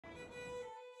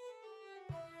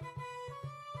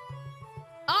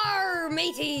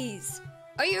mateys!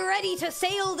 Are you ready to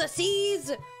sail the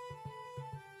seas?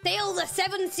 Sail the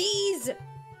 7 seas?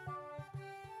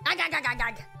 Ag, ag, ag, ag,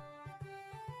 ag.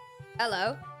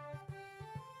 Hello?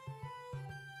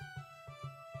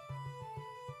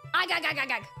 Ag, ag, ag,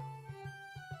 ag, ag.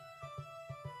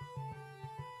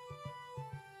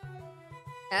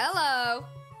 Hello?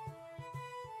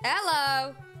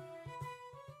 Hello?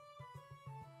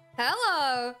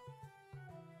 Hello?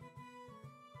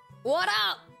 What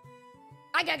up?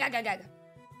 Ag, ag, ag, ag, ag.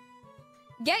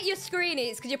 Get your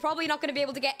screenies, because you're probably not going to be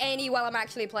able to get any while I'm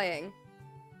actually playing.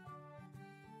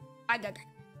 Ag, ag, ag.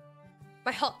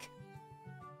 My hook.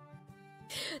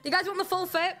 Do you guys want the full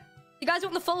fit? You guys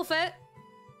want the full fit?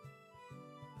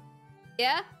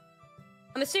 Yeah?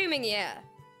 I'm assuming yeah.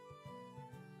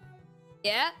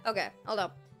 Yeah? Okay, hold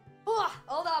on.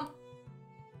 Hold on.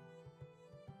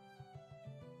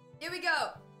 Here we go.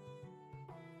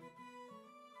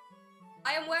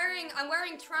 I'm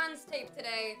wearing trans tape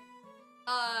today.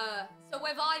 So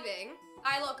we're vibing.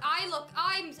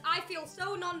 I feel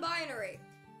so non-binary.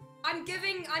 I'm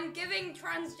giving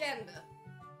transgender.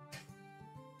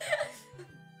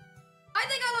 I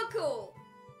think I look cool.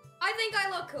 I think I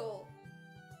look cool.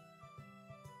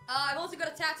 I've also got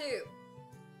a tattoo.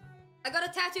 I got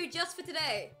a tattoo just for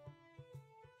today.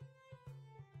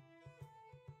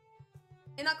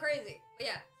 Isn't that crazy? But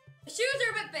yeah. The shoes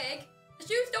are a bit big. The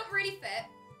shoes don't really fit.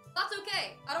 That's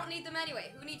okay. I don't need them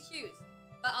anyway. Who needs shoes?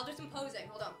 But I'll do some posing.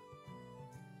 Hold on.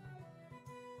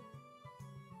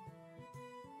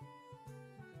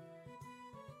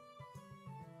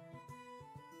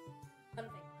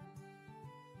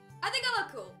 I think I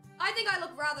look cool. I think I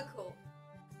look rather cool.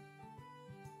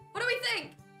 What do we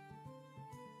think?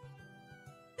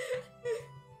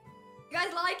 You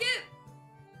guys like it?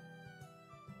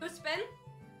 Do a spin?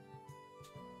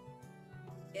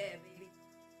 Yeah, baby.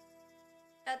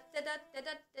 I'm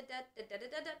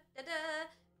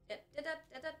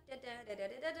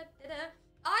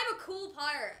a cool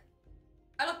pirate.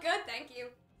 I look good, thank you.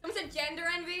 Someone said gender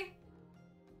envy.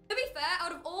 To be fair,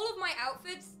 out of all of my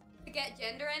outfits to get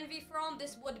gender envy from,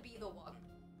 this would be the one.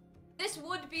 This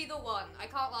would be the one. I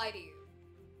can't lie to you.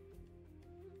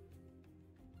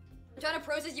 I'm trying to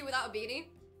process you without a beanie.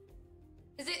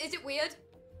 Is it weird?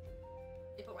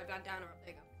 Let me put my bandana up.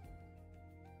 There you go.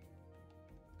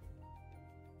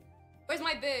 Where's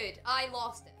my bird? I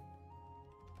lost it.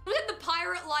 Look at the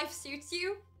pirate life suits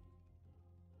you.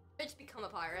 I just become a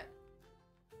pirate.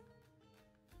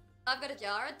 I've got a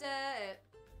jar of dirt.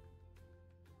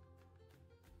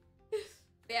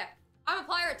 Yeah, I'm a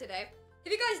pirate today.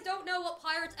 If you guys don't know what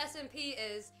Pirates SMP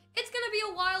is, it's gonna be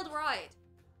a wild ride.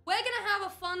 We're gonna have a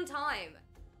fun time.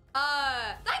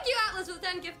 Thank you, Atlas, for the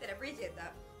 10 gifted. I appreciate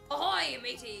that. Ahoy,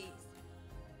 mateys!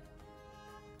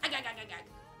 Ag, ag, ag, ag, ag.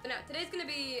 But no, today's gonna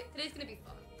be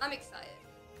fun. I'm excited.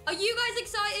 Are you guys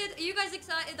excited? Are you guys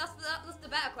excited? That's the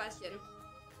better question.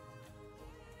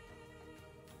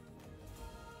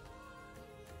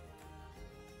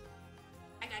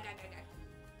 Ag, ag, ag, ag, ag.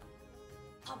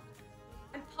 Pumped.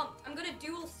 I'm pumped. I'm gonna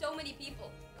duel so many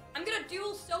people. I'm going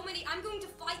to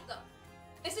fight them.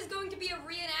 This is going to be a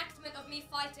reenactment of me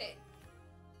fighting.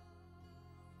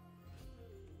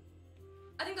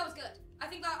 I think that was good. I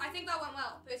think that went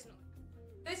well, personally.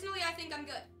 Personally, I think I'm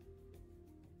good.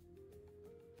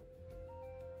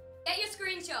 Get your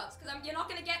screenshots, because you're not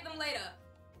gonna get them later.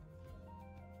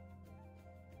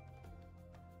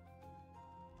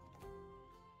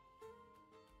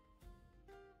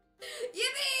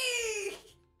 Yippee!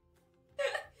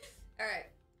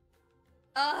 Alright.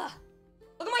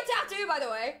 Look at my tattoo, by the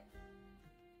way.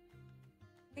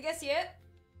 You guys see it?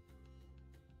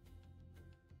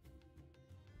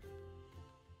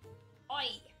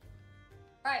 Oi.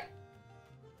 Alright.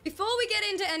 Before we get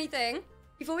into anything,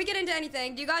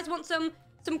 do you guys want some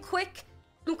quick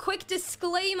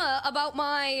disclaimer about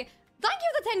my... Thank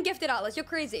you for the 10 gifted, Atlas. You're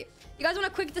crazy. You guys want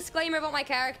a quick disclaimer about my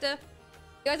character?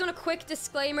 You guys want a quick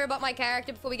disclaimer about my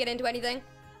character before we get into anything?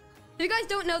 If you guys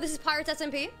don't know, this is Pirates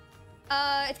SMP.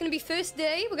 It's gonna be first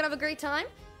day. We're gonna have a great time.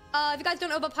 If you guys don't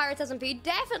know about Pirates SMP,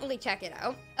 definitely check it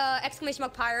out.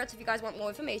 !Pirates if you guys want more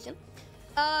information.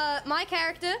 My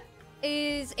character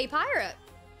is a pirate.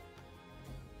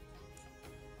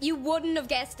 You wouldn't have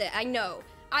guessed it, I know.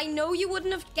 I know you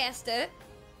wouldn't have guessed it.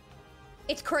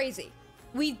 It's crazy.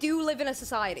 We do live in a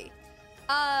society.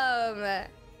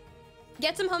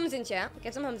 Get some hums in chat.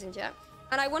 Get some hums in chat.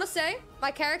 And I want to say,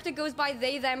 my character goes by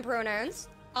they, them pronouns.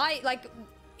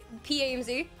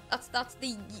 Aimsey. That's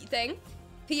the thing.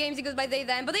 Aimsey goes by they,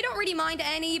 them. But they don't really mind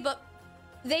any, but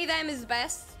they, them is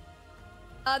best.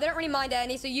 They don't really mind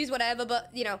any, so use whatever, but,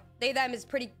 you know, they, them is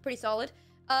pretty solid.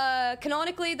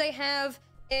 Canonically, they have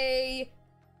a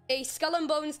skull and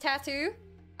bones tattoo,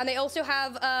 and they also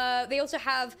have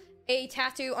a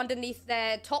tattoo underneath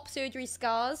their top surgery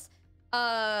scars.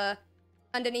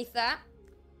 Underneath that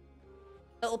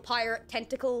little pirate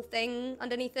tentacle thing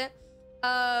underneath it.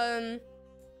 So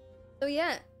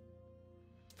yeah,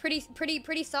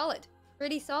 pretty solid.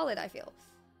 Pretty solid, I feel.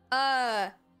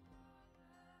 But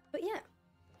yeah,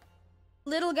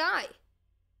 little guy.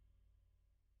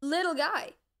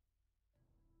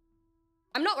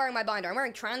 I'm not wearing my binder. I'm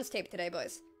wearing trans tape today,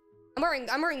 boys. I'm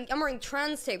wearing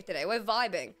trans tape today. We're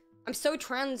vibing. I'm so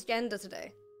transgender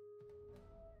today.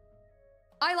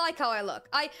 I like how I look.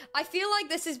 I feel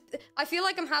like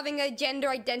I'm having a gender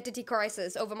identity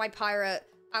crisis over my pirate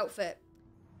outfit.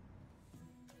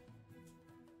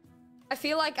 I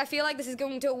feel like this is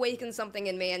going to awaken something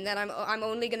in me, and then I'm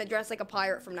only gonna dress like a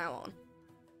pirate from now on.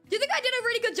 Do you think I did a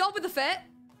really good job with the fit?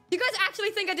 You guys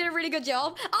actually think I did a really good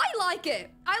job? I like it.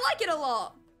 I like it a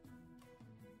lot.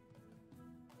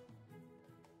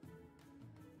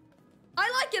 I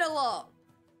like it a lot.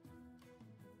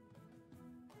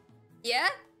 Yeah?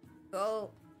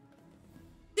 Oh.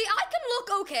 See, I can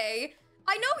look okay.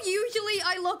 I know usually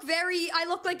I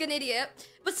look like an idiot,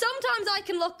 but sometimes I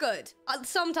can look good.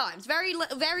 Sometimes. Very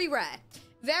rare.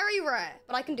 Very rare,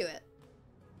 but I can do it.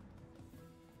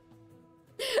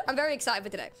 I'm very excited for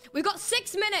today. We've got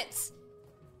 6 minutes.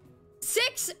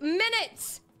 6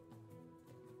 minutes.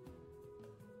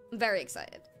 I'm very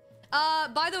excited.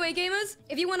 By the way, gamers,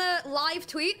 if you want to live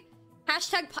tweet,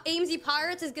 hashtag Aimsey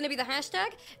Pirates is going to be the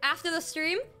hashtag. After the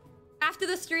stream,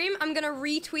 I'm going to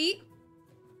retweet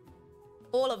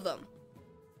all of them.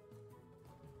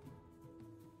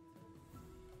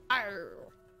 Arr.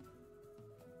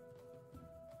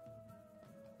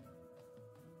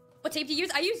 What tape do you use?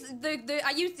 I use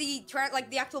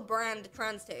the actual brand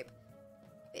trans tape.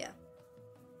 Yeah.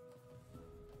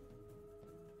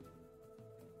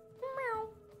 Meow.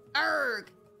 Arg.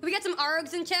 Can we get some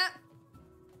args in chat?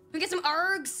 Can we get some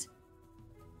args?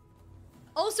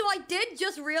 Also, I did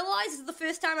just realize this is the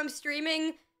first time I'm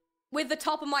streaming with the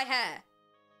top of my hair.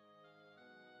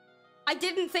 I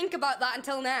didn't think about that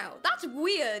until now. That's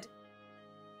weird.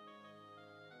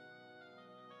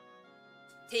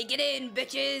 Take it in,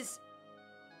 bitches.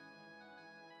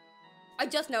 I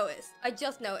just noticed.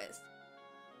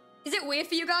 Is it weird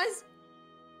for you guys?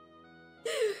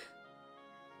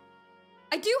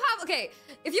 I do have, okay,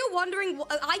 if you're wondering,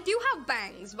 I do have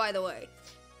bangs, by the way.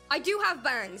 I do have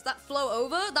bangs that flow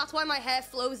over. That's why my hair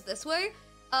flows this way.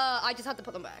 I just have to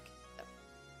put them back. So,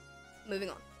 moving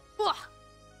on. Whoa.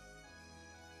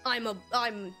 I'm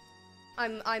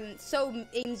so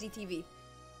Aimsey TV.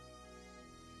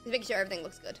 Just making sure everything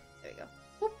looks good. There we go.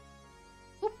 Whoop.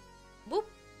 Whoop. Whoop.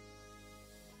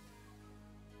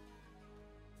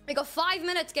 We got 5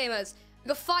 minutes, gamers. We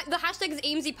got 5. The hashtag is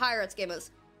Aimsey Pirates,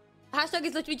 gamers. The hashtag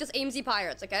is literally just Aimsey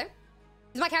Pirates, okay?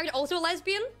 Is my character also a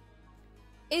lesbian?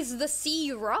 Is the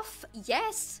sea rough?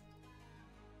 Yes.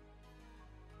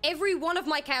 Every one of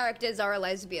my characters are a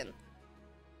lesbian.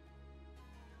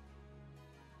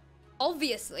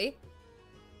 Obviously.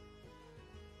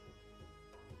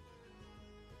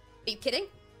 Are you kidding?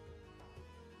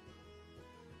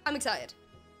 I'm excited.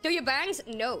 Do your bangs?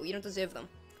 No, you don't deserve them.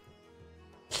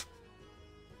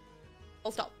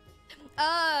 I'll stop.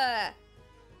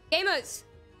 Gamers.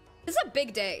 This is a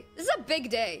big day. This is a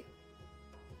big day.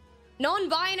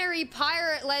 Non-binary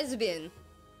pirate lesbian.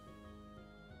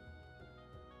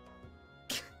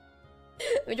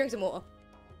 Let me drink some water.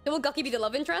 Will Gucky be the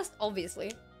love interest?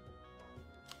 Obviously.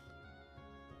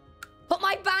 Put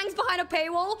my bangs behind a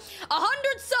paywall.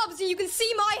 100 subs and you can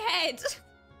see my head.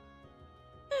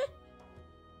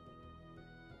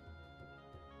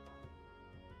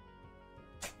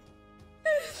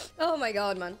 Oh my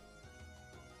god, man.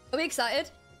 Are we excited?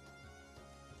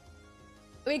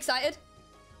 Are we excited?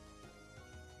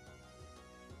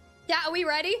 Yeah, are we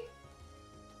ready?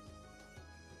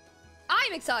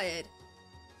 I'm excited.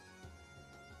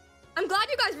 I'm glad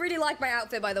you guys really like my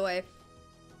outfit, by the way.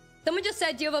 Someone just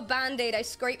said, do you have a band-aid? I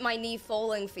scraped my knee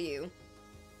falling for you.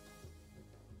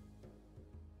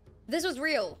 If this was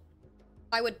real,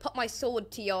 I would put my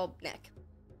sword to your neck.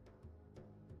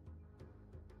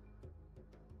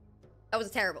 That was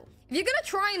terrible. If you're gonna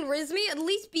try and riz me, at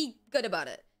least be good about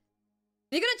it.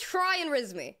 If you're gonna try and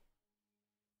riz me,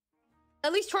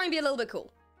 at least try and be a little bit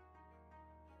cool.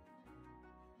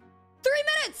 3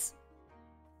 minutes!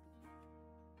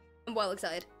 I'm well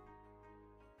excited.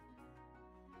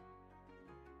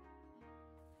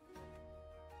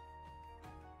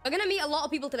 We're gonna meet a lot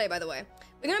of people today, by the way.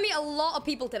 We're gonna meet a lot of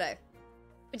people today,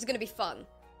 which is gonna be fun.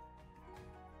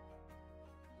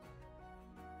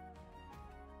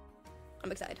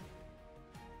 I'm excited.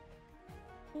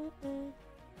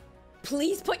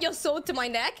 Please put your sword to my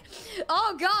neck.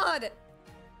 Oh god!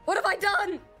 What have I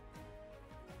done?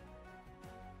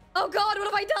 Oh god, what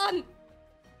have I done?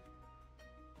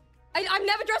 I'm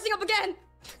never dressing up again.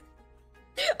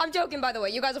 I'm joking, by the way.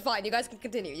 You guys are fine. You guys can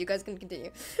continue. You guys can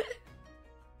continue.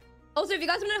 Also, if you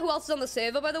guys want to know who else is on the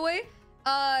server, by the way,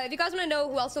 if you guys want to know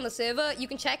who else is on the server, you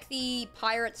can check the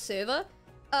pirate server.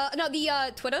 No,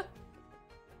 the Twitter.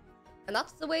 And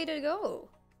that's the way to go.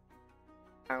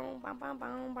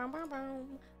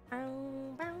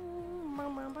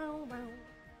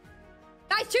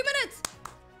 Guys, 2 minutes!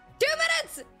 2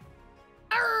 minutes!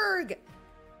 Arrgh!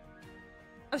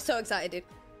 I'm so excited, dude.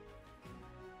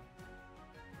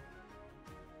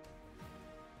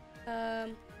 There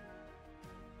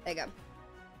you go.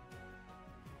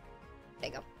 There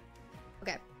you go.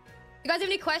 Okay. You guys have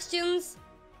any questions?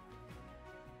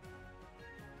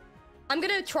 I'm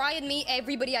gonna try and meet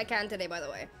everybody I can today, by the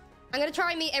way. I'm gonna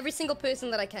try and meet every single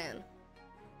person that I can.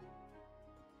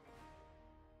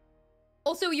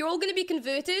 Also, you're all gonna be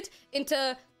converted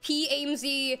into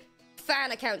Aimsey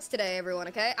fan accounts today, everyone,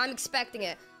 okay? I'm expecting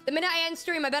it. The minute I end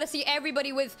stream, I better see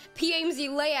everybody with Aimsey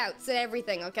layouts and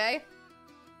everything, okay?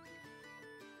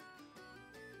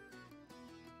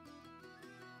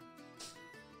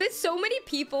 There's so many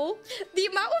people. The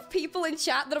amount of people in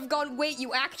chat that have gone, wait,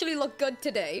 you actually look good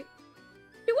today.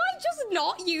 Do I just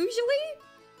not usually?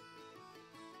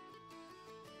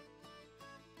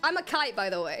 I'm a kite, by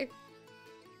the way.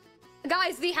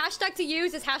 Guys, the hashtag to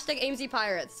use is hashtag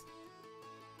AimseyPirates.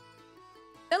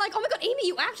 They're like, oh my god, Amy,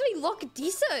 you actually look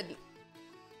decent.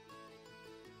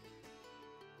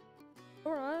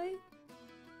 Alright.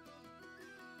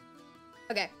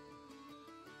 Okay.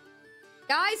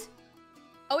 Guys,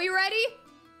 are we ready?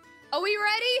 Are we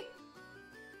ready?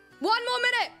 1 more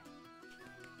minute.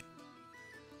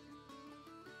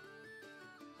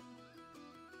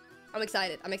 I'm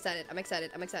excited. I'm excited. I'm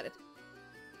excited. I'm excited.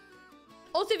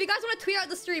 Also, if you guys want to tweet out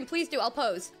the stream, please do. I'll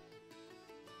pose.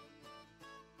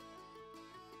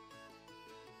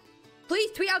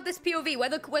 Please tweet out this POV. We're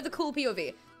the cool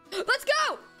POV. Let's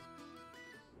go!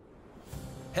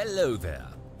 Hello there.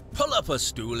 Pull up a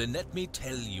stool and let me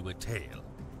tell you a tale.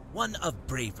 One of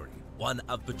bravery, one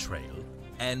of betrayal,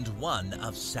 and one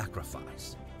of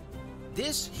sacrifice.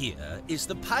 This here is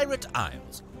the Pirate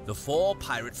Isles. The 4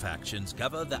 pirate factions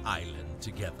cover the island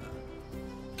together.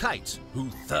 Kites who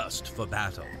thirst for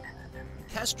battle.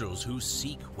 Kestrels who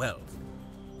seek wealth.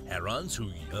 Herons who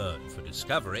yearn for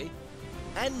discovery.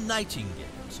 And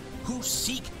nightingales who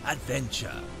seek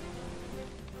adventure.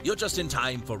 You're just in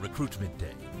time for recruitment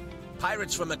day.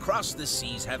 Pirates from across the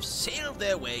seas have sailed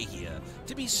their way here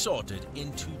to be sorted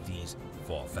into these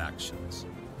 4 factions.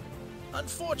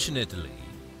 Unfortunately,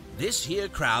 this here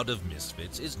crowd of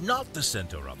misfits is not the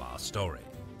center of our story,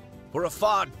 for a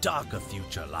far darker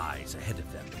future lies ahead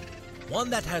of them, one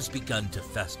that has begun to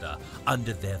fester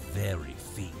under their very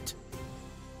feet.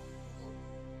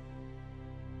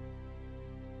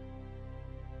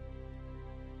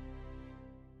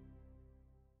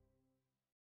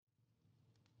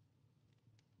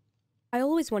 I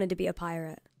always wanted to be a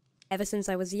pirate. Ever since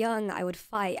I was young, I would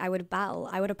fight, I would battle,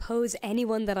 I would oppose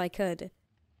anyone that I could.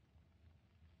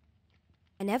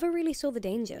 I never really saw the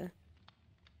danger.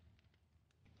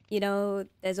 You know,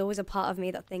 there's always a part of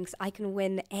me that thinks I can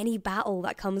win any battle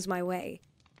that comes my way.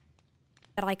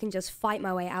 That I can just fight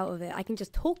my way out of it, I can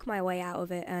just talk my way out of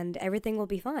it, and everything will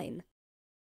be fine.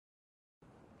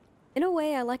 In a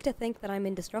way, I like to think that I'm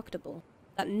indestructible.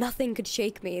 That nothing could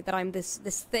shake me, that I'm this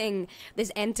thing,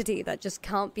 this entity that just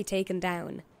can't be taken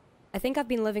down. I think I've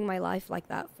been living my life like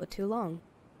that for too long.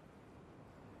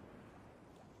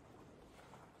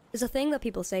 There's a thing that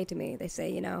people say to me. They say,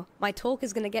 you know, my talk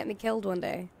is gonna get me killed one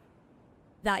day.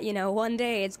 That, you know, one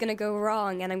day it's gonna go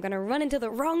wrong and I'm gonna run into the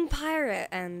wrong pirate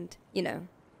and, you know,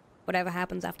 whatever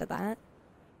happens after that.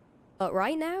 But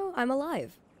right now, I'm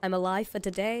alive. I'm alive for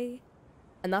today,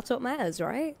 and that's what matters,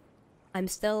 right? I'm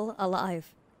still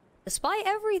alive. Despite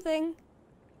everything,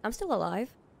 I'm still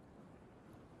alive.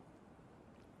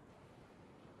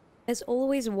 There's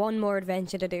always one more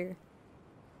adventure to do.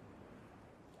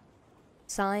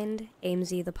 Signed,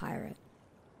 Aimsey the Pirate.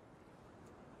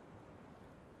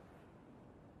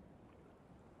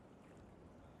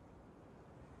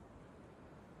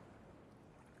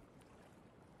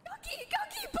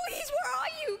 Gucky, please, where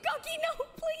are you? Gucky, no,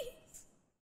 please.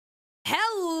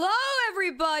 Hello,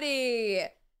 everybody!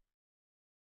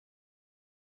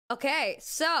 Okay,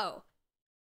 so,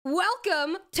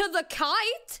 welcome to the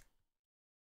kite!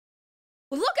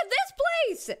 Look at this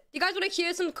place! You guys want to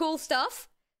hear some cool stuff?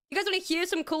 You guys want to hear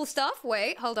some cool stuff?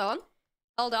 Wait, hold on.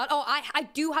 Hold on. Oh, I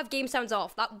do have game sounds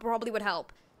off. That probably would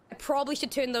help. I probably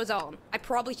should turn those on.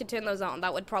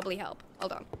 That would probably help.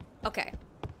 Hold on. Okay.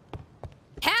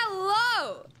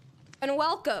 Hello! And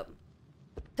welcome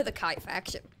to the Kite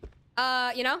Faction.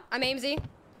 You know, I'm Aimsey,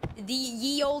 the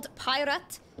ye old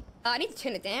pirate. I need to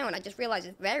turn it down. I just realized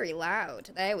it's very loud.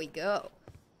 There we go.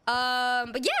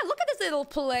 But yeah, look at this little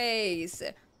place.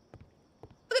 It's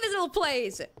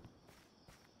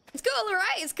cool,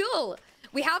 right? It's cool.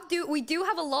 We do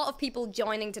have a lot of people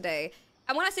joining today.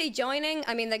 And when I say joining,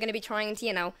 I mean they're going to be trying to,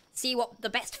 you know, see what the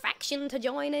best faction to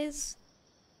join is.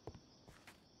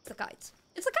 It's the kites.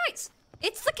 It's the kites.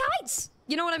 It's the kites.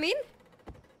 You know what I mean?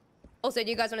 Also, do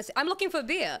you guys want to see? I'm looking for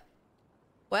beer.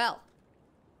 Well,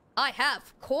 I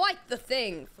have quite the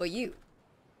thing for you.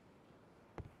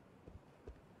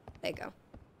 There you go.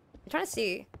 I'm trying to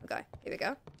see. Okay, here we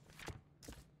go.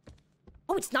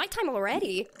 Oh, it's nighttime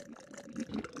already.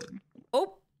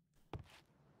 Oh.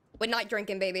 We're night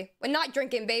drinking, baby. We're night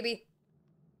drinking, baby.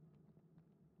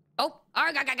 Oh.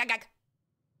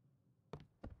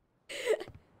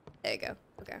 There you go.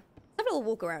 Okay. Let's have a little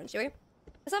walk around, shall we?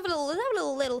 Let's have a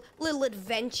little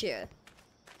adventure.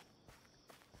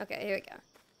 Okay, here we go.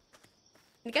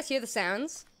 You guys hear the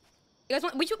sounds? You guys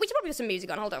want? We should probably put some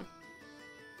music on. Hold on.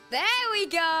 There we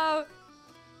go.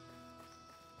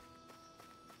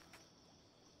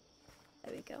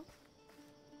 There we go.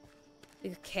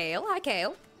 Kale. Hi,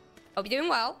 Kale. Hope you're doing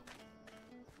well.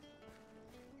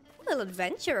 A little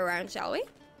adventure around, shall we?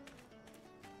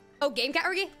 Oh, game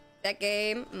category? That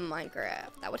game,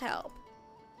 Minecraft. That would help.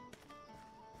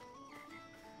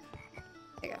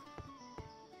 There you go.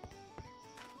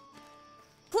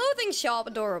 Clothing shop,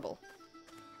 adorable.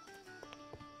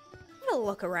 I'm gonna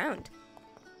look around.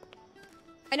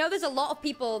 I know there's a lot of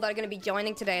people that are going to be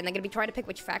joining today, and they're going to be trying to pick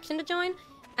which faction to join.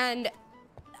 And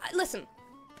listen,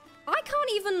 I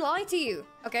can't even lie to you,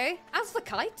 okay? As the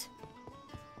kite,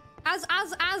 as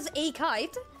a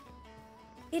kite,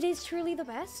 it is truly the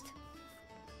best.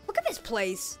 Look at this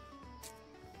place.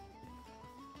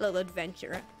 Little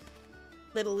adventurer,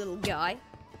 little guy.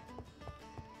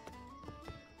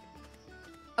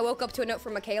 I woke up to a note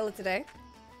from Michaela today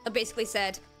that basically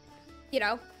said, you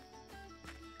know,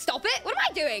 stop it! What am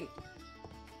I doing?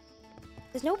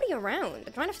 There's nobody around.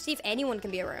 I'm trying to see if anyone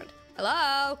can be around.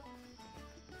 Hello?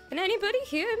 Can anybody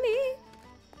hear me?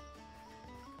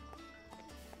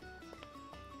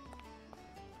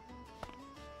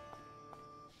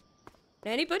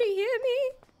 Can anybody hear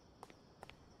me?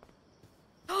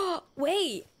 Oh,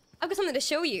 wait. I've got something to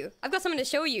show you.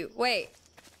 Wait.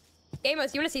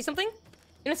 Amos, you want to see something?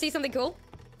 You want to see something cool?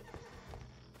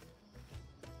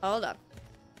 Hold up.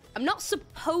 I'm not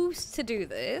supposed to do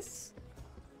this.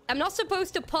 I'm not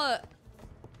supposed to put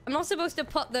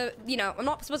the, you know, I'm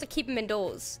not supposed to keep him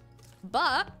indoors.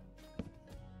 But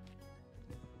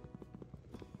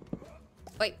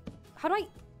wait, how do I?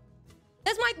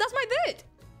 That's my bird.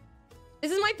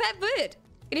 This is my pet bird.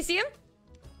 Can you see him?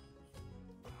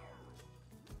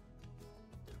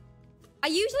 I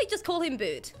usually just call him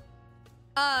Bird.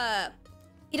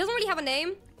 He doesn't really have a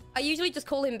name. I usually just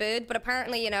call him Bird, but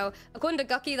apparently, you know, according to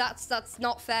Gucky, that's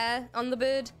not fair on the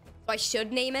bird. So I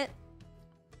should name it.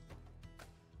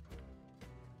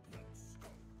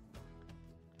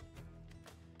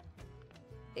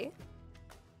 See?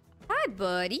 Hi,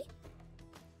 buddy.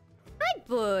 Hi,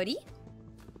 buddy.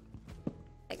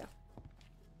 There you go.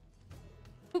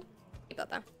 Oop, keep that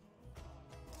there.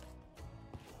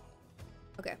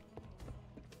 Okay.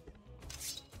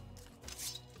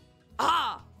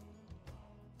 Ah!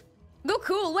 Go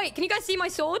cool. Wait, can you guys see my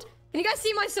sword? Can you guys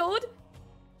see my sword?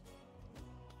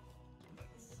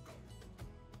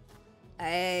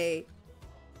 Hey.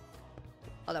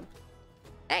 Hold on.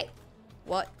 Hey.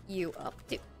 What you up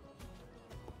to?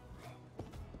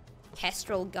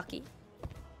 Kestrel Gucky.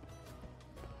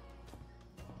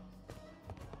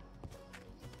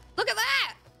 Look at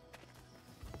that!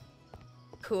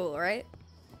 Cool, right?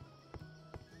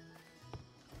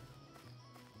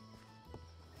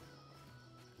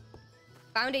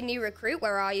 Found a new recruit.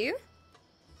 Where are you?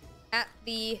 At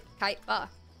the kite bar.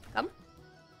 Come.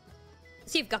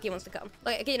 Let's see if Gucky wants to come.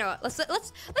 Like, you know what? Let's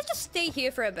just stay here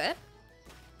for a bit.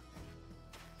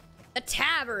 The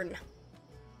tavern.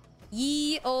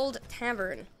 Ye old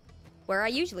tavern. Where I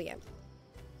usually am.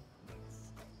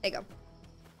 There you go.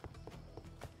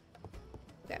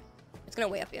 Okay. It's gonna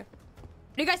way up here.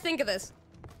 What do you guys think of this?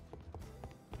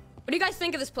 What do you guys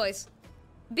think of this place?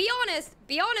 Be honest.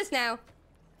 Be honest now.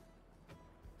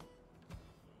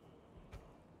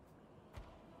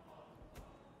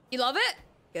 You love it?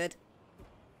 Good.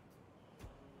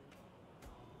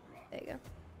 There you go.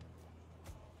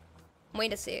 I'm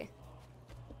waiting to see.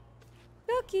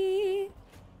 Gucky.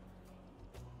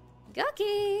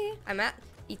 Gucky. I'm at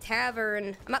the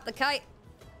tavern. I'm at the kite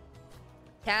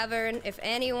tavern. If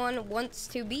anyone wants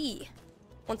to be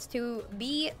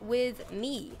with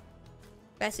me.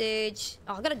 Message.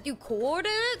 Oh, I gotta do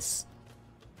coordinates?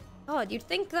 Oh, you'd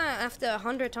think that after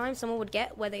 100 times someone would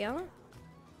get where they are?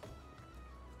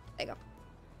 There you go.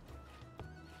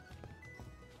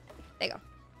 There you go.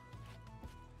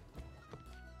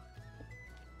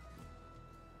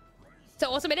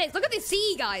 So awesome it is. Look at the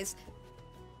sea, guys.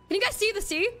 Can you guys see the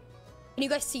sea? Can you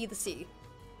guys see the sea?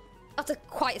 That's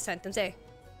quite a sentence, eh?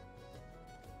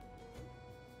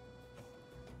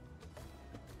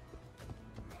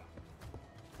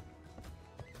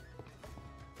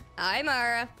 Hi,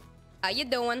 Mara. How you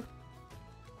doing?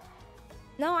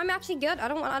 No, I'm actually good.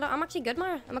 I'm actually good,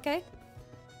 Mara. I'm okay.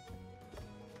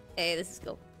 Hey, this is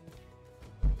cool.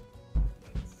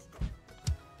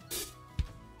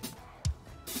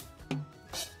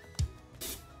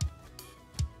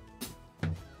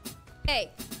 Hey.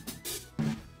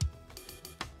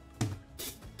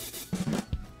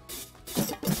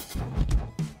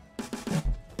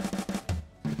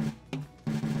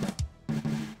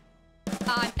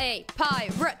 I'm a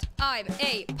pirate. I'm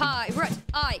a pirate.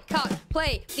 I can't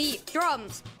play the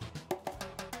drums.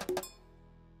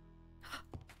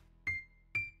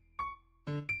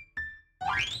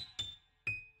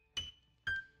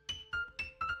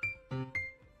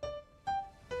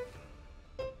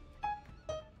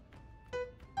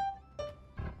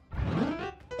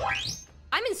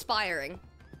 I'm inspiring.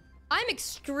 I'm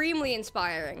extremely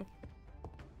inspiring.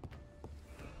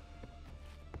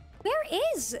 Where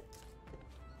is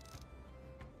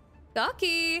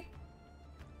Ducky?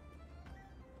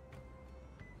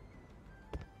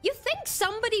 You think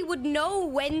somebody would know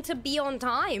when to be on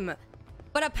time,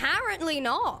 but apparently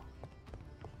not.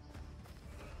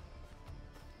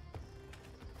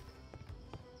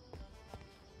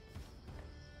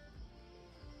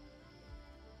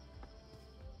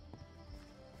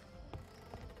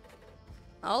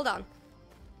 Hold on.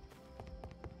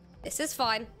 This is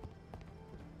fine.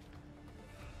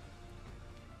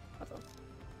 Hold on.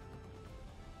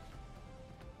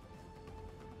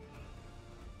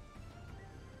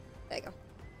 There you go.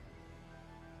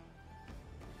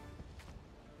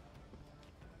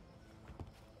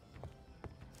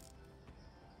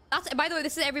 That's, by the way,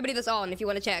 this is everybody that's on, if you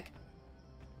want to check.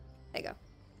 There you go.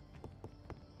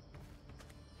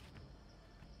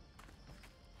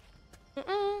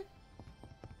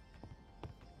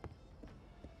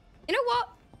 You know what?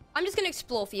 I'm just gonna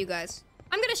explore for you guys.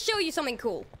 I'm gonna show you something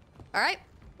cool. Alright?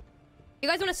 You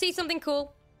guys wanna see something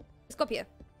cool? Let's go up here.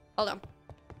 Hold on.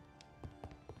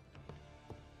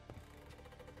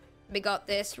 We got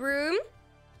this room.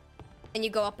 And you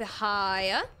go up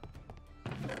higher.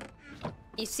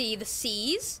 You see the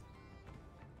seas.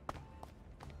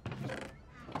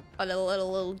 Got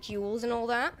little jewels and all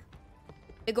that.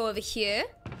 We go over here.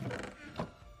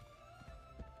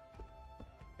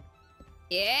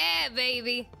 Yeah,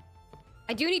 baby.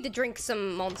 I do need to drink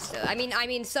some monster. I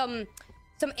mean some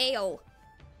ale.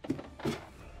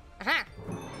 Aha.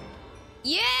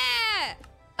 Yeah!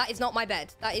 That is not my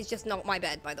bed. That is just not my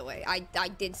bed, by the way. I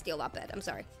did steal that bed. I'm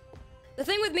sorry. The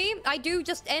thing with me, I do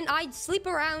just I sleep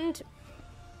around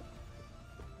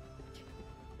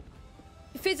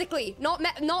physically. Not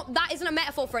that isn't a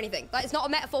metaphor for anything. That is not a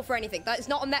metaphor for anything. That is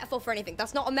not a metaphor for anything.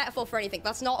 That's not a metaphor for anything.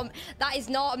 That is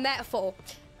not a metaphor.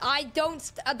 I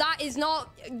don't, that is not,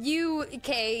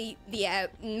 okay, yeah,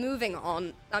 moving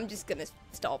on. I'm just gonna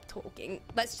stop talking.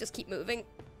 Let's just keep moving.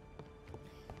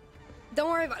 Don't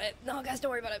worry about it. No, guys,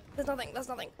 don't worry about it. There's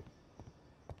nothing.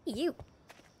 You,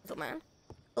 little man.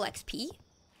 Little XP.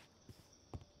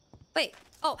 Wait,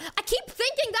 oh, I keep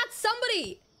thinking that's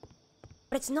somebody!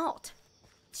 But it's not.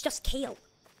 It's just Kale.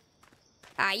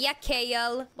 Hiya,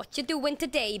 Kale. What you doing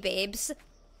today, babes?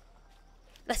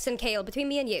 Listen, Kale, between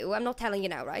me and you, I'm not telling you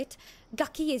now, right?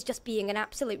 Gucky is just being an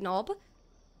absolute knob.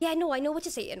 Yeah, no, I know what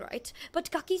you're saying, right? But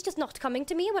Gucky's just not coming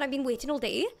to me when I've been waiting all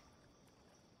day.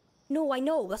 No, I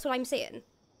know. That's what I'm saying.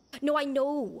 No, I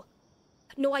know.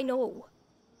 No, I know.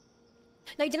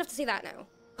 No, you didn't have to say that now.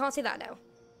 Can't say that now.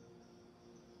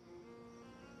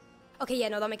 Okay, yeah,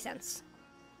 no, that makes sense.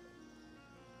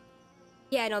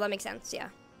 Yeah, no, that makes sense, yeah.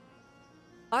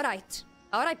 Alright.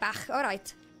 Alright, Bach.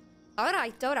 Alright.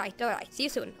 Alright. See you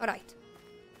soon. Alright.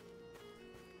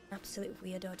 Absolute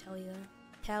weirdo, tell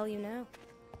you now.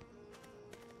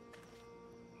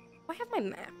 Do I have my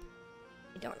map?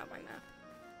 I don't have my map.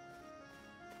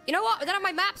 You know what? I don't have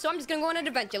my map, so I'm just gonna go on an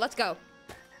adventure. Let's go.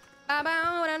 Cause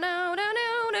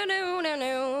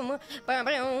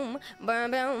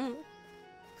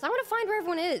I wanna find where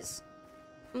everyone is.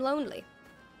 I'm lonely.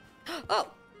 Oh!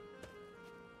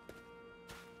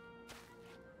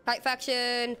 Kite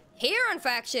faction. Heron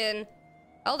faction.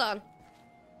 Hold on.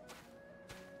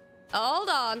 Hold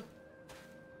on.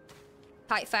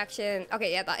 Kite faction.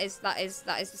 Okay, yeah, that is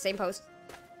the same post.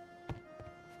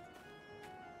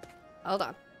 Hold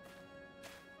on.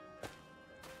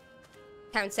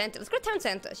 Town center. Let's go to town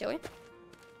center, shall we?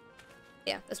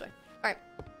 Yeah, this way. Alright.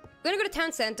 We're gonna go to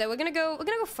town center. We're gonna go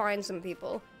find some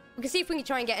people. We can see if we can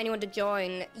try and get anyone to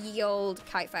join ye old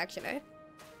kite faction, eh?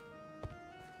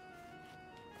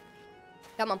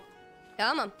 Come on.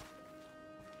 Come on.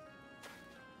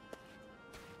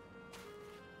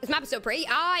 This map is so pretty.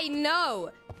 I know.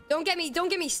 Don't get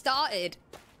me started.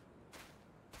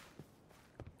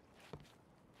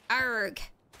 Arg.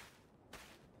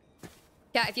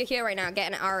 Yeah, if you're here right now,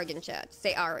 get an arg in chat.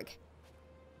 Say arg.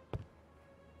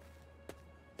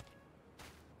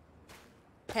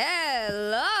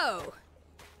 Hello.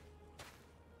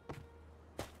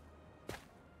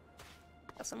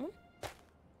 Got someone?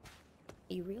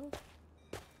 Are you real?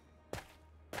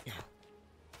 No.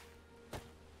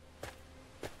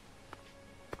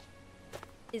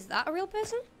 Is that a real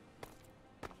person?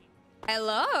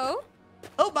 Hello?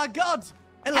 Oh my god!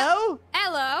 Hello?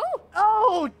 Hello?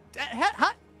 Oh!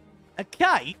 A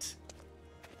kite?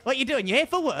 What are you doing? You here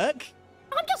for work?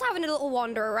 I'm just having a little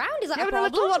wander around. Is that a Having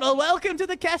problem? little wander. Welcome to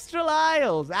the Kestrel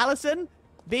Isles. Alison,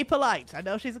 be polite. I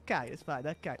know she's a kite. It's fine.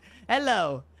 Okay.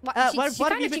 Hello. What, what she have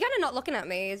kind you of been... not looking at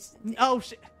me. Did Oh,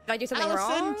 I do something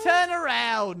Alison, wrong? turn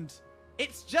around.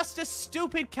 It's just a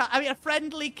stupid kite. I mean, a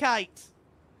friendly kite.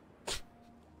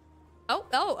 Oh.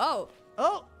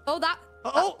 Oh. That.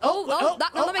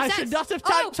 That makes I sense. should not have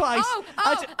typed twice. Oh,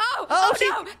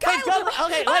 no. Thank Kyle,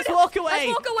 God. Okay, let's walk away. Let's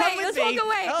walk away. Come with Let's me. walk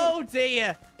away. Oh,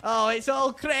 dear. Oh, it's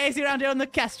all crazy around here on the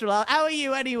Kestrel. How are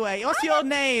you anyway? What's your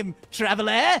name,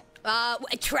 Traveller?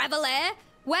 Traveller.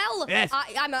 Well, yes.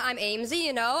 I'm Aimsey,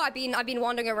 you know. I've been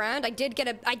wandering around. I did get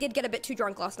a bit too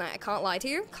drunk last night. I can't lie to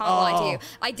you.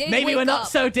 I did. Maybe wake we're not up.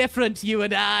 so different, you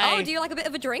and I. Oh, do you like a bit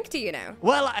of a drink? Do you know?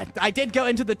 Well, I did go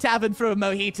into the tavern for a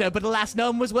mojito, but alas,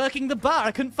 no one was working the bar.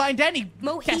 I couldn't find any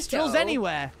Kestrels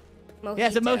anywhere. Mojito.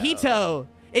 Yes, a mojito.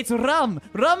 It's rum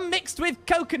mixed with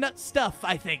coconut stuff,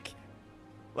 I think.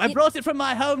 I brought it from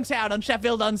my hometown on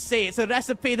Sheffield-on-Sea. It's a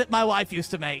recipe that my wife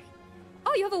used to make.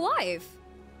 Oh, you have a wife?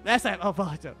 Yes, I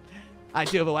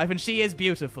do have a wife, and she is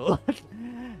beautiful.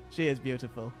 She is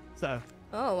beautiful. So.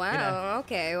 Oh wow. You know.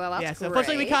 Okay. Well, that's yes. great.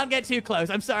 Unfortunately, we can't get too close.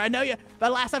 I'm sorry. I know you, but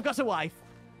alas, I've got a wife.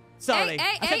 Sorry.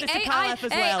 I said this to Kyle as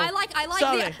well. I like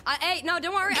sorry. no,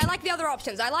 don't worry. I like the other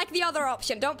options. I like the other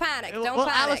option. Don't panic. Don't well,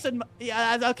 panic. Alison,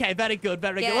 yeah, okay, very good,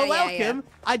 very good. Yeah, Well, welcome.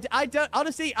 Yeah. I don't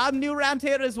honestly. I'm new around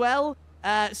here as well,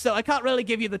 so I can't really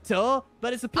give you the tour,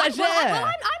 but it's a pleasure.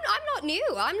 I'm not new.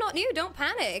 I'm not new. Don't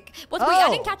panic. Wait, I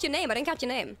didn't catch your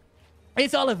name.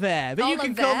 It's Oliver, but you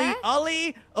can call me Oliver?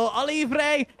 Ollie or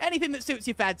Olivre, anything that suits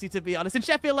your fancy, to be honest. In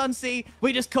Sheffield-on-Sea,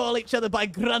 we just call each other by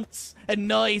grunts and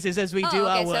noises as we do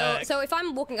our work. So if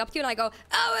I'm walking up to you and I go,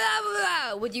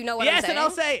 oh, would you know what I'm saying? Yes, and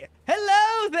I'll say,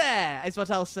 hello there, is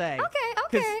what I'll say.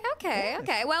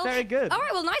 Okay. Well, very good. All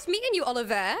right, well, nice meeting you,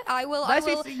 Oliver. I will.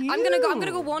 Meeting you. I'm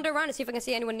gonna go wander around and see if I can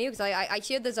see anyone new, because I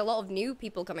heard there's a lot of new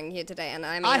people coming here today, and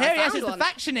I hear, yes, found it's one. the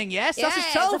factioning, yes? Yeah, That's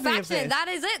just told it's the me of faction.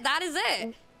 this. That is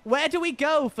it. Where do we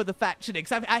go for the factioning?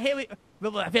 Because I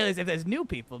feel as if there's new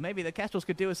people, maybe the Kestrels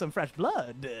could do with some fresh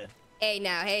blood. Hey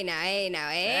now. Hey, We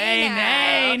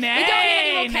don't need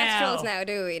any more Kestrels now,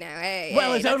 do we? Now,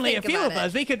 well, there's only a few of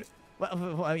us. We could,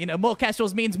 well, you know, more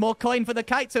Kestrels means more coin for the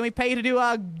kites, and we pay to do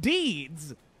our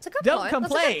deeds. It's a good Don't point.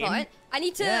 complain. That's a good point. I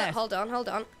need to hold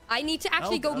on. I need to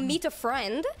actually go meet a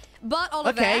friend. But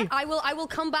Oliver, okay. I will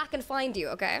come back and find you.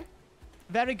 Okay.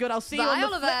 Very good. I'll see you on the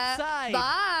Oliver. flip side.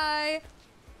 Bye.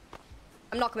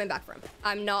 I'm not coming back for him.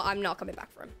 I'm not coming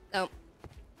back for him. No.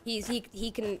 He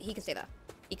can stay there.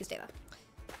 He can stay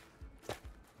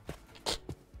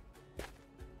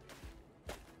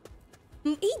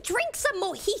there. He drinks a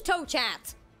mojito,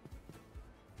 chat.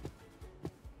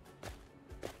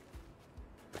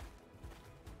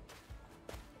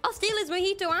 I'll steal his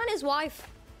mojito and his wife.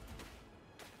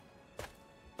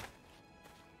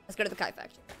 Let's go to the kite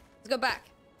factory. Let's go back.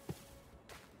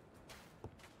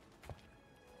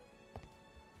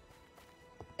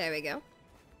 There we go.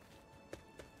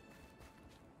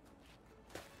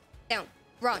 Down.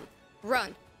 Run.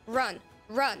 Run. Run.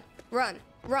 Run. Run.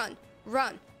 Run.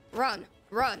 Run. Run.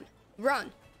 Run.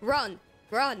 Run. Run.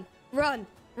 Run. Run.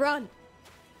 Run.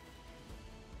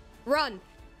 Run.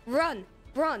 Run.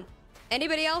 Run.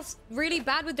 Anybody else really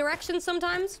bad with directions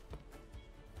sometimes?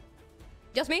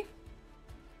 Just me?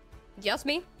 Just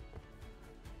me?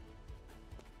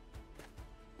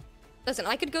 Listen,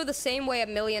 I could go the same way a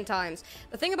million times.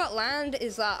 The thing about land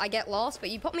is that I get lost,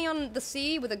 but you put me on the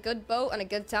sea with a good boat and a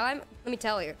good time, let me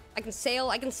tell you, I can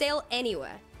sail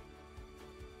anywhere.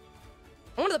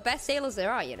 I'm one of the best sailors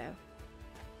there are, you know.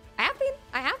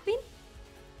 I have been.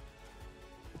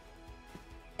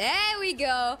 There we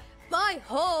go. My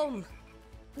home.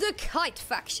 The Kite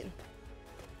Faction.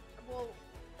 Well,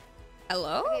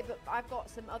 hello? okay, but I've got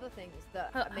some other things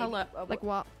that maybe... Hello. Like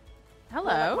what? Hello.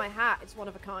 Well, like my hat, it's one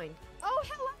of a kind. Oh,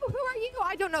 hello. Who are you?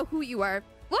 I don't know who you are.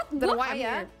 What? Don't know What? why I'm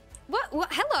here. What?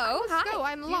 Hello? Let's Hi. go.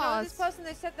 I'm Do you know this lost. person?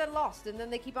 They said they're lost, and then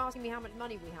they keep asking me how much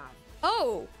money we have.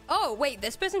 Oh, wait,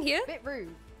 this person here? Bit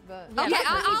rude, but... Okay, Let's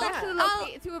I'll- go back to,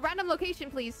 I'll- to a random location,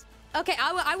 please. Okay,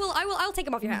 I'll take him off your hands. Random I'll take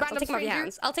him off your stranger?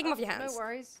 hands. I'll take him off your hands. No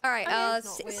worries. All right,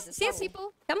 It's not weird at see all.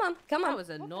 People. Come on. That was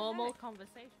a normal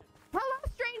conversation. Hello,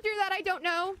 stranger that I don't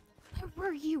know. Where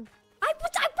were you? What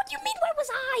do you mean, where was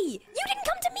I? You didn't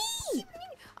come to me!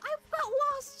 I got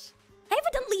lost.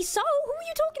 Evidently so. Who are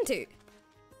you talking to?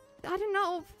 I don't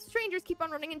know. Strangers keep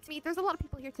on running into me. There's a lot of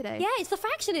people here today. Yeah, it's the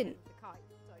faction in. The kite,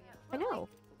 so yeah. I know.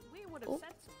 We would have Oh.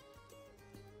 said so.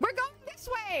 We're going this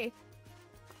way.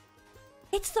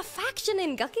 It's the faction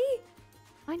in, Gucky.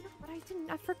 I know, but I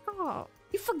forgot.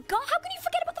 You forgot? How can you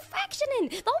forget about the faction in?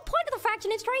 The whole point of the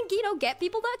faction is trying, get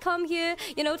people that come here,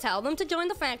 tell them to join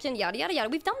the faction, yada, yada, yada.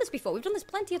 We've done this before. We've done this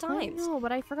plenty of I times. know,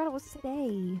 but I forgot it was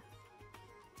today.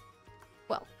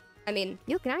 Well, I mean,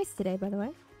 You look nice today, by the way.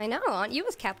 I know. Aren't you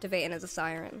as captivating as a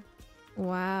siren?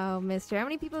 Wow, mister. How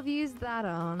many people have you used that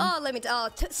on? Oh, let me.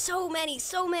 So many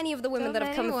of the women So that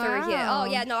have come many? through here. Oh Wow.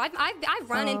 yeah, no, I've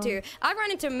run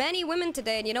into many women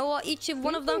today, and you know what? Each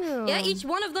one of them, Ew. yeah, each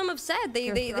one of them have said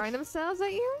They're throwing themselves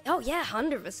at you? Oh yeah,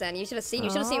 100%. You should have seen. You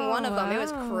should have seen one of them. It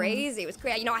was wow. crazy. It was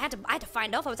crazy. I had to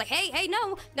find off. I was like, hey,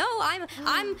 no,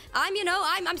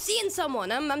 I'm seeing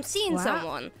someone. I'm seeing Wow.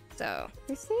 someone. So,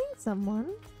 You're seeing someone?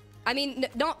 I mean,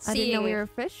 not I seeing. didn't know we were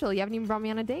official. You haven't even brought me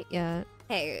on a date yet.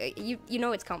 Hey, you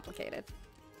know it's complicated.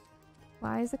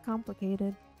 Why is it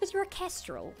complicated? Because you're a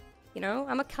kestrel.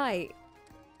 I'm a kite.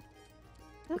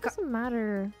 That doesn't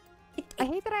matter. I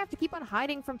hate that I have to keep on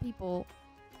hiding from people.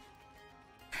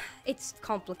 It's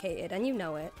complicated, and you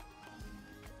know it.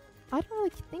 I don't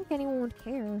really think anyone would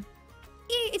care.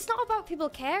 It's not about people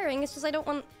caring. It's just I don't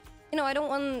want, I don't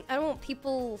want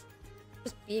people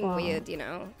just being Wow. weird.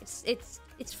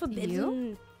 It's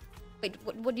forbidden. Wait,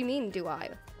 what do you mean? Do I?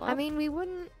 What? I mean, we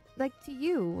wouldn't like to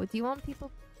you. Do you want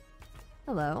people?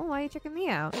 Hello, why are you checking me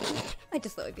out? I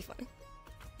just thought it'd be funny.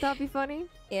 That'd be funny.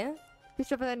 Yeah, You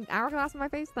shove an hourglass in my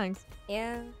face. Thanks.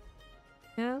 yeah.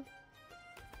 Yeah.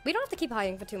 We don't have to keep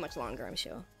hiding for too much longer, I'm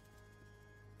sure.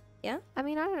 Yeah. I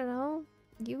mean, I don't know.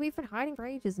 We've been hiding for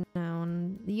ages now,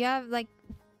 and you have like.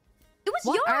 It was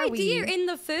What your are idea we? in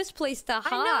the first place to I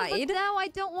hide. know, but now I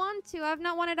don't want to. I've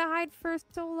not wanted to hide for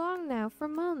so long now, for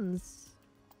months.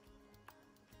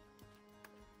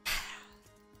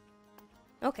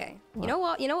 Okay. What? You know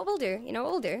what? You know what we'll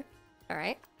do? All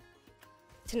right.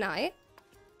 Tonight,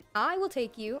 I will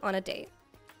take you on a date.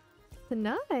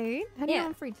 Tonight? How do you Yeah. know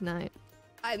I'm free tonight?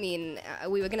 I mean,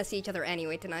 we were gonna see each other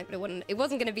anyway tonight, but it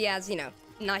wasn't gonna be as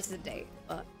nice as a date.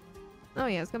 But Oh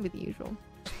yeah, it's gonna be the usual.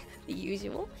 the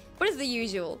usual. What is the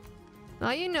usual?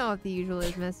 Oh, you know what the usual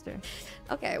is, mister.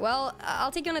 Okay. Well,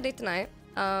 I'll take you on a date tonight.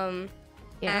 Yeah?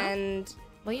 And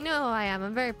Well, you know how I am.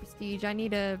 I'm very prestige. I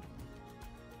need a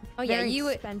oh yeah, very you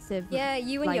expensive. yeah,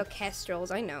 you and your like-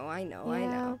 kestrels. I know. I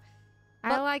Yeah. I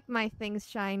But- like my things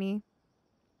shiny.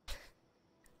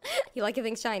 You like your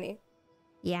things shiny.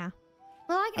 Yeah.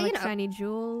 Well, I like shiny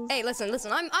jewels. Hey, listen.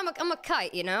 I'm a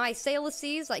kite. I sail the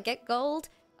seas, like get gold.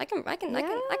 I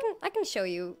can show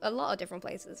you a lot of different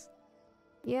places.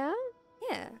 Yeah?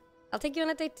 Yeah, I'll take you on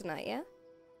a date tonight. Yeah.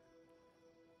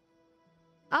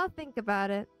 I'll think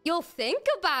about it. You'll think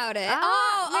about it.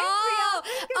 I'll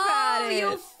think about it.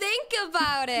 You'll think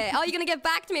about it. Oh, you're gonna get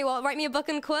back to me? Well, write me a book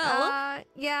and quill. Yeah,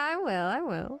 I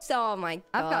will. Oh my god.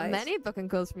 I've got many book and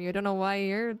quills from you. I don't know why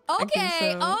you're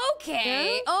Okay, acting so...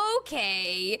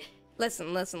 okay.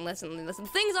 Listen.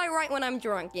 Things I write when I'm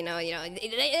drunk,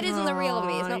 it isn't the real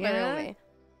me. It's not the real me.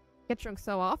 Get drunk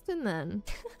so often then.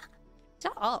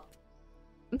 Shut up.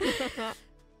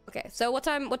 Okay, so what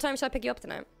time should I pick you up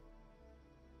tonight?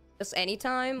 Just any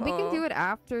time? We can do it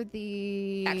after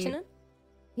the... Action?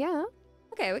 Yeah.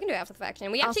 Okay, we can do it after the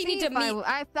faction. We actually need to meet.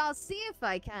 I'll see if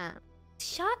I can.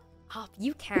 Shut up.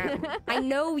 You can. I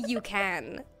know you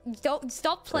can. Don't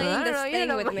stop playing this You thing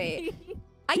know with my... me.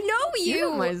 I know you. You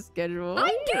know my schedule. I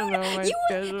You do don't know my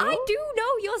schedule. I do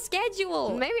know your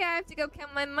schedule. Maybe I have to go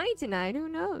count my money tonight. Who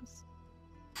knows?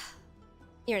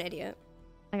 You're an idiot.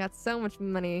 I got so much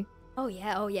money. Oh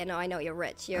yeah, no, I know you're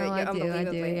rich. You're, Oh, you're I do,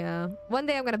 unbelievably... yeah. One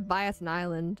day I'm gonna buy us an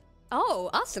island. Oh,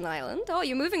 us an island? Oh,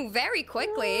 you're moving very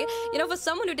quickly. You know, for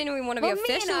someone who didn't even want to be Well, me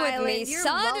an official with me, island, you're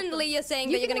suddenly welcome. you're saying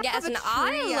You that you're can gonna get us have an a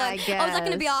tree, I island. Oh, is that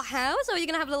gonna be our guess. house, or are you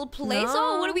gonna have a little place?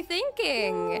 Oh, what are we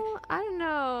thinking? No, I don't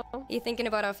know. You're thinking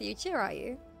about our future, are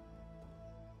you?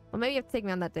 Well, maybe you have to take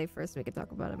me on that day first so we can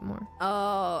talk about it more.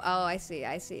 Oh, I see.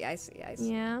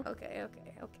 Yeah. Okay.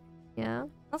 Yeah.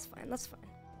 That's fine.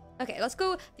 Okay, let's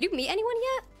go. Did you meet anyone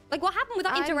yet? Like, what happened with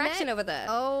that I interaction met- over there?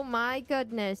 Oh my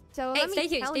goodness. So Hey, let stay me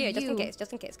here, tell stay here, you.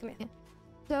 just in case. Come here. Yeah.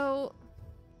 So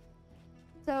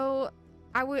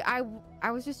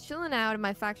I was just chilling out in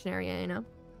my faction area, you know,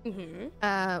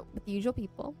 Mm-hmm. with the usual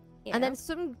people, Yeah. and then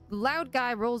some loud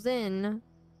guy rolls in.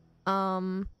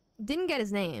 Didn't get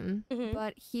his name, Mhm.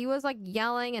 but he was like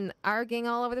yelling and arguing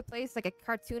all over the place like a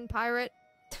cartoon pirate.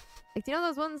 Like, do you know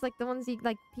those ones? Like the ones you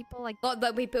like people like. Well,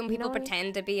 but people know what I mean?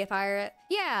 pretend to be a pirate.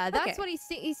 Yeah, that's Okay. what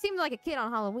he seemed like a kid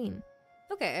on Halloween.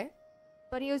 Okay.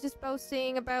 But he was just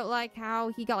boasting about like how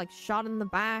he got like shot in the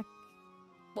back.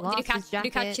 Well, did you Lost his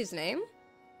catch jacket. his name?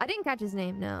 I didn't catch his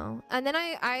name, no. And then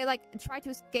I like tried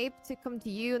to escape to come to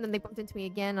you, and then they bumped into me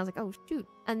again. I was like, oh shoot.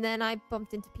 And then I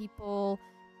bumped into people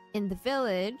in the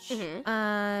village Mhm.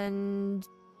 and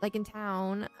like in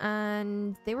town,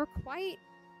 and they were quite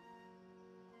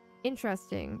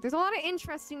interesting. There's a lot of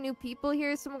interesting new people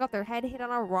here. Someone got their head hit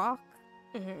on a rock.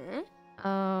 Mm-hmm.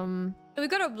 Um, So we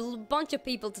got a bunch of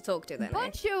people to talk to then. a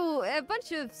bunch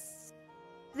of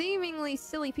seemingly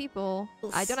silly people.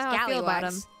 Little I don't know how I feel about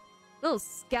them. scallywags. Little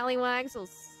scallywags, little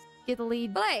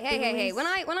skiddly. Well, hey.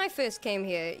 diddlies. When I first came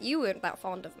here, you weren't that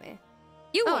fond of me.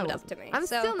 You Oh, I warmed up wasn't. to me. I'm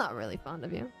so... still not really fond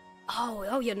of you.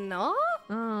 Oh, you're not?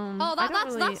 Oh, I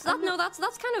don't really- I'm not-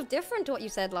 that's kind of different to what you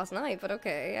said last night. But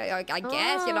okay, I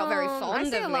guess you're not very fond I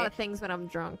say of a me. lot of things when I'm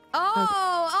drunk.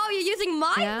 Oh, you're using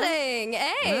my Yeah? thing.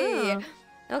 Hey. Yeah.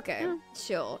 Okay. Yeah.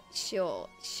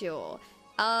 Sure.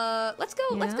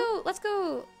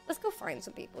 Let's go find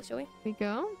some people, shall we? We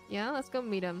go? Yeah, let's go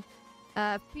meet him.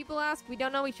 People ask, we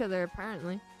don't know each other,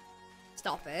 apparently.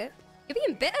 Stop it. You're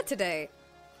being bitter today.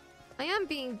 I am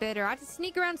being bitter. I had to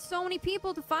sneak around so many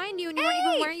people to find you, and you weren't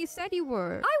even where you said you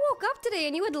were. I woke up today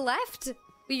and you had left.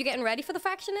 Were you getting ready for the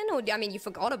faction in, or I mean, you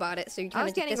forgot about it, so you I kind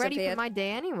was of just getting ready disappeared? for my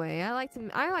day anyway. I like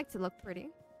to look pretty.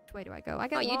 Which way do I go? I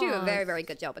get Oh, you do a very, lost. very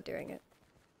good job at doing it.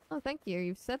 Oh, thank you.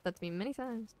 You've said that to me many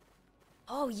times.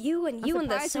 Oh, you and I'm there's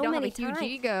surprised so you don't many have a huge times.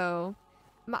 ego.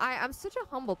 I'm such a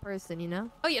humble person, you know?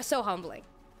 Oh, you're so humbling.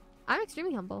 I'm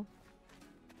extremely humble.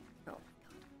 Oh,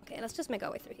 okay, let's just make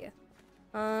our way through here.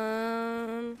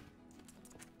 I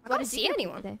What can't did you see get up to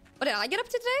anyone. today? What did I get up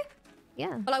to today?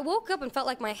 Yeah. Well, I woke up and felt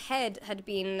like my head had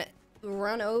been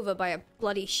run over by a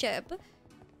bloody ship.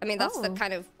 I mean, that's the Oh.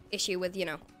 kind of issue with,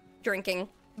 drinking.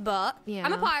 But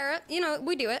I'm a Yeah. pirate.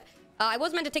 We do it. I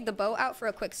was meant to take the boat out for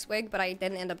a quick swig, but I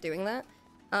didn't end up doing that.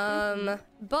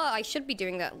 But I should be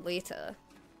doing that later.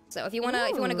 So if you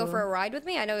wanna go for a ride with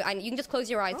me, I know you can just close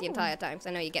your eyes the entire time. So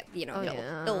I know you get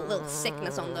little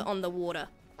sickness on the water.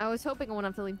 I was hoping I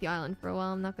wouldn't have to leave the island for a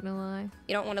while, I'm not gonna lie.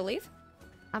 You don't want to leave?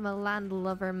 I'm a land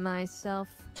lover myself.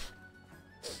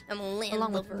 I'm a land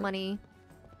Along lover. with money.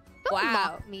 Don't Wow.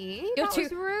 mock me. You're That two-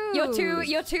 was rude.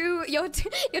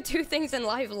 Your two things in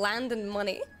life: land and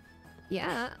money.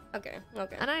 Yeah. Okay.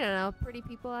 And I don't know, pretty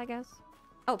people, I guess.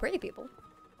 Oh, pretty people.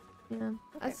 Yeah.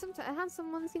 Okay. I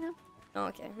handsome ones, you know. Oh,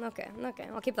 okay.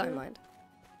 I'll keep that in mind.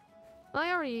 Well,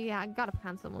 I already got a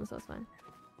handsome one, so it's fine.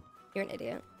 You're an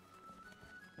idiot.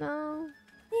 No.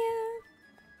 Yeah.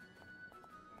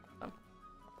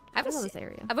 I know this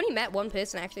area. I've only met one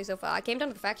person actually so far. I came down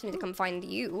to the faction to come find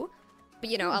you, but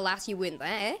alas, you weren't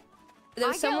there. There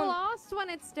was I someone. get lost when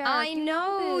it's dark. I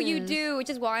know you this. do, which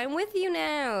is why I'm with you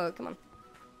now. Come on.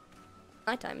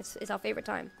 Nighttime is our favorite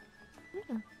time.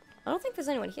 Yeah. I don't think there's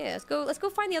anyone here. Let's go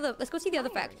find the other. Let's go see the other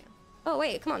faction. Oh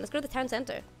wait, come on. Let's go to the town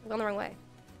center. We're going the wrong way.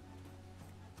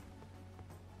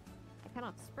 I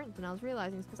cannot sprint, and I was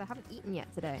realizing it's because I haven't eaten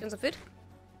yet today. Want some food?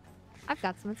 I've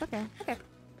got some. It's okay. Okay.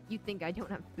 You think I don't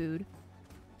have food?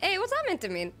 Hey, what's that meant to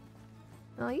mean?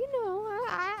 Oh, you know,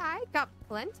 I got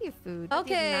plenty of food. I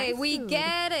give Okay, nice we food.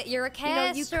 get it. You're a know,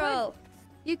 you kestrel.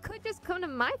 You could just come to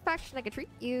my faction. I could treat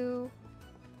you.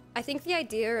 I think the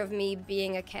idea of me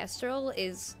being a kestrel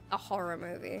is a horror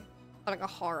movie. Or like a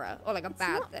horror. Or like a It's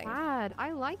bad not thing. bad.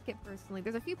 I like it personally.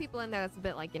 There's a few people in there that's a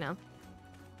bit like, you know.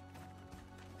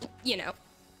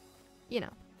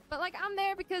 But like, I'm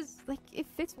there because like it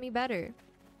fits me better.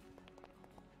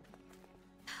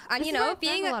 And This is why I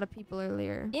found a lot of people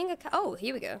earlier. oh,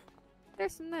 here we go.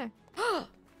 There's some there.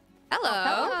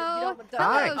 Hello.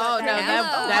 Hi. Oh no,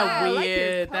 Hello. they're I like your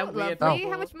weird. coat, They're weird. lovely.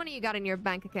 people. How much money you got in your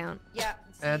bank account? Yeah.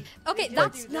 And Okay, They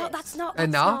that's do no, this. that's not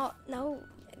Enough? No.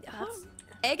 That's-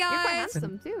 Hey You're quite guys.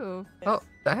 handsome too. oh,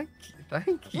 thank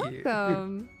you.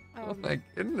 Welcome. Oh my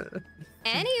goodness.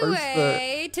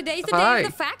 Anyway, today's the day Hi. of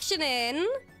the faction in.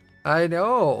 I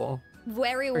know.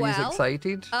 Very Are you well.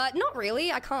 excited? Not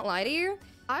really. I can't lie to you.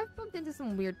 I've bumped into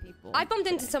some weird people. I bumped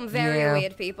into some very Yeah.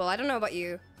 weird people. I don't know about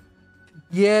you.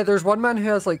 Yeah, there's one man who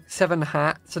has like 7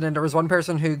 hats, and then there was one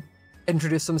person who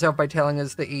introduced himself by telling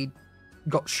us that he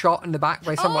got shot in the back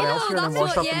by someone else here and that's then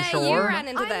washed what, up on yeah, shore. you ran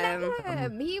into I them. know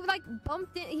him. He like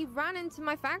bumped in. He ran into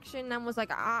my faction and was like,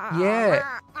 Yeah. He and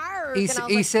I was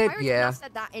he like, said, "Pirates have yeah. not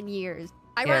said that in years."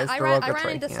 I Yeah, ran, it's I ran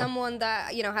derogatory, into yeah. someone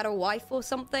that had a wife or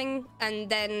something, and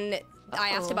then I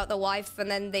asked Uh-oh. about the wife,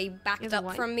 and then they backed has a up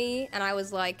wife? from me, and I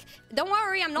was like, "Don't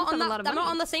worry, I'm not Must on have a that. lot of I'm not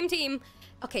money. on the same team."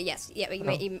 Okay, yes, yeah,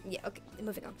 yeah. Okay,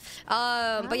 moving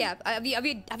on. But yeah, have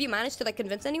you managed to like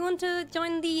convince anyone to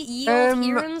join the Yield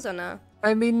Heroes or no?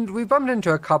 I mean, we've bumped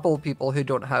into a couple people who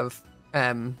don't have,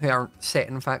 who aren't set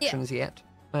in factions yet.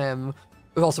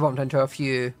 We've also bumped into a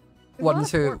few There's a lot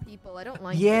ones of who, poor people. I don't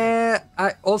like. it. yeah.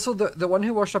 Also, the one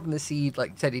who washed up in the sea,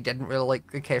 like, said he didn't really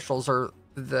like the kestrels or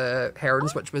the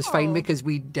herons, which was fine Oh. because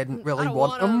we didn't really don't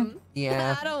want want them.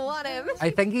 Yeah. I don't want him. I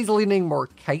think he's leaning more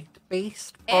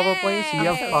kite-based, probably, so you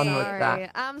have Hey. fun with Sorry.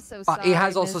 that. I'm so But sorry. he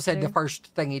has also said the mister. first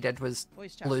thing he did was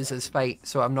lose his fight,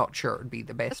 so I'm not sure it would be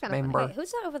the best kinda funny. member. Wait,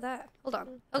 who's that over there? Hold on.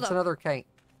 Hold That's on. another kite.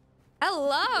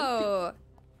 Hello.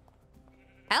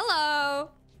 Hello.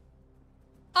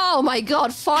 Oh my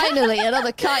god, finally,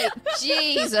 another kite.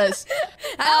 Jesus.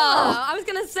 Hello. Oh. I was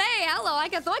gonna say hello. I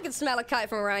thought I could smell a kite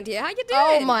from around here. How you doing?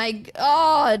 Oh my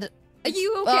god. Are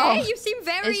you okay? Oh, You seem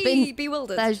very it's been-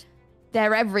 bewildered.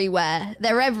 They're everywhere.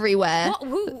 They're everywhere. What?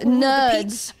 Who?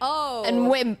 Nerds Oh. and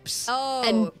wimps Oh.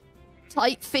 and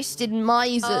tight-fisted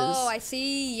misers. Oh, I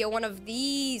see. You're one of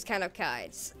these kind of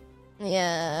kites.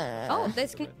 Yeah. Oh,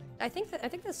 there's. I think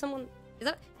there's someone. Is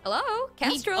that? Hello,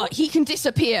 Kestrel. He can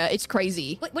disappear. It's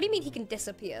crazy. What do you mean he can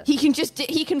disappear? He can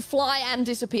he can fly and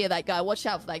disappear, that guy. Watch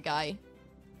out for that guy.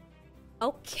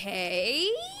 Okay.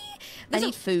 I There's a-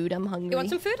 need food. I'm hungry. You want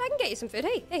some food? I can get you some food.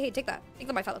 Hey, take that. Take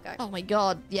that, my fellow guy. Oh my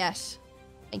god, yes.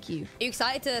 Thank you. Are you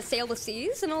excited to sail the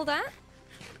seas and all that?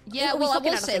 Yeah, He's well, I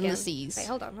looking was at us sailing the again. seas. Wait,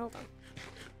 hold on.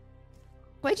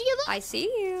 Where do you look? I see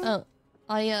you. Oh,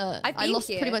 I've I been lost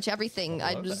here. pretty much everything. I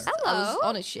Hello was there. Hello.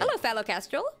 on a ship. Hello, fellow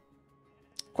Kestrel.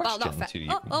 Question not fa- to you.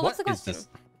 Oh, what's the What is question? this?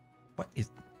 What is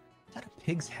that? A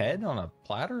pig's head on a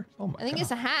platter? Oh my I think god.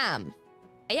 it's a ham.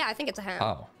 Yeah, I think it's a ham.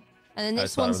 Oh. And then I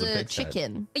this thought it one's was a a pig's head.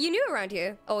 chicken. Are you new around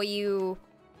here? Or you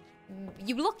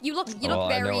look Well,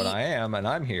 very. I know what I am, and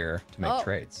I'm here to make Oh.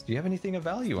 trades. Do you have anything of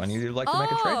value? I need to like to make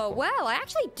a trade. Oh, for? well, I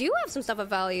actually do have some stuff of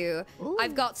value. Ooh.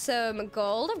 I've got some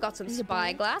gold, I've got some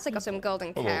spyglass, I got some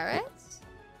golden whoa. carrots.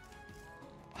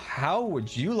 How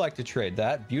would you like to trade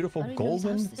that beautiful I don't even know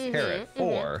golden whose house this is. carrot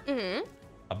for Mm-hmm.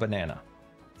 a banana?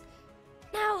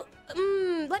 Now,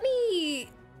 let me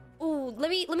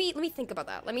think about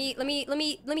that. Let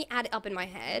me add it up in my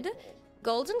head.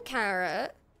 Golden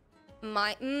carrot. No,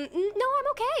 I'm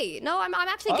okay. No, I'm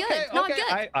actually good. Okay, No,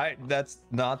 okay. I'm good.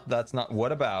 That's not.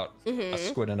 What about a Mm-hmm.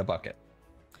 squid in a bucket?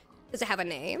 Does it have a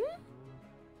name?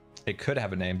 It could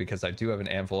have a name because I do have an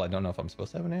anvil. I don't know if I'm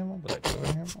supposed to have an anvil, but I do have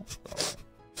an anvil. So.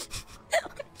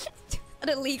 An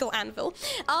illegal anvil.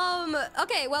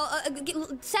 Okay, well,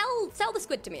 sell the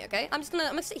squid to me, okay? I'm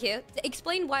gonna sit here.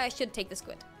 Explain why I should take the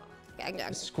squid. Okay, I can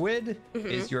The squid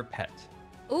is your pet,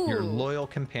 Ooh. your loyal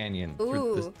companion.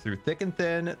 Ooh. Through thick and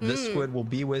thin, this squid will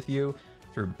be with you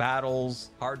through battles,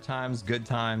 hard times, good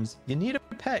times. You need a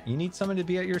pet. You need someone to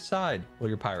be at your side while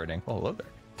you're pirating. Oh, hello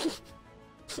there.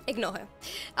 Ignore her.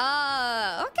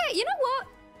 Okay, you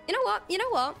know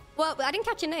what? Well, I didn't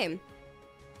catch your name.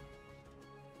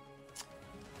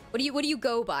 What do you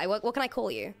go by? What can I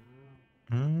call you?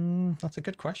 That's a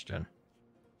good question.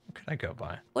 What could I go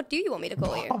by? What do you want me to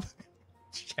call you?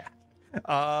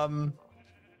 Yeah.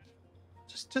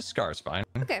 Just Scar's fine.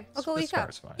 Okay, I'll call you Scar.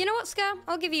 Scar's fine. You know what, Scar?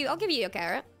 I'll give you a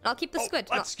carrot. I'll keep the squid.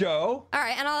 Let's go. All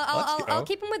right, and Let's I'll go.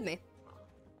 keep him with me.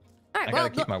 All right, I well,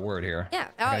 gotta keep my word here. yeah.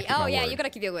 I gotta keep my Yeah. word. You gotta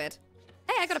keep your word.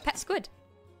 Hey, I got a pet squid.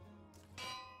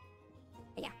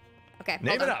 Yeah. Okay. Name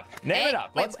hold it on. up. Name it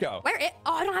up. Let's go. Where it?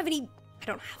 Oh, I don't have any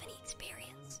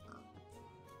experience.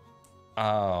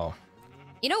 Oh.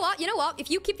 You know what? If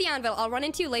you keep the anvil, I'll run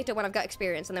into you later when I've got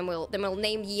experience, and then we'll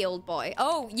name ye old boy.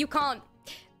 Oh, you can't.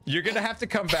 You're gonna have to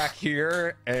come back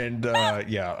here, and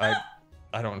yeah,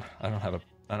 I don't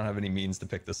have any means to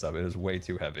pick this up. It is way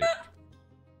too heavy.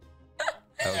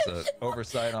 That was an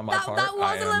oversight on my That part.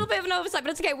 was a little bit of an oversight,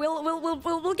 but it's okay.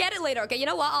 We'll get it later. Okay, you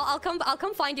know what? I'll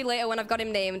come find you later when I've got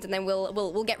him named, and then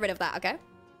we'll get rid of that. Okay.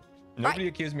 Nobody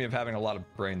accused me of having a lot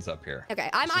of brains up here. Okay.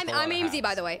 It's I'm just a lot of Aimsey, by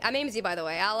hats. the way. I'm Aimsey, by the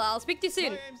way. I'll speak to you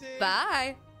soon. Bye, Aimsey.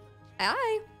 Bye.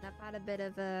 Bye. I've had a bit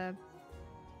of a...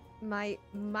 My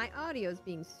audio's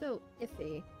being so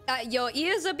iffy. Your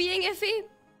ears are being iffy.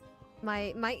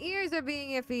 My ears are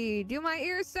being iffy. Do my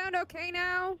ears sound okay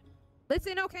now?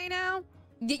 Listen okay now?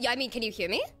 I mean, can you hear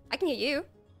me? I can hear you.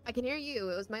 I can hear you.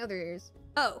 It was my other ears.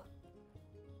 Oh.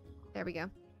 There we go.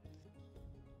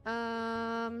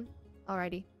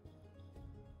 Alrighty.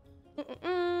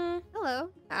 Hello.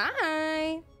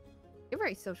 Hi. You're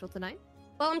very social tonight.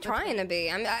 Well, I'm trying to be.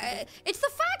 It's the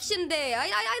faction day.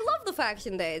 I love the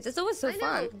faction days. It's always so I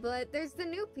fun. know, but there's the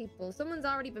new people. Someone's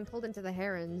already been pulled into the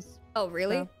herons. Oh,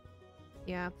 really? So,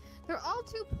 yeah. They're all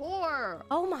too poor.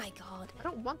 Oh my god. I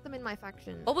don't want them in my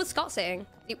faction. What was Scott saying?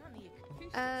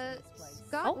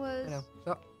 Scott was... Hello.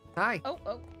 So, hi. Oh.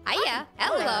 Hiya.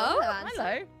 Hello.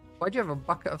 Hello. Why'd you have a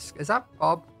bucket of... Is that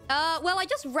Bob? Well, I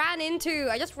just ran into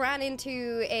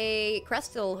a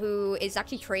Crestal who is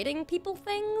actually trading people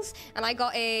things, and I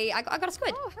got a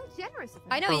squid. Oh, how generous of him.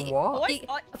 I know. For what? he-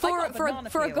 I got a banana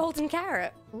for a peel. golden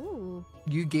carrot. Ooh.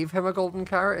 You gave him a golden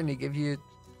carrot and he gave you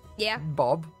Yeah.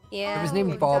 Bob? Yeah. It was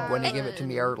named Oh, Bob when he God. gave it to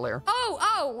me earlier.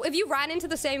 Oh, have you ran into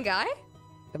the same guy?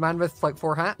 The man with like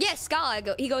 4 hats? Yes, Scar.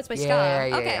 He goes by Yeah,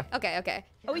 Scar. yeah, Okay.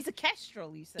 Oh, he's a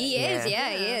kestrel, you said. He is, Yeah.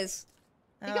 he is.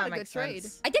 Oh, You got that a good makes trade.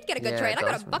 sense. I did get a good Yeah, trade. it I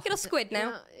got does a make bucket of squid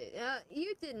now.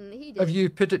 You didn't. He did. Have you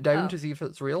put it down Oh. to see if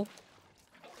it's real?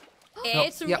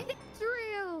 It's Yep. It's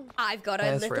real. I've got a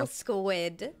Yeah, it's little real.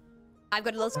 squid. I've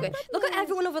got a little squid. goodness. Look at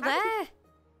everyone over How did there.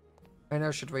 I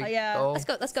know, should we? Oh,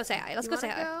 go? Let's go say hi. Let's You go say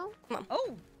wanna hi. go?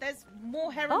 Oh, there's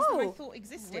more herons than I Oh. thought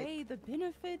existed. Weigh the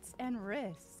benefits and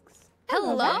risks.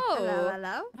 Hello.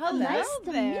 Hello. Hello Nice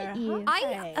to there. meet you.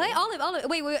 Hi, Olive.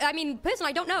 Wait. I mean, person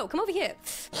I don't know. Come over here.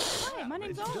 Hi, my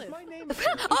name's Olive.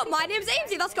 Oh, my name's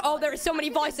Aimsey. Oh, there are so many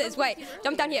voices. Wait,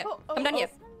 jump down here. Come down here.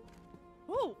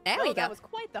 Oh, There well, we go. That was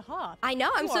quite the hop. I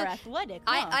know. I'm you so are athletic.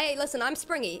 Huh? I listen. I'm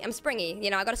springy. You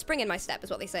know, I got a spring in my step, is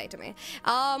what they say to me.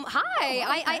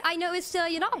 Hi. I noticed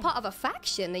you're not a part of a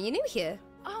faction. Are you new here?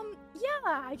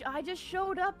 Yeah, I just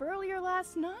showed up earlier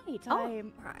last night.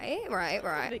 I'm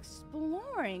Right.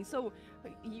 exploring. So,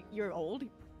 you're old.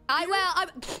 I'm.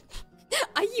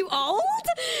 Are you old?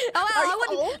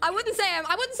 I wouldn't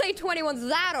say 21's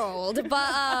that old,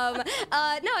 but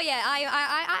no, yeah,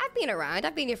 I've been around.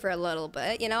 I've been here for a little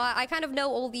bit. You know, I kind of know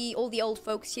all the old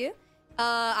folks here.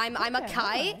 I'm a Okay, kite.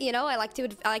 alright. You know, I like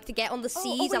to get on the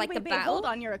seas. wait, I like to wait, battle. Hold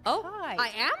on, you're a Oh, kite. I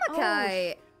am a Oh,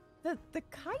 kite. The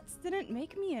kites didn't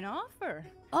make me an offer.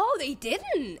 Oh, they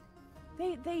didn't.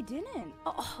 They didn't.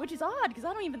 Oh. Which is odd, because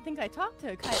I don't even think I talked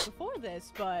to a kite before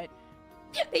this, but...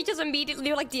 They just immediately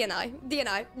were like DNI. You're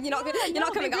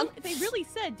not coming on. They really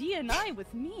said DNI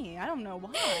with me. I don't know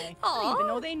why. I Aw. didn't even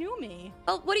know they knew me.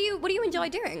 Well, what do you enjoy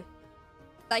doing?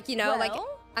 Like, you know, like Well-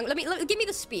 let me give me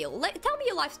the spiel. Tell me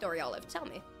your life story, Olive. Tell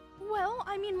me. Well,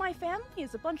 I mean, my family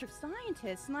is a bunch of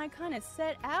scientists, and I kind of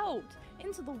set out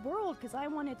into the world because I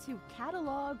wanted to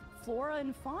catalog flora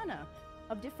and fauna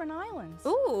of different islands.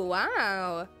 Ooh,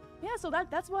 wow. Yeah, so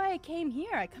that's why I came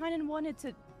here. I kind of wanted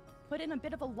to put in a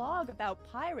bit of a log about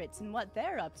pirates and what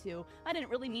they're up to. I didn't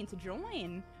really mean to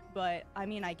join, but I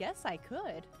mean, I guess I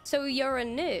could. So you're a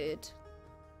nerd.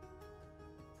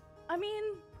 I mean,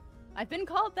 I've been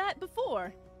called that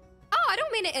before. Oh, I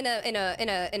don't mean it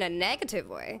in a negative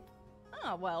way.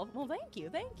 Oh, well, thank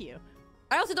you.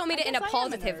 I also don't mean I it in a guess I am a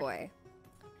positive nerd. way.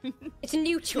 It's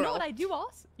neutral. You know what I do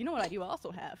also? You know what I do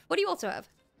also have? What do you also have?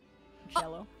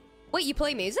 Cello. Wait, you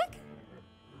play music?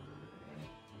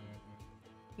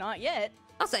 Not yet.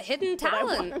 That's a hidden But I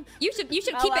talent. want- You should keep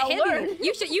I'll it hidden. learn.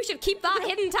 You should keep that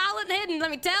hidden talent hidden. Let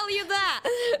me tell you that.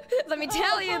 Let me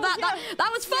tell you that. yeah.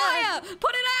 That was fire.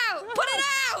 Put it out. Put it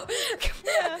out.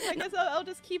 Yeah, I guess I'll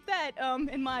just keep that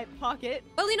in my pocket.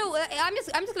 Well, you know, I'm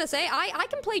just gonna say I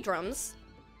can play drums.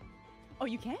 Oh,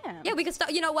 you can? Yeah, we can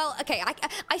start. You know, well, okay.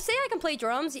 I say I can play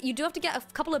drums. You do have to get a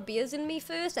couple of beers in me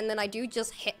first, and then I do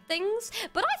just hit things.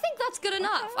 But I think that's good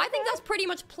enough. I think that's pretty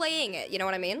much playing it. You know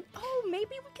what I mean? Oh,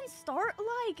 maybe we can start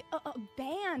like a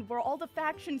band where all the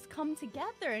factions come together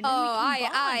and then Oh, we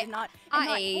can bond and not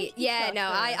hate each yeah, no,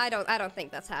 other. I don't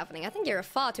think that's happening. I think you're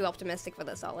far too optimistic for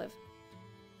this, Olive.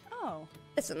 Oh.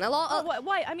 Listen, a lot. Oh,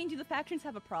 why? I mean, do the factions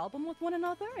have a problem with one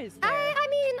another? Is there?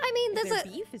 I mean, is there's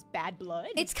there a. beef? Is bad blood?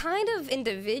 It's kind of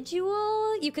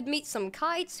individual. You could meet some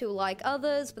kites who like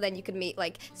others, but then you could meet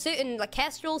like certain like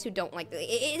kestrels who don't like.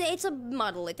 It's a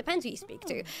muddle. It depends who you speak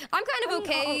to. I'm kind of I mean,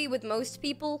 okay with most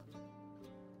people.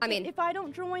 I mean, if I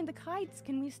don't join the kites,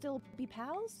 can we still be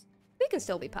pals? we can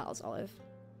still be pals, Olive.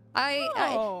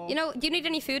 You know, do you need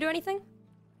any food or anything?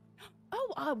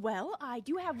 Oh, well, I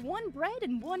do have 1 bread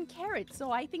and 1 carrot,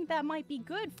 so I think that might be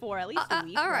good for at least a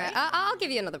week, all right, right? I'll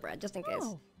give you another bread, just in case.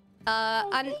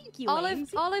 And thank you,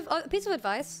 Aimsey. Olive, piece of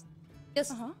advice.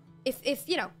 Just, if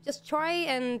you know, just try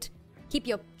and keep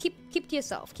to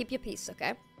yourself. Keep your peace,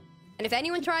 okay? And if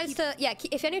anyone tries to,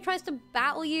 if anyone tries to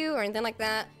battle you or anything like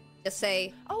that, just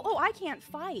say, Oh, I can't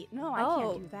fight. No, I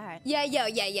can't do that. Yeah,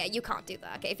 you can't do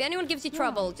that. Okay, if anyone gives you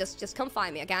trouble, just come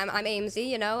find me. Okay, I'm Aimsey.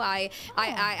 You know, I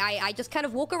just kind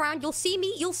of walk around. You'll see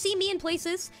me in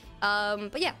places.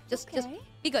 But yeah, just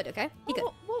be good. Okay, be good.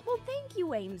 Well, thank you,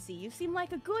 Aimsey. You seem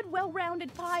like a good,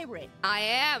 well-rounded pirate. I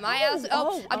am.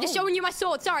 I'm just showing you my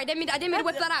sword. Sorry, I didn't mean to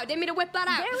whip that out.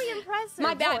 Very impressive.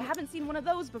 My bad. I haven't seen one of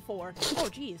those before. Oh,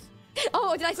 jeez.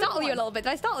 Oh, did I startle you a little bit?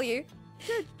 Just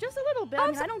a little bit.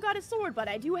 I don't got a sword, but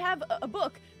I do have a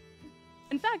book.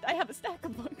 In fact, I have a stack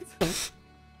of books.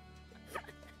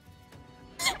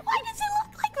 Why does it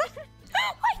look like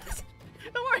that?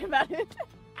 Don't worry about it.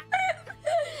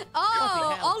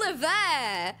 Oh,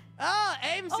 Oliver! Oh,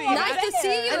 Aimsey! Nice to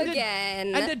see you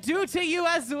again. And adieu to you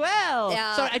as well.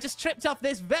 Yeah. Sorry, I just tripped off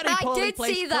this very poorly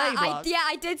placed see that. playblock.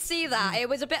 I did see that. It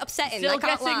was a bit upsetting. Still I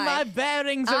can't getting lie. my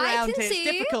bearings around I can it. see.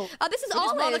 It's difficult. Oh, this is With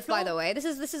Olive, by the way. This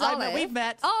is I Olive. know, we've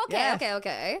met. Oh, okay, Yeah.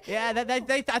 okay. Yeah,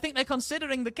 I think they're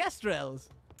considering the Kestrels.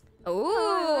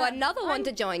 Ooh, another one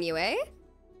to join you, eh?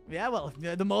 Yeah, well,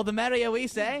 the more the merrier, we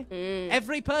say.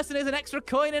 Every person is an extra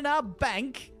coin in our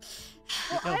bank.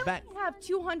 Well, I only have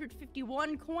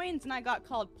 251 coins, and I got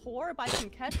called poor by some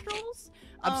kestrels.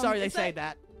 I'm sorry they say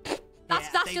that.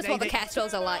 That's just what the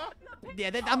kestrels are like. Yeah,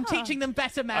 I'm teaching them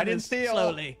better manners. I didn't steal.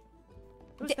 Slowly.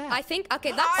 Who's that? I think,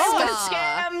 okay, that's I was Scar.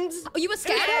 scammed. Oh, you were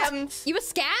scammed? You were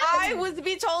scammed? I was to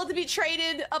be told to be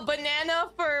traded a banana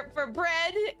for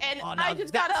bread, and I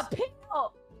just got a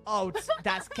pill. Oh,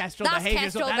 that's kestrel behavior.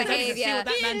 Kestrel behavior. See what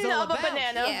that man's all of a about.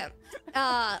 banana.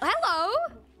 Yeah. Hello.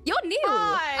 You're new.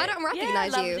 Hi. I don't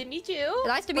recognize you. Love to meet you.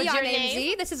 Nice to meet you. What's I'm your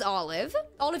name? Aimsey. This is Olive.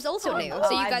 Olive's also new, so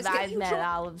you guys I've met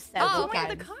Olive several Join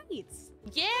the times. kites.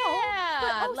 Yeah, But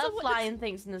I also love what- flying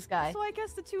things in the sky. So I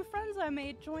guess the 2 friends I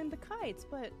made joined the kites,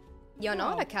 but You're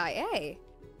not a kite, eh?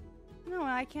 no,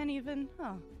 I can't even.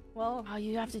 Well. Oh,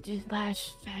 you have to do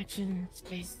 /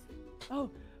 space. Oh,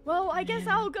 well, I guess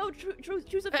I'll go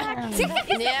choose a faction.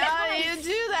 Yeah, you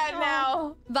do that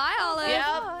now. Bye, Olive.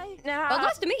 Yep. Now, Well,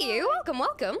 nice to meet you.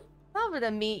 Welcome. lovely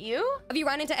to meet you. Have you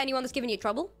run into anyone that's given you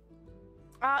trouble?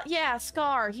 Yeah,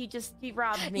 Scar. He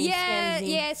robbed me. scammed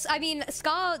me. Yes. I mean,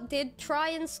 Scar did try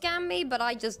and scam me, but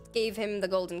I just gave him the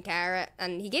golden carrot,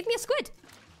 and he gave me a squid.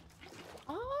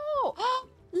 Oh,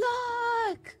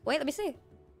 look! Wait, let me see.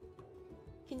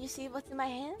 Can you see what's in my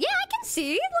hand? Yeah, I can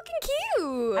see. Looking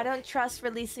cute. I don't trust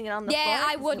releasing it on the floor. Yeah, I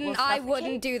 'cause it wouldn't. will I wouldn't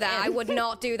suffocate. do that. I would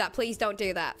not do that. Please don't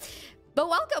do that. But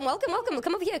welcome.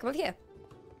 Come over here.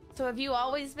 So have you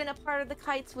always been a part of the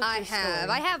kites? With I your have. story?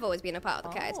 I have always been a part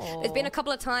of the kites. There's been a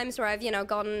couple of times where I've,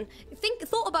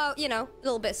 thought about, a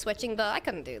little bit switching, but I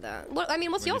couldn't do that.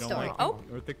 What's your story?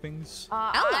 Earthic things?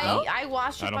 Hello. I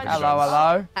watched a bunch of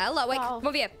Hello. Wait, come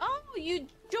over here. Oh, you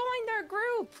joined our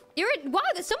group. Wow,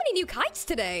 there's so many new kites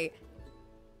today.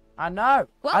 I know.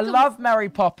 Welcome. I love Mary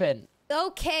Poppins.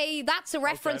 Okay, that's a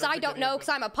reference I don't know because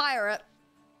I'm a pirate.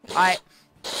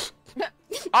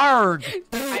 Arg!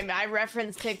 I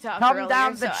referenced TikTok Come earlier,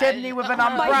 down the so chimney with an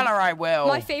umbrella, I will.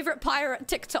 My favorite pirate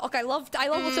TikTok. I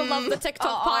also love the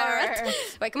TikTok pirate.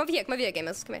 Wait, come over here,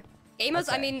 gamers. Come here. Gamers,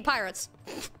 Okay. I mean pirates.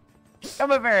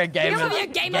 Come over here, gamers. Come over here,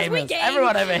 gamers. We game.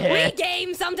 Everyone over here. We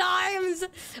game sometimes.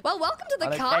 Well, welcome to the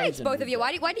On kites, occasion, both of we you.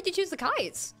 Why did you choose the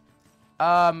kites?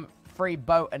 Free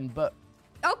boat and book.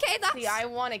 Okay, that's... See, I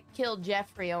want to kill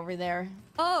Jeffrey over there.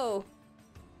 Oh.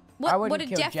 I wouldn't what did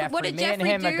kill Jeffrey, what did Me and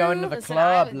Jeffrey him do? are going to the Listen,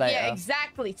 club later. Yeah,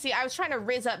 exactly. See, I was trying to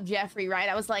rizz up Jeffrey, right?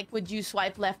 I was like, would you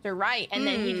swipe left or right? And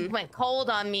then he just went cold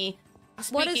on me.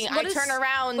 Speaking, I turn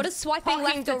around. What does swiping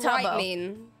talking left or to right Tubbo.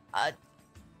 mean?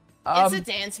 It's a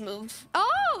dance move.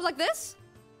 Oh, like this?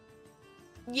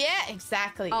 Yeah,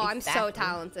 exactly. Oh, I'm exactly. so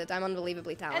talented. I'm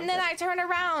unbelievably talented. And then I turn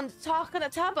around talking to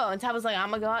Tubbo, and Tubbo's like,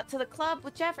 I'm gonna go out to the club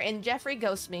with Jeffrey, and Jeffrey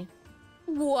ghosts me.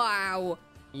 Wow.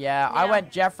 Yeah, I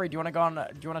went, Jeffrey, do you want to go on, do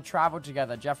you want to travel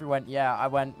together? Jeffrey went, yeah. I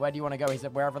went, where do you want to go? He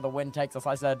said, wherever the wind takes us.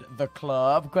 I said, the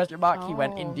club, ? He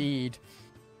went, indeed.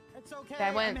 It's okay,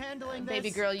 I went, I'm handling baby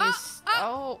this. girl, you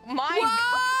oh my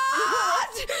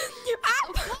What?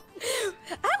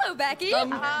 Hello, Becky.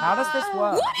 How does this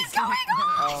work? What is going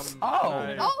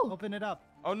on? Oh. Open it up.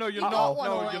 Oh no, you're You not. don't wanna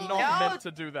No, you're leave. not No, meant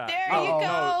to do that. there you No,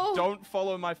 go. don't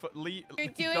follow my foot. You're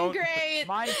doing don't... great.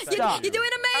 Mine's You're stuck. doing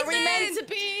amazing. Are we meant to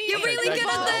be? You're really thank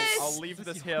good you. at this. I'll leave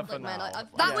this here for Man, now.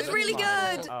 that was really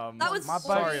good. That was My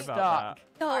sorry boat's about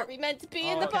stuck. that. Are we meant to be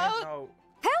in the okay. boat? No.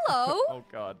 Hello. Oh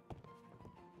god.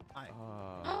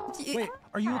 Wait,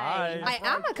 are you? I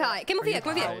am a kite. Come over here.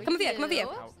 Come over here. Come over here. Come over here.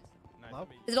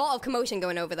 There's a lot of commotion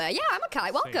going over there. Yeah, I'm a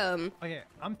kite. Welcome. Okay,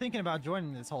 I'm thinking about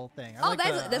joining this whole thing. Oh,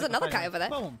 there's another kite over there.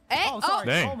 Boom. Hey, oh, sorry.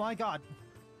 Dang. Oh my god.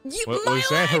 Was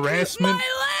that harassment?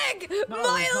 My leg! No,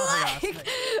 my it's not leg! harassment.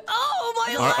 Oh,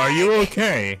 my leg! Are you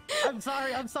okay? I'm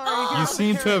sorry. I'm sorry. Oh, You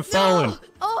seem to have fallen.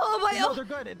 Oh, my... No, they're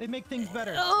good. They make things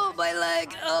better. Oh, my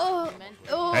leg! Oh,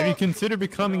 oh. Have you considered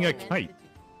becoming a kite?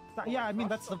 Yeah, I mean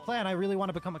that's the plan. I really want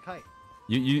to become a kite.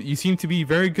 You seem to be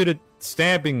very good at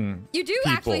stabbing. You do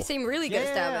people. actually seem really good at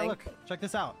stabbing. Look, check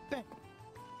this out. Bam.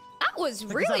 That was Check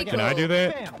this really out cool. again. Can I do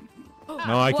that? Bam.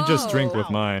 No, I can just Whoa. drink with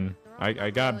mine.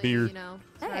 I got beer. You know.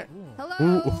 Hey.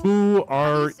 Hello. Who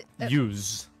are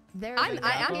yous? There I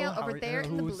am Gabriel over there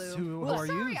in the Who's- blue. who are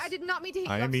sorry, you? I did not mean to hit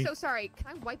you. I am I'm me. so sorry. Can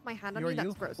I wipe my hand on You're you? That's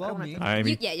you? gross. Well, I don't me. want I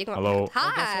mean, Yeah, you can. hello.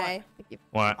 Hi.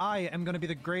 What? I am gonna be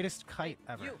the greatest kite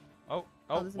ever.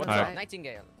 Oh, this is what's another up? guy.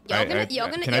 Nightingale.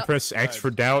 Can I press X for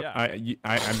doubt?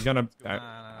 Yeah.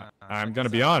 I'm gonna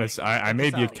be honest. I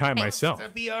may be a kite myself.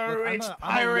 Be a rich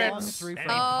pirate. Pirates,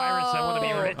 I want to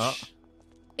be rich.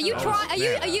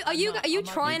 Are you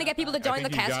trying to get people to join the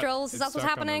think you got Kestrels? Is it that what's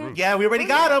stuck on the happening? roof. Yeah, we already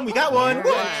got him. We got one.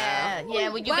 Yeah,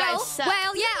 well, you guys suck.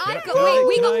 Well, yeah, I've got. Can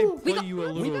We I got. play you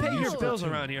a We little got. pay your bills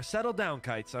around here. Settle down,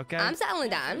 kites, okay? I'm settling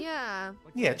down. Yeah.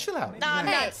 Yeah, chill out. No, I'm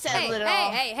not settling at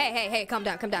all. Hey, calm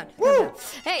down.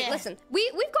 Hey, listen,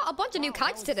 we've got a bunch of new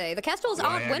kites today. The Kestrels Do I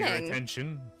aren't have your winning.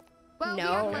 attention? Well, No.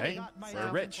 we have Okay, money. we're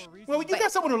rich. Well, you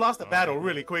got someone who lost a battle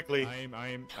really quickly.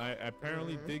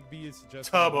 Apparently Bigby is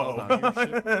just Tubbo.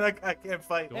 I can't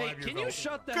fight. Hey, can you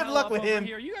shut the Good hell luck up with over him.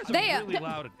 here? You guys are They- really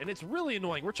loud, and it's really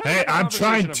annoying. We're trying Hey, to have a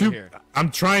conversation over here.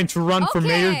 I'm trying to run for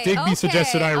mayor. Okay, Digby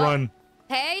suggested I okay. run.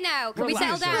 Hey now, can we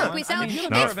settle Relax. down? Can we settle?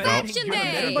 No, It's no. faction day,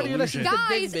 Everybody listen to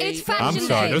guys. It's faction I'm day.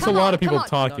 sorry. There's a Come lot on, of people come on.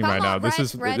 talking Come right on, now. This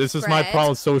Fred, is my Fred.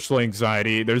 problem. Social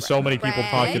anxiety. There's so many people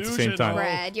talking at the same time.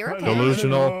 Fred, you're okay.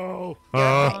 Delusional.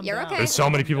 You're okay. There's so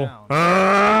many people.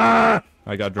 I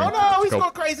got Oh drunk. no, Let's he's go.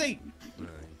 going crazy.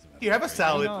 Here, have a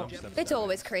salad. It's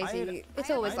always crazy. It's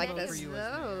always like this.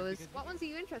 Those. What ones are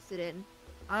you interested in?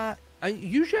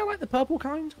 Usually I like the purple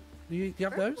kind. Do you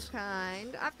have those?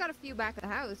 Kind. I've got a few back at the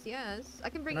house. Yes, I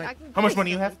can bring. Right. I can. How much bring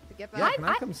money you some have? to get Yeah, back. can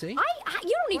I come see? You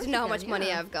don't need to know how much money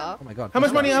yeah. I've got. Oh my god. How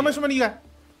much money? How much money you got?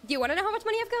 Do you want to know how much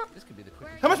money I've got? This could be the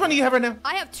quickest. How much money you have right now?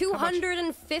 I have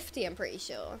 250. I'm pretty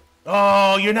sure.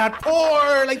 Oh, you're not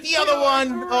poor like the other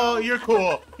one. Oh, you're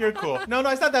cool. You're cool. No,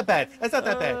 it's not that bad. It's not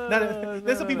that bad.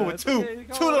 There's some people with two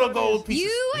little gold pieces.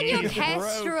 You and your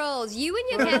kestrels. You and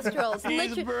your kestrels.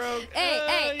 Literally.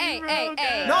 Hey.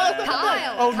 No, that's not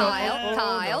Kyle. Oh, no.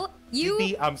 Kyle. You.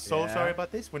 Digby, I'm so sorry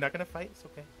about this. We're not gonna fight. It's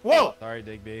okay. Whoa! Sorry,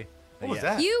 Digby. What was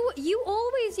that? You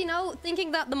always,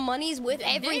 thinking that the money's with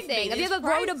everything. Have you ever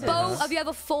rowed a boat? Have you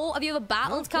ever fought? Have you ever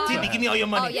battled, Kyle? Digby, give me all your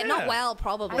money. Oh, yeah, not well,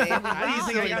 probably. How do you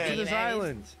think I got to this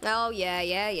island? Oh,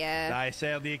 yeah. I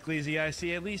sailed the Ecclesiastic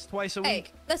at least twice a Hey,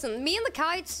 week. listen, me and the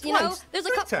kites, there's a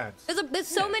Three couple. times. There's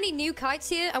so many new kites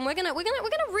here, and we're gonna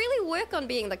really work on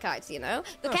being the kites. The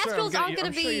kestrels aren't gonna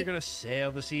I'm be. sure you're gonna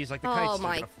sail the seas like the Oh, kites. my-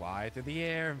 You're gonna fly through the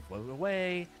air and float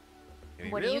away.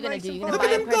 What are you gonna do? You gonna Look buy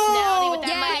at a him personality go! with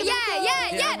that money?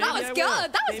 Yeah. That was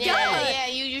good. That was good. Yeah,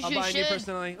 you I'll buy a new should.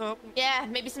 personality. Oh. Yeah,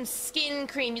 maybe some skin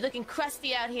cream. You're looking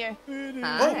crusty out here.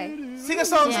 Hi. Sing a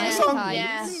song, sing a song.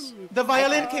 Yeah. The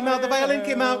violin came out.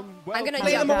 I'm gonna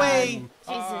Play jump them away.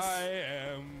 Jesus.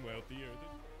 am wealthier.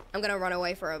 I'm gonna run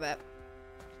away for a bit.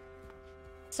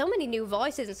 So many new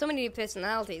voices and so many new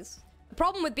personalities. The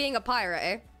problem with being a pirate,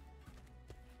 eh?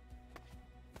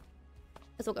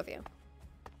 This will go for you.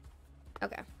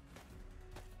 Okay.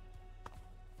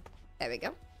 There we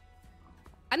go.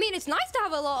 I mean, it's nice to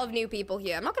have a lot of new people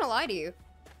here. I'm not gonna lie to you.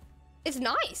 It's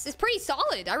nice. It's pretty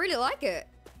solid. I really like it.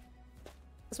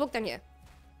 Let's walk down here.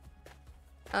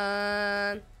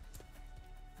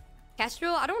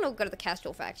 Kestrel? I don't want to go to the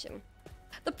Kestrel faction.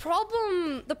 The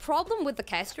problem with the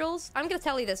Kestrels, I'm gonna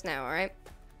tell you this now, alright?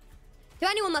 To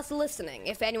anyone that's listening,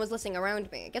 if anyone's listening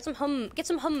around me, get some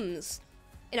hums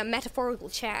in a metaphorical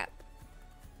chat.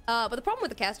 But the problem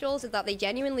with the Kestrels is that they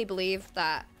genuinely believe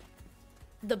that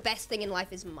the best thing in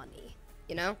life is money,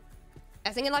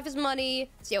 Best thing in life is money.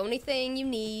 It's the only thing you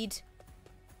need.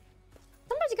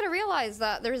 Sometimes you're gonna realize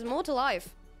that there is more to life.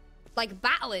 Like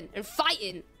battling and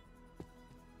fighting.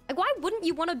 Like, why wouldn't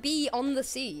you want to be on the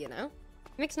sea, It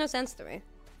makes no sense to me.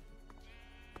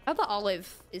 I hope that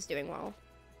Olive is doing well.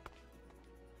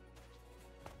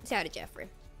 Say hi to Jeffrey.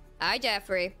 Hi,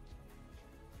 Jeffrey.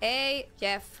 Hey,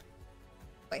 Jeff.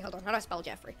 Wait, hold on. How do I spell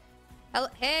Jeffrey? Hello,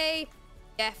 hey,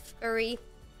 Jeffrey.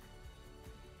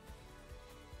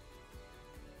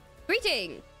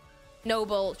 Greeting,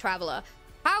 noble traveler.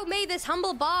 How may this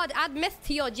humble bard add myth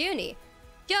to your journey?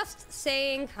 Just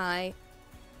saying hi.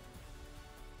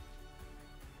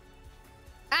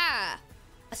 Ah,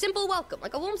 a simple welcome,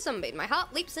 like a warm sunbeam. My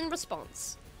heart leaps in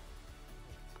response.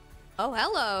 Oh,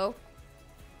 hello.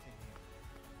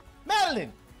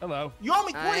 Madeline! Hello. You owe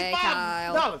me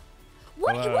Hi, $25.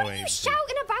 What Hello, are you Aimsey.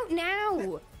 shouting about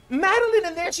now? Madeline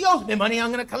in there, she owes me money.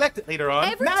 I'm gonna collect it later on.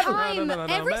 Every Madeline. time,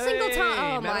 every single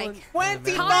time. Oh my.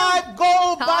 25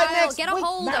 gold by Kyle, next get a week,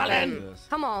 hold Madeline. of him.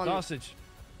 Come on. Sausage.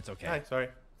 It's okay. Hi, sorry.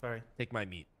 Take my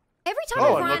meat. Every time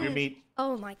Oh, I I ran, love your meat.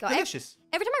 Oh my god. Delicious.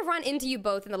 Every time I ran into you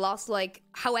both in the last like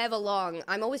however long,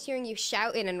 I'm always hearing you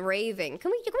shouting and raving.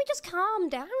 Can we just calm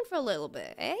down for a little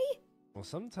bit, eh? Well,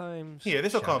 sometimes. Here,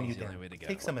 this will calm you shouting's the down. only way to go.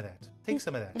 Take some of that. Take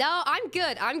some of that. No, I'm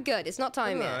good. I'm good. It's not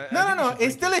time yet. No.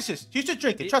 It's delicious. You should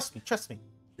drink it. Trust me. Trust me.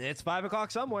 It's 5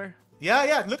 o'clock somewhere.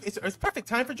 Yeah. Look, it's perfect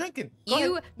time for drinking. Go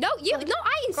ahead. No,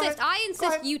 I insist. ahead. I Go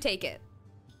insist ahead. you take it.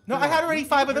 No, I had already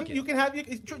 5 of them. You can have.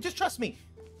 Just trust me.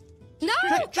 No,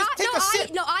 Just take a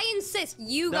sip. I insist.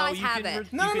 You guys have it.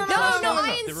 No. No,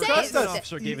 I The insist. recruitment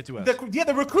officer gave it to us.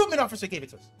 The recruitment officer gave it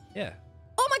to us. Yeah.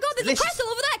 Oh my god, there's Delicious. a Crystal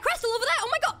over there. Crystal over there. Oh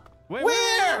my god.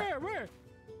 Where?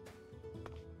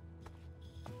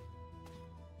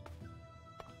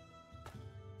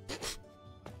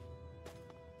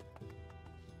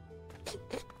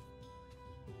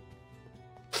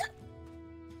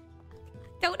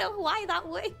 Don't know why that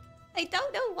way. I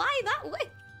don't know why that way.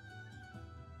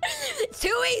 It's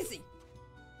too easy.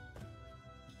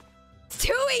 It's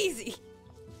too easy.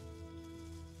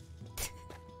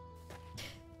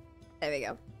 There we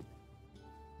go.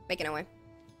 Making our way.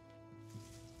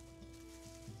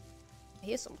 I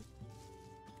hear someone.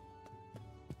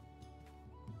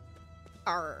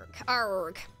 Arg.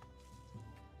 Arg.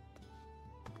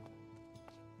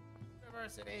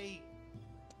 University.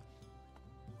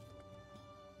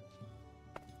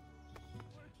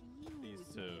 These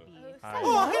two.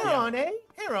 Oh, Heron, eh?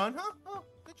 Heron, huh? Oh,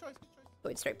 good choice.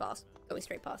 Going straight past. Going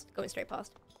straight past. Going straight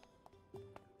past.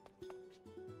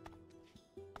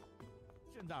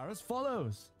 Questions are as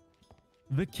follows.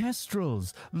 The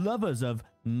Kestrels, lovers of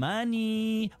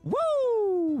money.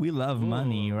 Woo! We love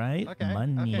money, right? Okay,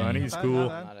 Money. okay. Money's cool.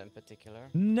 Not in particular.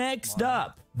 Next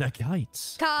up, the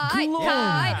kites. Kite! Glowing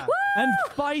Kite! Woo! and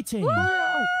fighting. Woo!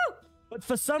 But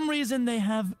for some reason, they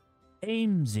have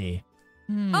Aimsey.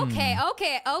 Okay.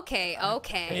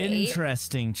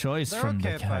 Interesting choice They're from okay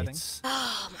the at fighting. kites.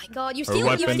 Oh my god, you Or steal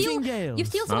weapons. you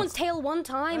steal someone's tail one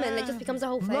time and it just becomes a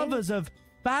whole thing. Lovers of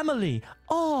family,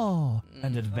 awe,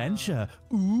 and adventure.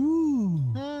 Ooh.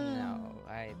 No,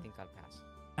 I think I'll pass.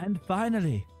 And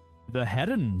finally, the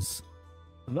herons.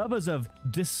 Lovers of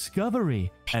discovery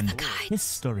and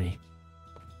history.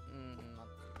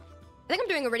 I think I'm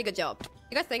doing a really good job.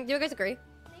 You guys think? Do you guys agree?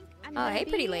 Oh, hey,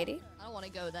 pretty lady. I don't want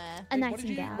to go there. A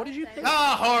nightingale. What did you think?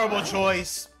 Ah, horrible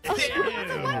choice. Over here.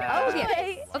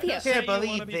 Over here. Can't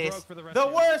believe this.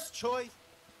 The worst choice.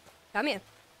 Come here.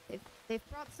 They've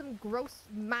brought some gross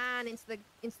man into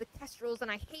the Kestrels,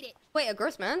 and I hate it. Wait, a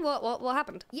gross man? What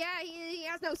happened? Yeah, he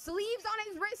has no sleeves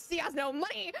on his wrists. He has no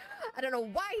money. I don't know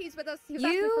why he's with us. He was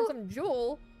asking for some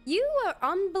jewel. You are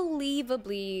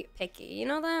unbelievably picky. You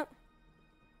know that?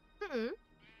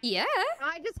 Yeah.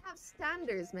 I just have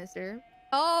standards, mister.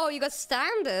 Oh, you got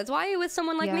standards. Why are you with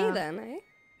someone like me Yeah. then,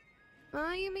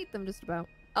 eh? You meet them just about.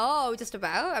 Oh, just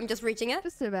about? I'm just reaching it?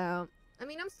 Just about. I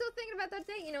mean, I'm still thinking about that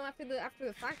date, you know, after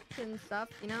the fact and stuff,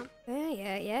 you know.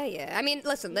 Yeah. I mean,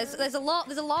 listen, there's a lot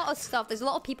of stuff. There's a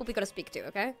lot of people we gotta speak to.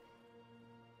 Okay.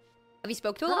 Have you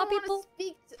spoke to a lot of people?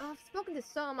 I've spoken to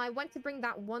some. I went to bring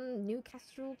that one new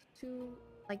Kestrel to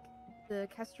like the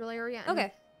Kestrel area. And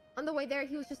Okay. On the way there,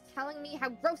 he was just telling me how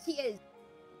gross he is.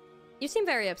 You seem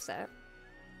very upset.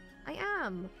 I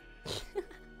am.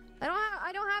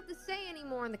 I don't have to say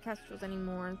anymore in the Kestrels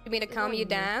anymore. You mean to calm you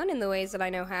down in the ways that I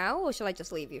know how, or shall I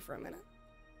just leave you for a minute?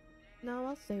 No,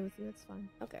 I'll stay with you. It's fine.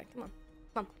 Okay, come on.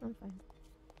 I'm fine.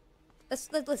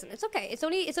 Listen, it's okay. It's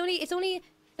only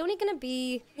gonna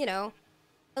be, you know,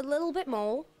 a little bit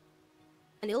more,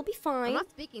 and it'll be fine. I'm not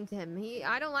speaking to him.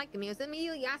 I don't like him. He was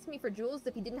immediately asking me for jewels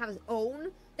if he didn't have his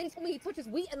own. Then he told me he touches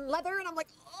wheat and leather, and I'm like,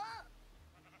 ugh.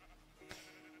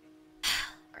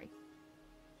 Sorry.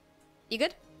 You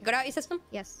good? Got out your system?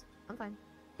 Yes, I'm fine.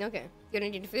 Okay. You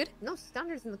don't need food? No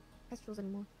standards in the Kestrels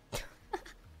anymore.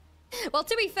 Well,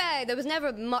 to be fair, there was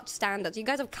never much standards. You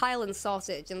guys have Kyle and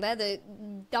Sausage, and they're the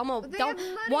dumb. They have money.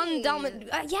 One dumb.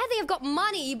 Yeah, they have got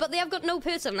money, but they have got no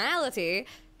personality.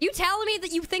 You tell me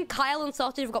that you think Kyle and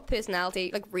Sausage have got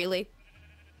personality? Like, really?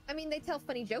 I mean, they tell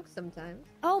funny jokes sometimes.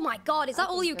 Oh my god, is that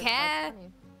all you care?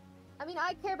 I mean,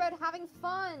 I care about having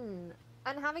fun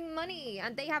and having money,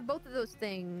 and they have both of those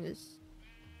things.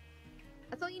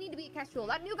 That's all you need to be a Kestrel.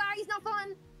 That new guy, he's not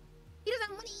fun. He doesn't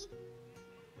have money.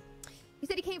 He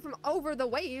said he came from over the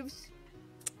waves.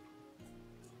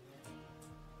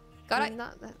 Got I it. mean,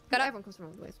 got everyone comes from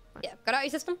over the waves. Fine. Yeah, got out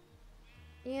your system?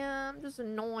 Yeah, I'm just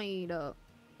annoyed.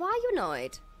 Why are you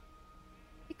annoyed?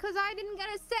 Because I didn't get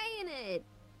a say in it.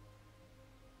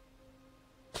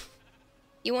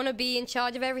 You want to be in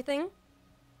charge of everything?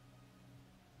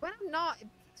 When I'm not,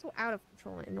 it's so out of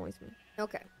control and it annoys me.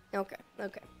 Okay.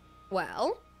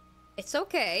 Well, it's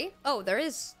okay. Oh, there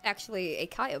is actually a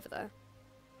Kai over there.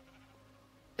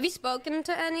 Have you spoken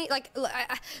to any? Like,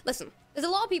 listen. There's a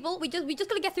lot of people. We just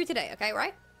gotta get through today, okay?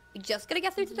 Right? We just gotta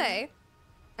get through today,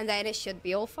 and then it should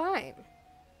be all fine.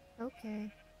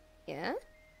 Okay. Yeah.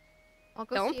 I'll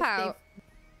go Don't see pout.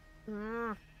 if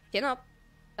they've... Chin up.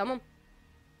 Come on.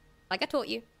 Like I taught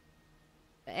you.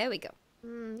 There we go.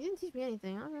 You didn't teach me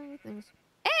anything. I don't know any things.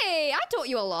 Hey, I taught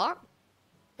you a lot.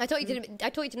 I taught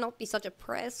you to not be such a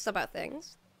priss about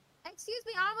things. Excuse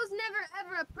me, I was never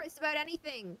ever a priss about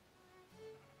anything.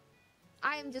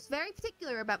 I am just very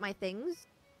particular about my things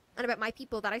and about my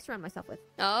people that I surround myself with.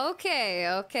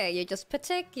 Okay. You're just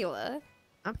particular.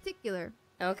 I'm particular.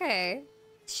 Okay.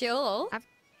 Sure.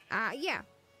 Yeah.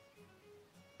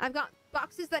 I've got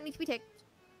boxes that need to be ticked.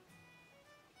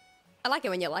 I like it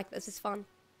when you're like this. It's fun.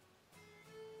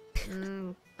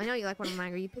 I know you like when I'm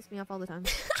angry. You piss me off all the time.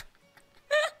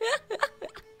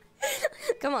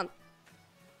 Come on.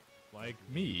 Like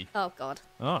me. Oh, God.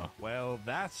 Oh. Well,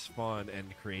 that's fun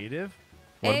and creative.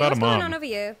 What Hey, about what's a mom? going on over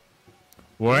here?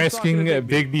 We're asking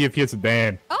Big B if he has a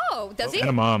dad. Oh, does he? And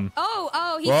a mom.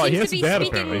 Oh, he Well, he seems has to be a dad,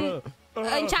 speaking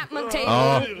enchantment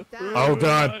table. Oh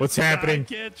God, what's happening?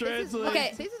 Okay. This is what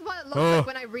it looks like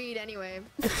when I read anyway.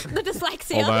 The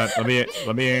dyslexia. Hold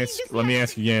on, let me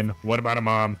ask again. What about a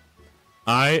mom?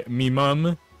 Me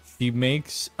mum, she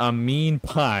makes a mean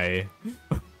pie.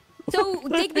 So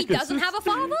Digby doesn't have a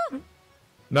father?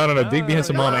 No, Digby has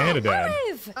a mom and a dad.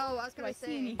 Olive. Oh, I was gonna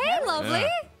say. Hey, lovely. Yeah.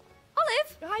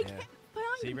 Olive. I can't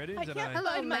See, ready? I Did can't I- Hello,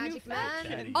 find my new magic man.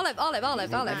 fashion. Olive.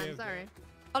 I'm sorry.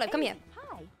 Olive, come here.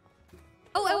 Hi.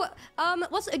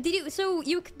 So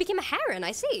you became a heron,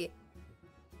 I see.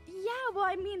 Yeah, well,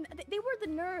 I mean, they were the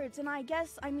nerds, and I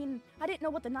guess, I mean, I didn't know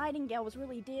what the nightingales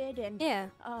really did, and Yeah.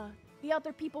 The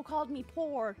other people called me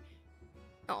poor.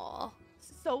 Aw.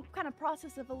 So, kind of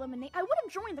process of eliminate. I would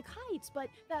have joined the kites, but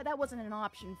that wasn't an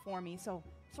option for me. So,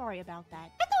 sorry about that.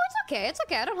 No, it's okay. It's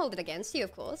okay. I don't hold it against you,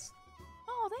 of course.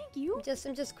 Oh, thank you.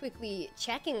 I'm just quickly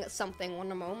checking something. One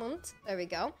moment. There we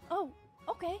go. Oh,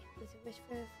 okay.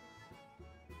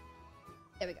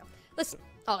 There we go. Listen,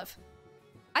 Olive.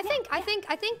 I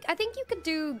think you could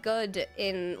do good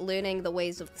in learning the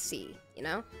ways of the sea. You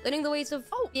know, learning the ways of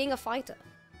being a fighter.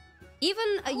 Even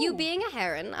you being a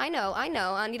heron, I know,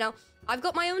 and you know, I've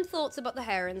got my own thoughts about the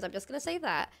herons. I'm just gonna say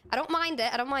that. I don't mind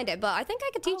it, but I think I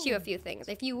could teach you a few things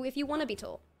if you want to be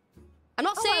taught. I'm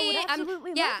not saying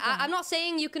I'm not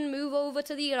saying you can move over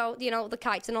to the you know the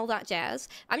kites and all that jazz.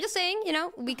 I'm just saying, you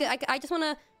know, I just want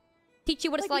to teach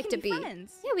you what it's like to be.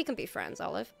 Friends. Yeah, we can be friends,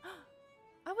 Olive.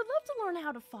 I would love to learn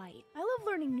how to fight. I love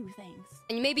learning new things.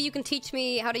 And maybe you can teach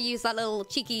me how to use that little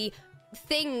cheeky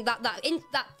thing that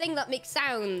thing that makes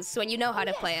sounds when you know how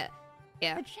to play it.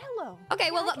 Yeah. The cello. Okay,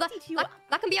 Yeah, well I can teach you.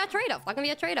 that can be our trade-off. That can be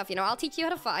our trade-off. You know, I'll teach you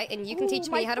how to fight, and you can teach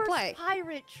me how to play. My first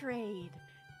pirate trade.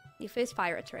 Your first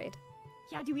pirate trade.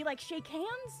 Yeah, do we like shake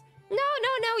hands? No.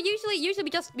 Usually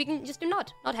we can just do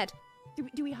nod head.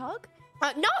 Do we hug?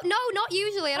 No, not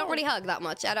usually. I don't really hug that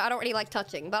much. I don't really like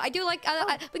touching, but I do like.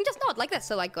 We can just nod like this.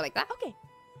 So like go like that. Okay.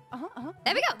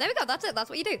 There we go. That's it. That's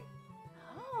what you do.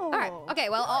 Oh. All right. Okay.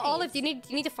 Well, nice. Olive, do you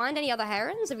need to find any other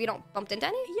herons? Have you not bumped into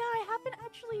any? Yeah,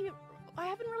 I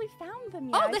haven't really found them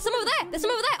yet. Oh, there's some over there. There's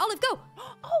some over there. Olive, go.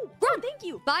 Run. Thank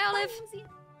you. Bye, Olive. Bye, Aimsey.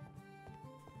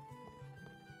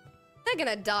 They're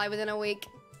gonna die within a week.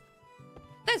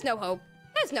 There's no hope.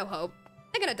 They're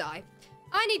gonna die.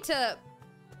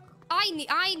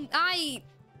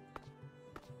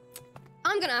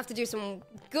 I'm gonna have to do some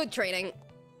good training.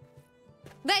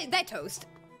 They're toast.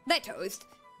 They're toast.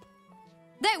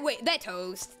 They're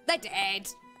toast. They're dead.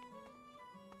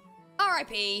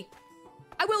 R.I.P.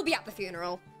 I will be at the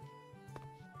funeral.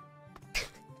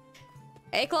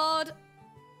 Hey, Claude.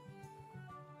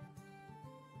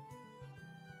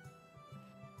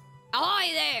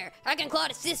 Ahoy there! I can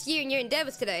Claude assist you in your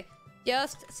endeavors today.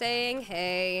 Just saying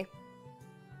hey.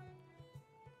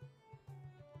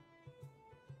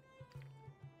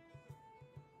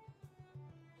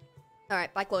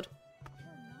 Alright, bye, Claude.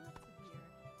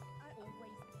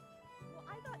 Well,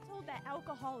 I got told that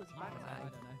alcohol is bad.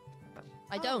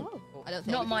 I don't. I don't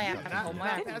think. Not my alcohol. My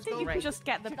alcohol's Did you great. just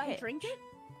get the Should I drink it?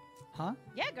 Huh?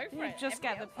 Yeah, go for it. Just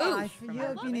get the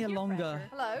I've been here longer.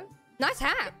 Hello. Nice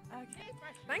hat. Okay.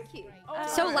 Thank you. Oh,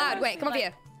 So loud. Wait, come over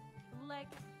here. Like,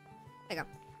 There you go.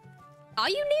 Are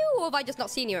you new, or have I just not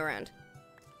seen you around?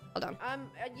 Hold on.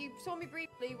 You saw me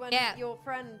briefly when Yeah. your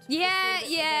friend. Yeah.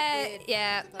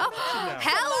 Oh,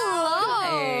 hello.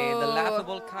 Hey, the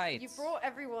laughable kites. You brought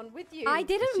everyone with you. I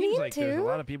didn't It seems mean like to. there's a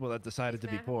lot of people that decided to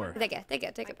be poor. Take it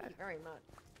back. Thank you very much.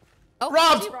 Oh,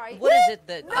 Robbed! Right. What is it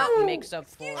that No. makes up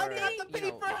for, I got the you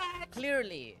know, paper hat!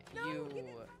 clearly, you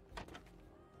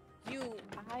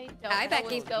I don't Hi, know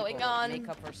Becky. what's going people on. make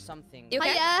up for something. You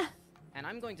okay? Hiya. And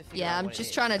I'm going to figure Yeah, out I'm what it just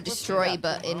is. trying to Let's do destroy, that.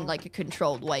 but in like a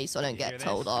controlled way, so I don't You hear get this?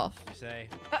 told off. You say,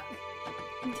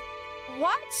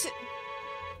 What?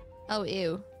 Oh,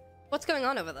 ew. What's going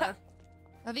on over there?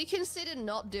 Have you considered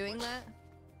not doing that?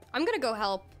 I'm gonna go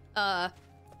help. I'm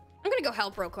gonna go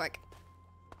help real quick.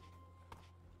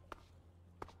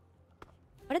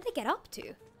 What did they get up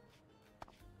to?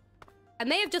 I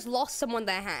may have just lost someone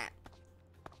their hat.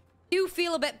 Do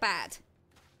feel a bit bad.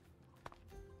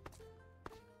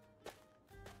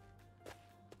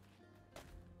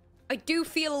 I do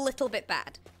feel a little bit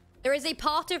bad. There is a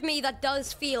part of me that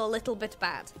does feel a little bit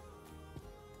bad.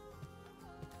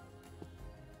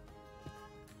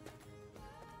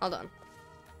 Hold on.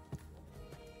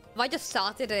 Have I just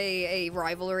started a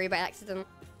rivalry by accident?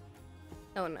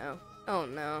 Oh no. Oh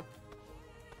no.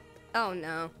 Oh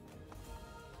no.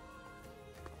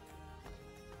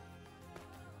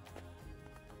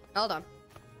 Hold on. Are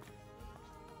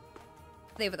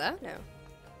they over there? No.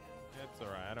 It's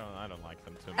alright. I don't like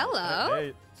them too much. Hello?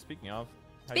 Hey, speaking of.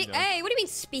 How you doing? Hey, what do you mean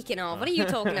speaking of? What are you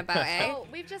talking about, eh? Oh,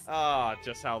 we've just. Ah,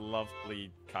 just how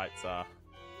lovely kites are.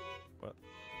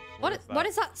 What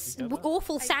is that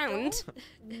awful sound?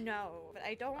 No, but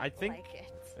I don't I think like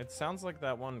it. it sounds like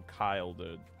that one Kyle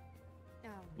dude.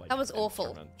 Like, That was awful.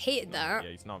 instrument. Hated that.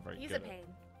 Yeah, he's not very He's good. a pain.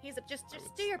 He's a, just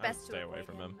do your best to stay away avoid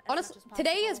from him. Honestly,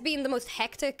 today has been the most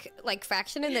hectic like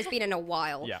faction there's been in a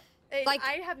while. Yeah. Like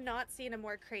I have not seen a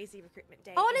more crazy recruitment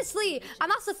day. honestly, and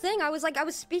that's the thing. I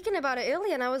was speaking about it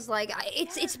earlier, and I was like,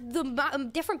 it's the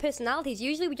different personalities.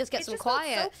 Usually we just get some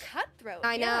quiet. So cutthroat.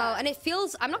 I know, yeah. and it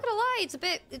feels. I'm not gonna lie. It's a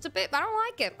bit. I don't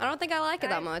like it. I don't think I like it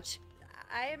that much.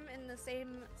 I'm in the same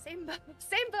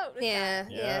boat. With Yeah,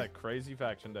 that. Yeah, crazy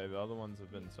faction day. The other ones have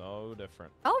been so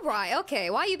different. All right. Okay.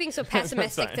 Why are you being so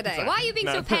pessimistic Sorry, today? sorry. Why are you being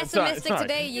No, so no, sorry, pessimistic sorry.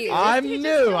 today, you? I'm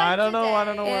new. I don't know. I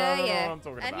don't know. Yeah, I don't know yeah. what I'm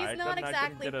talking And about. he's I not couldn't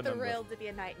exactly get a number. thrilled to be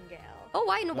a nightingale. Oh,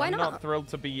 why I'm not? not thrilled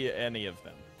to be any of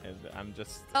them. I'm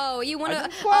just. Oh, you want to? I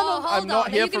just Oh, wanna- hold I'm not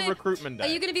on. here are you for gonna, recruitment Are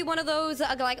day. you gonna be one of those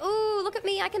that are like, oh, look at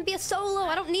me, I can be a solo.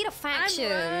 I don't need a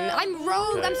faction. I'm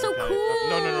rogue. I'm so Okay. cool.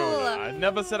 No. I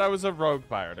never said I was a rogue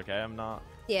pirate. Okay, I'm not.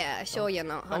 Yeah, sure you're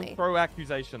not, honey. Don't throw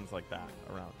accusations like that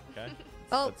around. Okay.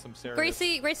 Oh, That's some serious.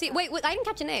 Gracie. Wait, I didn't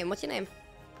catch your name. What's your name?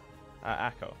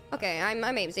 Akko. Okay, I'm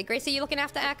Aimsey. Gracie, you looking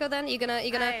after Akko then? You gonna? I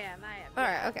am. All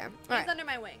right. Okay. All He's right. under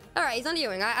my wing. All right. He's under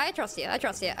your wing. I trust you. I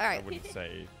trust you. All right. I wouldn't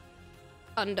say.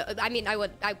 I mean,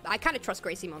 I kind of trust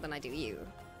Gracie more than I do you.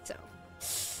 So.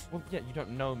 Well, yeah, you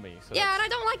don't know me, so. Yeah, and I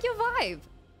don't like your vibe.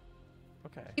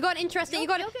 Okay. You got an interesting. You'll, You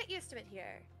got. you'll get used to it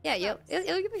here. Yeah,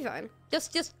 you'll be fine.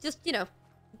 Just you know,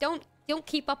 don't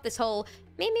keep up this whole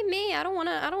me. I don't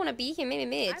wanna be here.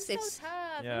 Me. It's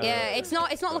yeah. It's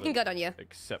not looking good on you.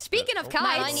 Except Speaking of Man,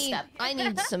 kites, I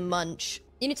need some munch.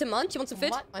 You need some munch. You want some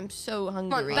food? I'm so Come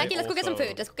on, hungry. Becky. Let's go get some Also-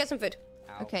 food. Let's go get some food.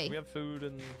 Okay. We have food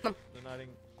and the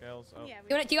nightingales. Oh.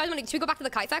 Do you guys want to? Should we go back to the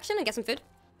kite faction and get some food?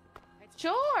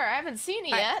 Sure, I haven't seen it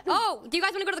All right. yet. Oh, do you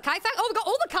guys want to go to the kite faction? Oh, we got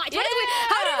all the kites.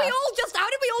 How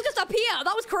did we all just appear?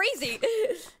 That was crazy.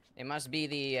 It must be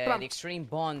the Come on. the extreme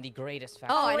bond, the greatest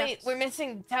faction. Oh, I know. wait, we're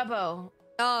missing Tubbo.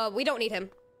 We don't need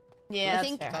him. Yeah, I that's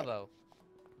think- fair. Tubbo.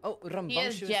 Oh, He is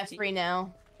rambunctious. Jeffrey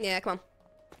now. Yeah, come on.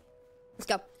 Let's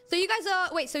go. So you guys are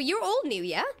wait. So you're all new,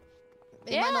 yeah?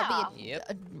 It might not be Yep.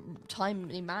 a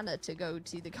timely manner to go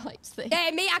to the kites thing. Yeah,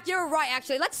 you're right.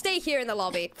 Actually, let's stay here in the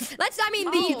lobby.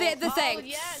 The thing.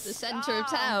 Yes. The center of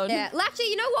town. Yeah. Well, actually,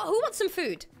 you know what? Who wants some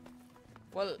food?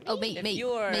 Well, Oh, me.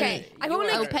 Okay, I've only-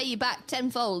 I'll pay you back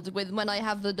tenfold when I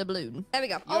have the doubloon. There we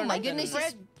go. Oh my not goodness, gonna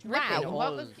it's wow.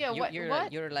 What was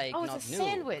You're like Oh, it's not a new,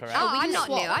 sandwich. correct? Oh, we I'm can not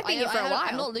new. swap. I've been here for a while.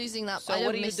 I'm not losing that. So I what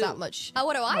don't do you miss do? that much. Oh,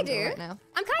 what do I hunger do? right now.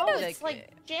 I'm kind Oh, of. it's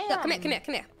like jam. Look, come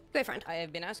here. Great friend. I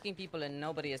have been asking people and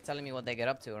nobody is telling me what they get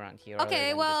up to around here. other Okay,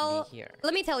 than well, just me here.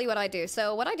 let me tell you what I do.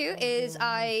 So what I do is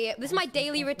this is my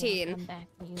daily routine.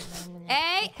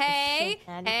 Hey, hey,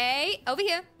 hey, over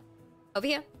here. Over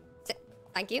here. Sit.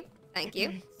 Thank you. Thank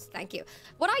you. Thank you.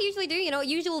 What I usually do, you know,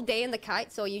 usual day in the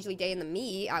kites, or usually day in the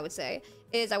me, I would say,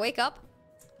 is I wake up.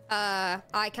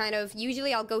 I kind of,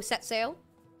 usually I'll go set sail.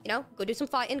 You know, go do some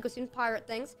fighting, go do some pirate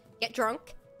things, get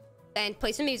drunk, then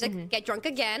play some music, get drunk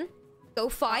again, go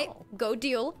fight, go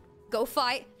duel, go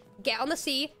fight, get on the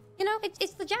sea. You know,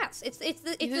 it's the jazz. It's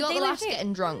the daily routine.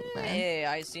 Getting drunk, man. Hey,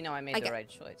 I see now I made the right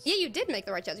choice. Yeah, you did make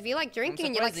the right choice. If you like drinking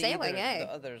and you like sailing, The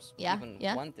others even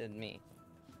wanted me.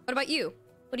 What about you?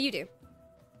 What do you do?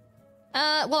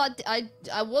 Well,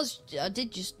 I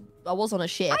was on a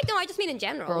ship. I just mean in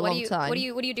general. For a long time. What do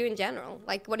you do in general?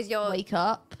 Like, what is your Wake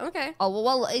up. Okay. Oh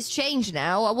well, it's changed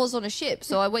now. I was on a ship,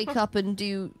 so I wake up and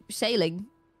do sailing.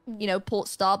 You know, port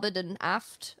starboard and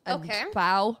aft and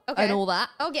bow and all that.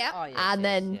 Oh yeah. And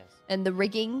then and the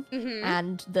rigging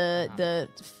and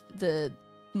the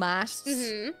masts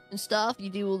and stuff. You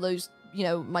do all those. You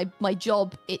know, my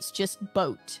job. It's just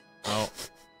boat. Oh.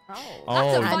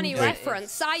 That's a funny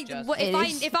reference.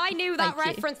 If I knew that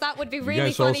reference, that would be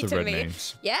really funny to me.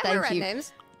 Names. Yeah, we're red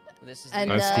names.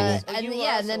 And That's cool.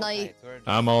 and then I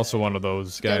I'm also one of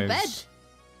those go to guys. bed.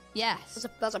 Yes.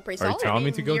 That's a pretty Are you solid. telling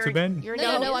me to go to bed?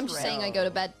 No, I'm just saying I go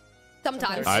to bed.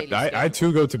 Sometimes. I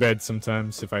too go to bed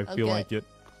sometimes if I feel Okay. like it.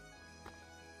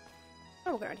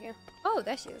 Oh, around here. Oh,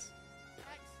 there she is.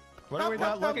 What are we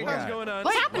not looking at? What's going on?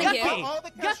 What's happening here?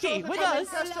 Gucky, with us.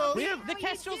 Kestrels. The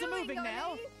Kestrels are moving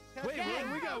now. Wait, where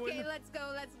are we going? Okay, let's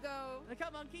go. Let's go.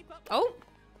 Come on, keep up. Oh,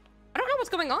 I don't know what's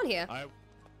going on here.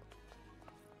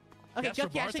 Okay, Kestrel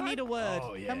Gucky, I actually bar need a word.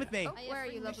 Oh, yeah. Come with me. Oh, where are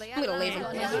you, lovely? I'm gonna leave Hello.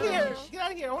 him. Get out of here! Get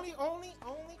out of here! Only.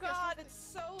 God, it's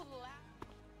so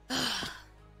loud.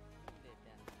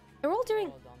 They're all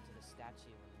doing.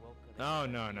 No,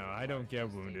 I don't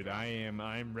get wounded.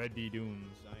 I'm ready Dooms.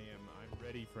 I'm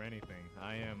ready for anything.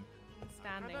 I am.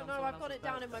 I don't know. I've got it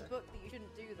down in my book that you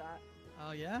shouldn't do that.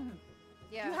 Oh yeah.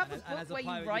 Yeah. You have a And book as a where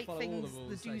pirate, you you write follow all the things,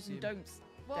 rules, the I do's and assume. don'ts.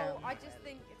 Well, down. I just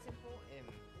think it's important.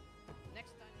 Next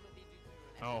time it'll be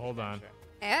due to Oh, hold on.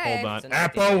 Hey. Hold on. It's an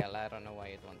Apple. idea, I don't know why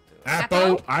you'd want to.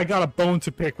 Apple, I got a bone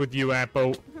to pick with you,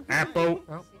 Apple. Apple.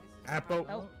 Apple.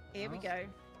 Oh, here we go.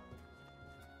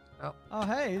 Oh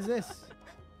hey, who's this?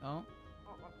 Oh.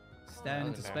 Staring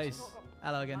into space.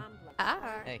 Hello again.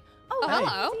 Hey. Oh, Hey.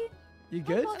 hello. You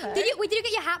good? Did you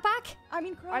get your hat back? I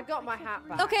mean, I got my hat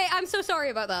back. Okay, I'm so sorry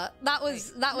about that. That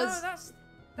was. No, that's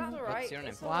all right. What's your name?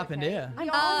 It's What all happened okay. here? I'm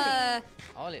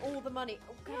Olive. all the money.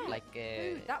 Oh, God. Like,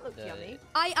 Food, that looks the- yummy.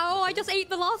 I just ate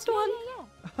the last one.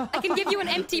 I can give you an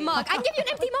empty mug. I can give you an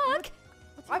empty mug.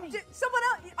 Someone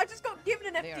else. I just got given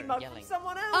an They empty are mug yelling. from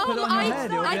someone else. Oh, Put it on your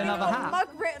head, you'll I get another got a hat. mug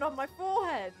written on my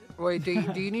forehead. Wait, do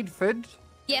you need food?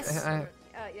 Yes.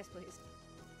 Yes, please.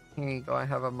 Here you go. I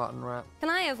have a mutton wrap. Can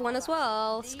I have one as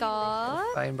well, Scott?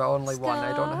 Fine, but only one.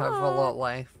 I don't have a lot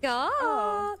left.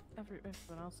 Scott.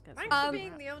 Everyone else gets Thanks for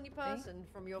being the only person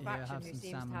from your Yeah, faction have who some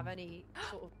seems to salmon. have any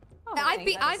sort of.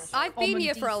 I've been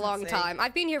here for a long decency. time.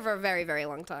 I've been here for a very, very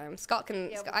long time. Scott can.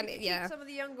 Yeah, Scott, well, I mean, yeah. Some of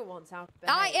the younger ones have.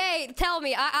 Hey, tell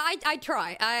me. I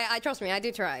try. I trust me. I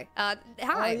do try. Hi.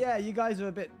 Oh yeah, you guys are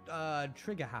a bit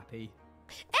trigger happy.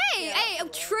 Hey, I'm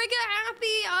trigger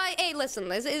happy. Hey, listen,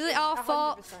 is it our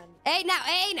fault? 100%. Hey now.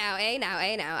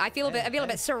 I feel a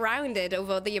bit surrounded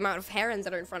over the amount of herons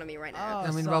that are in front of me right now.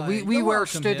 I mean, well, we were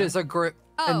stood as a group,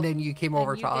 Oh. and then you came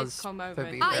over you to did us. come to over.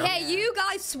 be there. Hey, you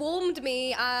guys swarmed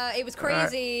me. It was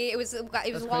crazy. It was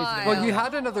wild. Well, you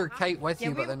had another kite with Yeah,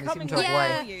 you, we but were then we coming seemed to have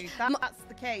for left. you. That's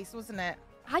the case, wasn't it?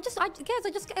 I just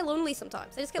get lonely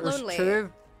sometimes. I just get lonely.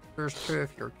 There's two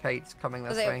of your kites coming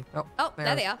this Are they- way. Oh,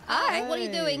 there they are. Hi. What are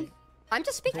you doing? I'm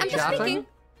just speaking. Chatting?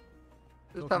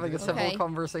 Just having a civil Okay.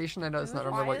 conversation. I know it's not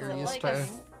normally what you're used to.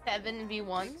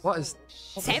 7v1. What is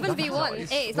 7v1? noise?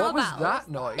 Hey, it's What not was about.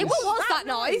 that noise? Hey, what was that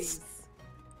noise?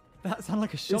 That sounded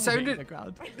like a It shovel sounded. hitting the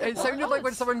ground. It sounded like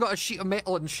when someone got a sheet of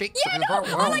metal and shakes Yeah, it. no,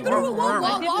 I like whoa, whoa, whoa,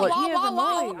 whoa,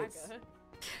 whoa.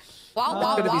 Wow,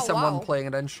 It's gonna be someone wow. playing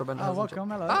an instrument. Oh, isn't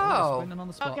welcome, it? hello. Oh, Winning on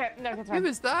the spot. Okay, no, good time. who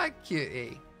was that,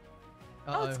 cutie?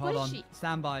 Uh-oh, it's hold on. squishy.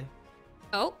 Stand by.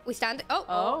 Oh, we stand. Oh,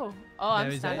 Oh, There I'm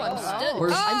is standing. a- I'm stood.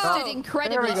 Where's- I'm Oh, stood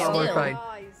incredibly there we go, we're still. fine.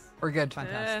 We're good.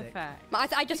 Fantastic.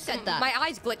 I just said that. My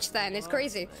eyes glitched then. It's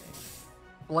crazy.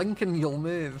 Blink and you'll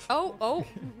move. Oh.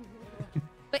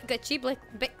 Bit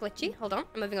glitchy. Hold on.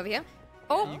 I'm moving over here.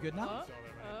 Oh. Are you good now?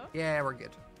 Yeah, we're good.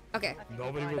 Okay.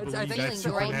 Nobody will I believe think that it's the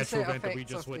supernatural onset event that we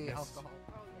effects just of the witnessed. alcohol.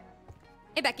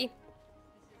 Hey, Becky.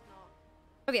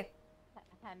 Over here.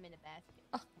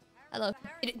 Hello.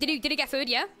 Did he get food?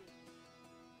 Yeah.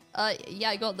 Yeah,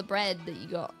 I got the bread that you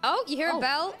got. Oh, you hear a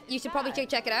bell? You should probably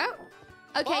check it out.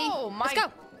 Okay, Oh, let's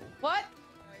go. What?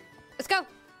 Let's go.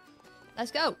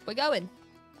 Let's go. We're going.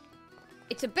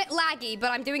 It's a bit laggy,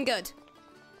 but I'm doing good.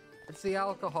 It's the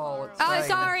alcohol. It's Oh, fine.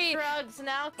 sorry. Drugs and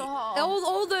alcohol.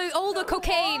 All the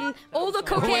cocaine. All the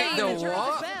cocaine. Wait, the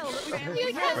what?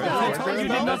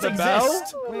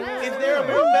 Is there a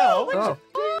bell? Oh.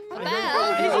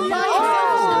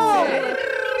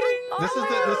 This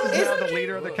is now the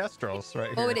leader of the Kestrels right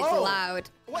here. Oh, it is loud.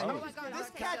 What? Oh my God, this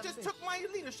cat just took my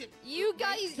leadership. You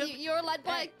guys, you're led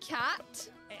by a cat?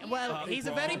 Well, he's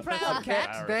a very proud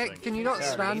cat. Beck, can you not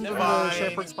stand in the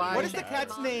shepherd's pie? What is the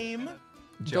cat's name?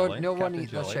 Don't no one Captain eat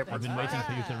the Jelly. shepherd's I've been pie. waiting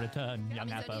for you to return, young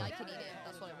Apple. I can eat it.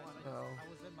 That's what I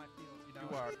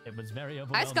want. It was very Hi,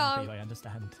 overwhelming Skull. for you, I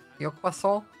understand. Your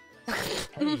croissant?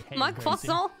 Hey, My Gracie.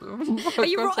 croissant? Are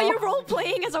you role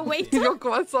playing as a waiter? Your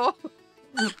croissant?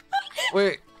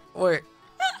 Wait.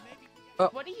 Oh,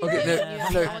 What are you okay,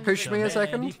 doing? no, push me a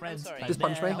second. Just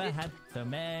punch me.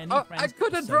 Oh, I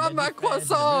couldn't drop my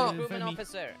croissant! Recruitment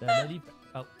officer. Oh.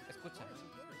 Escucha.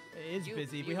 It is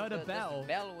busy. We heard a bell.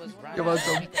 Bell was right. You're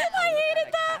welcome. I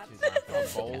hated that.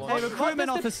 Hey, recruitment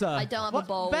officer. I don't have a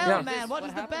bowl. Bell, Yeah. man, what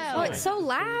is the bell? Oh, it's so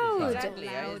loud. Exactly.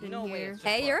 There's no way.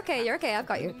 Hey, you're okay. You're okay. I've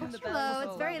got you. Hello,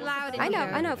 it's very loud in I know.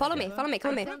 here. I know. Follow me. Follow me.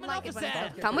 Come with me.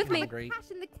 Come with me.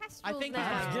 Passion the Kestrels I think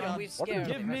now. We've scared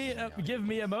Give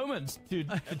me a moment to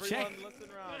check.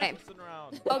 Hey.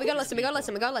 Oh, we gotta listen. We gotta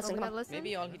listen. We gotta listen. Come on.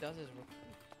 Maybe all he does is.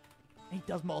 He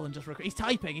does more than just recruit. He's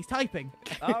typing. He's typing.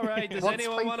 All right, does What's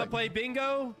anyone want to typing? play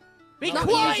bingo? Be Not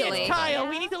quiet, usually. Kyle.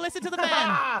 We need to listen to the man.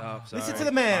 Oh, Listen sorry. to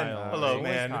the man. Kyle. Hello, Always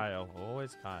man. Kyle.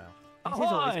 Always Kyle.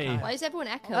 Ahoy! Why is everyone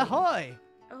echoing? Ahoy.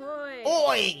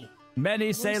 Oi!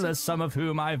 Many sailors, some of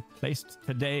whom I've placed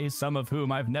today, some of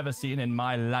whom I've never seen in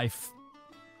my life.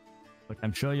 But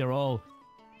I'm sure you're all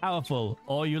powerful,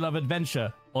 or you love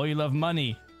adventure, or you love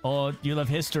money, or you love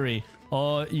history,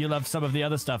 or you love some of the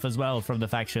other stuff as well from the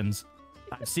factions.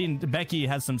 I've seen Becky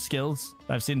has some skills.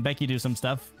 I've seen Becky do some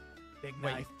stuff. Big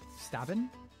knife. Stabbing?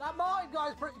 That mine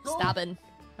guy's pretty cool. Stabbing.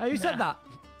 Oh, you said that.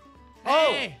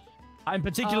 Hey! I'm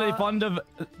particularly fond of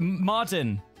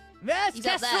Martin. Yes, He's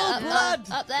up there. Kestrel Up,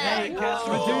 blood! up there. Hey,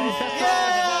 Kestrel,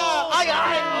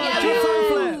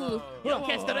 Yahoo!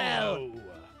 Kestrel!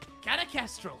 Can a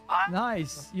Kestrel?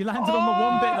 Nice. You landed on the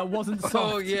one bit that wasn't soft.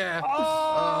 Oh, yeah.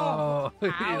 Oh,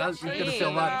 that's you're gonna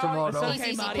feel that tomorrow. He's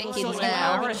easy pickings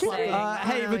now.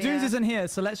 Hey, Radoons isn't here,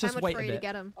 so let's just I'm wait a afraid to bit.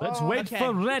 get him. Let's wait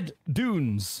for Red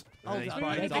Dunes. He's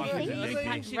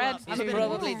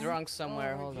probably drunk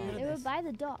somewhere. Hold on. It was by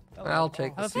the dock. I'll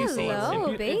take the seat. Hello,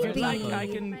 If you'd baby. like,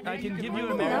 I can give you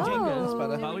a Mary Jingles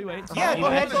while we wait. Yeah, go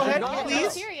ahead,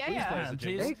 please.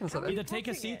 Please, you can sit there. either take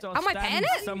a seat or Am I stand paying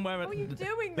it? somewhere.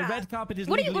 The red carpet is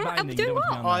What are you- legally what- I'm binding. doing You don't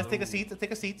what? have to Oh, be let's take a seat. Let's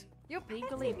take a seat.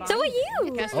 So are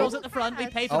you. Kestrel's at the front. We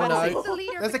paid for Oh, that no. seat.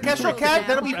 There's a Kestrel cat.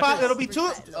 That'll be five. It'll be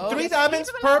three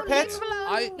diamonds per pet.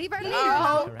 Leave our leader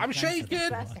alone. I'm shaking.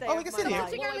 Oh, we can sit here.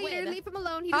 Touching our leader, leave him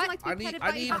alone. He doesn't like to be petted by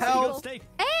I need other help. people.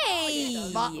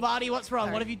 Hey. Marty, what's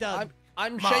wrong? What have you done?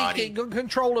 I'm Marty. shaking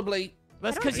uncontrollably.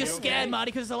 That's because you're scared,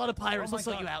 Marty, because there's a lot of pirates. We'll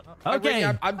sort you out. Okay.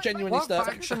 I'm genuinely What stuck.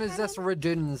 faction What faction is this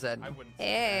Radoons in?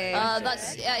 Hey.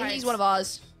 That's he's one of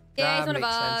ours. Yeah, he's That one of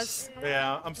makes ours. sense.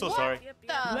 Yeah, I'm so sorry.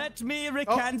 Let me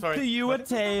recant sorry. to you a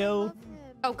tale.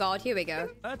 Oh God, here we go.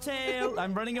 A tale.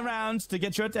 I'm running around to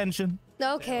get your attention.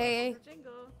 Okay.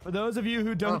 For those of you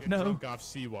who don't know, Drunk off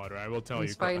seawater, I will tell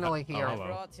He's you. finally here. hello.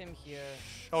 Brought him here.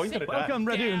 Oh, he's gonna die. welcome,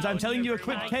 Radoons. I'm telling you a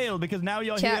quick tale because now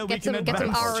you're here. Chat, We get can some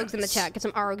advance. args in the chat. Get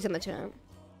some args in the chat.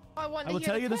 I want I to will hear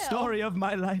tell you the tale. story of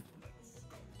my life.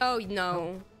 Oh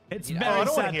no. It's I very don't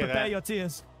wanna sad. hear Prepare that. your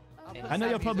tears. I know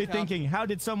you're probably thinking, how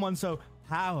did someone so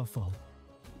powerful,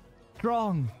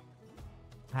 strong,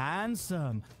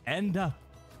 handsome end up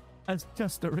as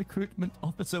just a recruitment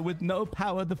officer with no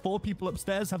power? The 4 people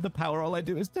upstairs have the power. All I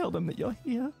do is tell them that you're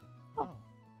here.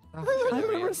 I'm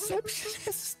a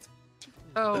receptionist.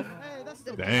 Oh.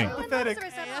 Dang. Pathetic.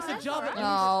 That's a job.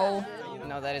 No.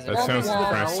 No, that is. That sounds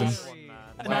depressing.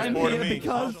 And I'm here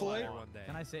because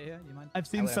Can I sit here? You mind? I've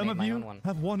seen will some make of my you own one.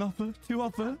 have 1 offer, 2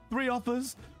 offer, 3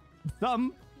 offers,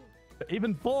 some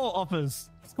even 4 offers.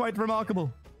 It's quite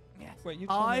remarkable. Wait, you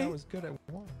told me I I was good at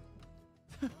one.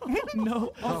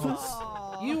 no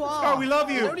offers. You are. Scar, we love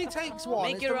It you. only takes one.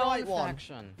 Make it's your the right own one.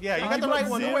 faction. Yeah, you I got the right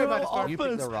one. Don't worry about it, Scar. You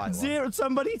picked the right one. 0.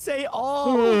 Somebody say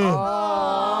oh.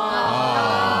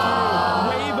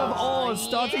 Wave of awes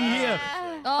starting here.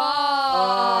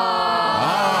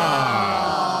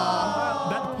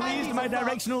 That pleased my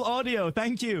directional audio.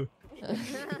 Thank you.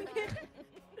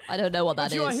 I don't know what that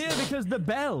But you are is. here because the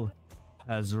bell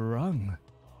has rung.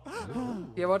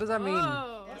 Yeah, what does that mean?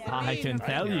 I can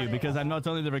tell you because I'm not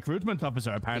only the recruitment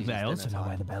officer. Apparently, I also know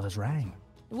where the bell is rang.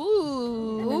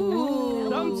 Ooh.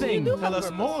 Something. Tell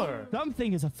us more.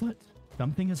 Something is afoot.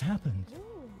 Something has happened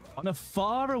on a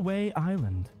faraway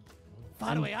island.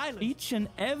 Faraway island. Each and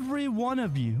every one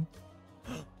of you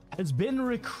has been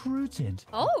recruited.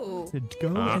 Oh. To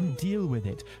go and deal with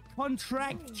it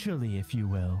contractually, if you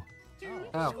will.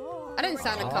 Oh. I didn't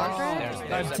sign a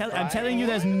contract. I'm telling you,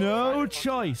 there's no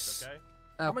choice.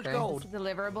 How much gold?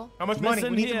 Deliverable. How much money?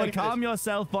 Listen We need some here, money for calm this.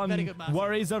 yourself on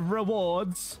worries of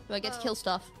rewards. Do I get to kill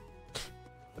stuff?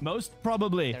 Most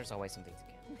probably. There's always something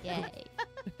to kill. Yay.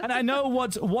 And I know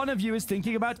what one of you is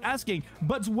thinking about asking,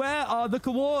 but where are the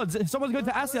cowards? If someone's going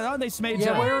to ask that, aren't they, Smager?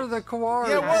 Yeah, where are the cowards?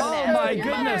 Yeah, Oh my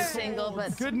goodness. Single,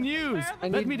 but Good news. I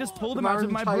Let need me just pull them out of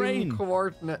my maritime brain.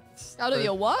 coordinates. Out of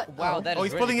your what? Wow, that Oh,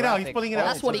 is he's pulling it out. He's pulling it out.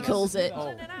 That's what he calls it.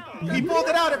 He pulled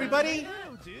it out, everybody.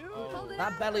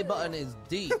 That belly button is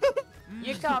deep.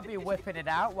 You can't be whipping it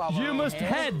out while we're You all must here.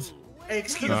 head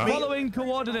Excuse the me. following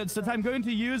coordinates that I'm going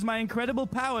to use my incredible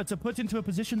power to put into a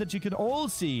position that you can all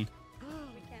see.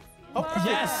 Oh,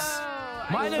 Yes!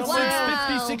 Minus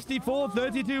Wow. 6, 50, 64,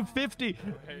 32, 50.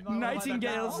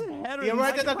 Nightingales, herons. Yeah,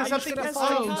 right, Dr. I'm just Something gonna else.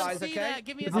 follow Oh, you guys, see okay? that.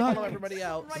 Give me a I'll second. follow everybody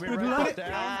else. Good luck. Put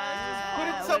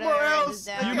it somewhere else.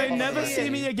 You may never see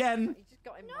me again.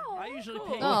 I usually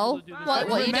pay Oh, people to do this.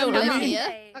 what you don't Remember live me. here?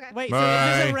 Wait, so is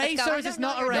this a Bye. race or is this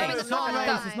not a race? No, It's not a no, race.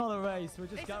 no. It's not a race. We're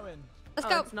just going. Let's Oh,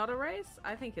 go. it's not a race?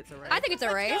 I think it's a race. I think it's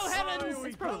a race.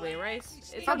 It's probably a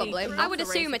race. It's Probably. only I would a race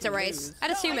assume if it's a you race. lose.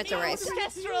 I'd assume it's a race.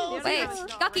 Kestrel. Wait,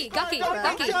 Gucky.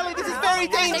 Charlie, this is very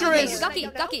dangerous.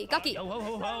 Gucky. Yo, ho,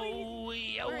 ho, ho,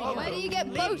 yo, ho, Where ho. do you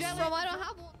get boats from? I don't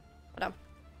have one. Hold on.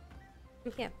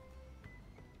 Yeah.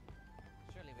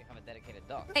 Surely we have a dedicated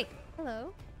dog. Hey,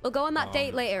 Hello. we'll go on that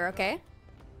date later, okay?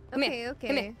 Come Okay, here. okay.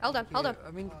 Come here. Hold on.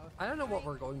 I mean, I don't know what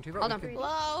we're going to, but Hold we on. could-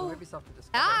 Hello? there might be stuff to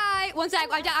discover. Hi. One sec.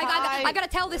 I gotta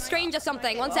tell this stranger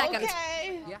something. 1 second.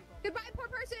 Okay. Yeah. Goodbye, poor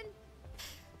person.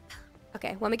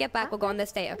 Okay. When we get back, we'll go on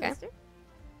this date, okay?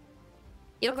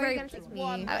 You look Where are very. you gonna take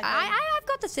me? I've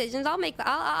got decisions. I'll make that.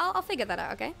 I'll figure that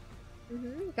out, okay?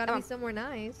 Gotta Come be on. somewhere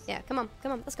nice. Yeah. Come on.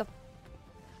 Let's go.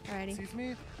 Alrighty. Excuse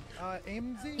me,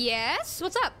 Aimsey? Yes.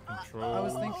 What's up? I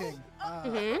was thinking,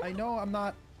 Mhm. I know I'm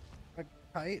not a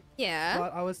kite, Yeah.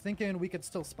 but I was thinking we could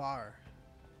still spar.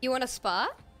 You want a spa?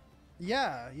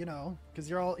 Yeah, you know, because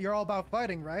you're all about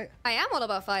fighting, right? I am all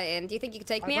about fighting. Do you think you could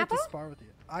take I'd me, like Apple? to spar with you.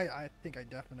 I think I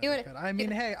definitely wanna- could. I mean,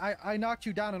 hey, I knocked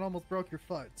you down and almost broke your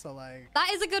foot, so like. That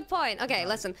is a good point. Okay,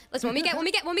 listen. When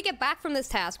we get back from this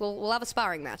task, we'll have a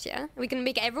sparring match. Yeah, we can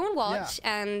make everyone watch,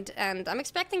 and I'm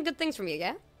expecting good things from you.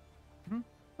 Yeah. Mhm.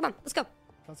 Come on, let's go.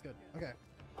 Sounds good. Okay.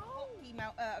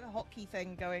 Hotkey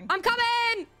thing going. I'm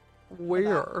coming.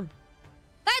 Where?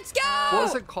 Let's go.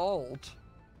 What's it called?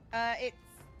 It's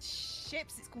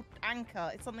ships. It's called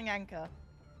Anchor. It's something Anchor.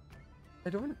 I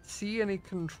don't see any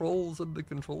controls in the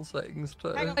control settings to...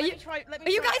 Hang on, Are let you- me try. Let are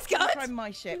me you try, guys let me good? try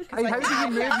my ship. 'cause Hey, I- how do you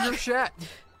move your ship?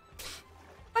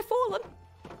 I've fallen.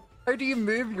 How do you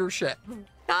move your ship? Guys,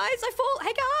 I fall.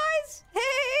 Hey guys.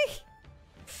 Hey.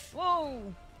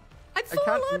 Whoa. I've I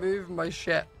fallen. can't move my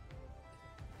ship.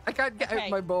 I can't get out Okay.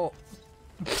 my boat.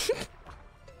 Okay.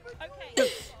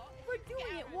 We're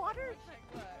doing it, water.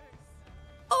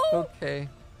 Oh. Okay.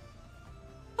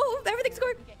 Oh, everything's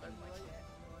going.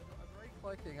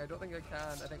 Clicking. I don't think I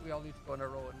can. I think we all need to go on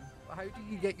our own. How do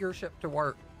you get your ship to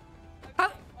work?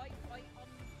 How? Like you go into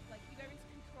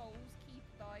controls, keep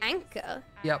dice, Anchor.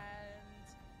 Yep.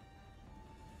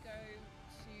 and go to.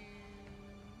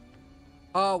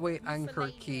 Oh wait,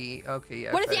 anchor key. Okay,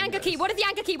 yeah. What is the found anchor it. key? What is the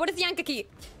anchor key? What is the anchor key?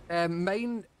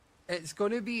 Mine, it's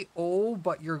gonna be O,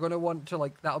 but you're gonna want to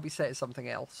like that'll be set as something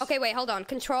else. Okay, wait, hold on.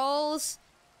 Controls,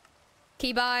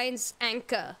 keybinds,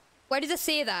 anchor. Where does it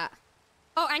say that?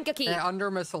 Oh, anchor key. Under I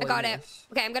miscellaneous. got it.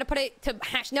 Okay, I'm gonna put it to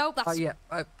hash. No, that's. Yeah.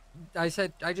 I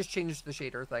said I just changed the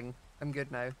shader thing. I'm good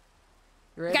now.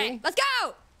 You ready? Okay, let's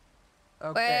go.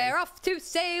 Okay. We're off to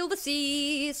sail the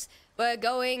seas. We're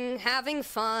going, having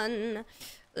fun.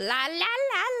 La la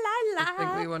la la I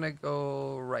think we la. want to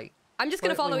go right. I'm just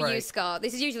gonna Slightly follow you, right. Scott.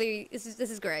 This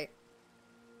is great.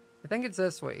 I think it's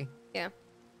this way. Yeah.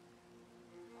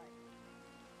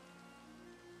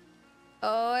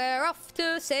 Oh, we're off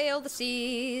to sail the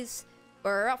seas.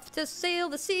 We're off to sail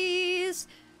the seas.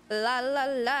 La la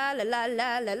la la la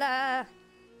la la la.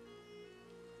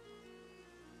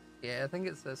 Yeah, I think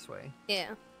it's this way.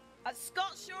 Yeah.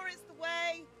 Scott, sure it's the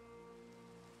way.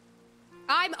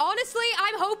 I'm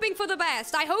hoping for the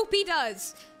best. I hope he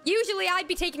does. Usually I'd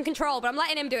be taking control, but I'm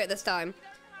letting him do it this time.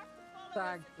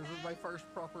 Thanks. This is my first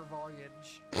proper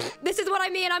voyage. This is what I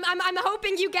mean. I'm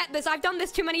hoping you get this. I've done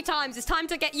this too many times. It's time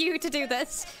to get you to do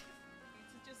this.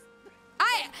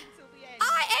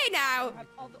 Hey now.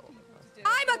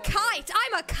 I'm a kite.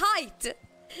 I'm a kite.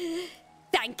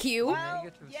 Thank you. Well,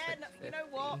 yeah, no, you know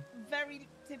what? Very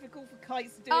typical for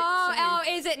kites to do Oh, it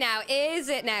too. is it now? Is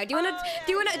it now? Do you wanna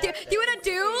do you wanna do you wanna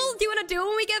duel? Do you wanna duel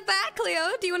when we get back, Cleo?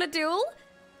 Do you wanna duel?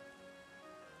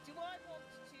 Do I want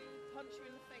to punch you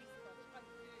in the face?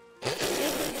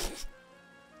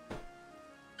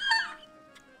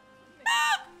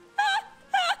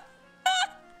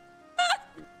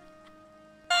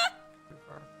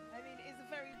 I mean, it is a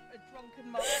very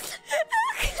drunken moment.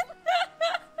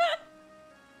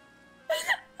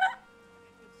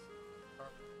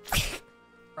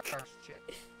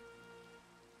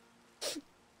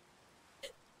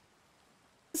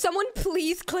 Someone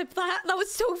please clip that. That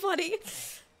was so funny.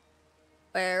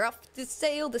 We're off to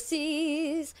sail the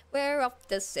seas. We're off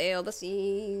to sail the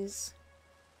seas.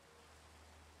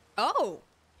 Oh.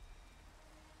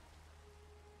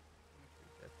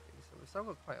 So we've still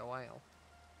got quite a while.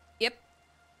 Yep.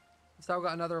 We've still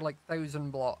got another like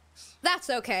 1,000 blocks. That's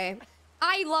okay.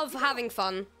 I love having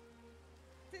fun.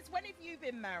 Since when have you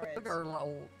been married? Look at our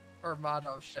little armada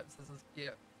of ships. This is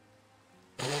cute.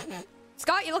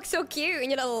 Scott, you look so cute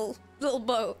in your little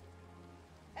boat.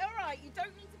 Alright, you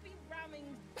don't need to be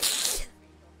ramming.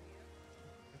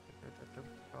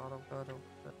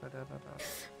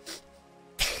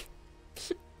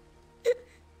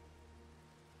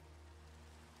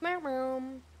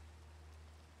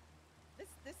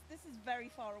 This is very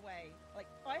far away. Like,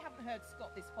 I haven't heard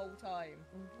Scott this whole time.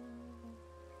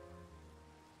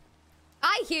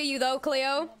 I hear you though,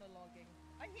 Cleo.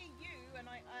 I hear you, and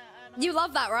You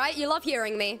love that, right? You love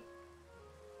hearing me.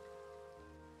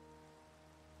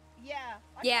 yeah.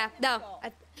 Yeah, no.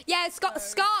 Yeah, Scott,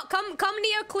 come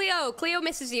near Cleo. Cleo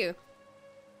misses you.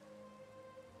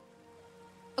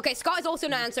 Okay, Scott is also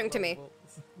not answering to me.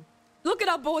 Look at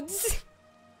our buds.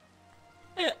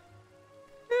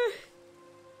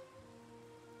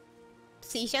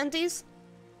 Sea shanties?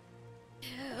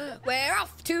 We're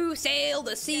off to sail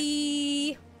the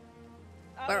sea.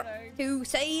 We're off to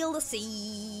sail the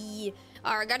sea.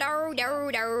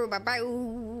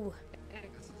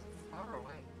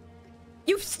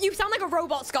 You sound like a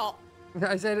robot, Scott.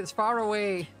 I said it's far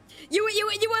away. You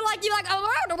were like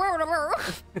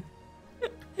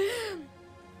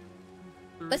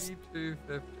Let's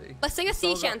 250. let's sing a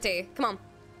sea shanty. Come on.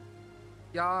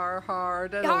 Yar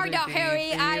hard and Hard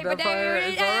Harry, I'm a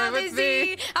dairy down the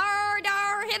sea. Hard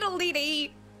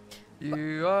hiddle-dee-dee.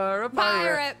 You are a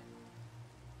Pirate.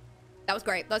 That was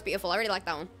great. That was beautiful. I really like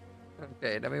that one.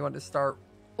 Okay, then we want to start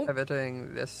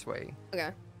pivoting this way.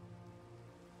 Okay.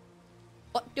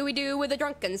 What do we do with a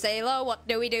drunken sailor? What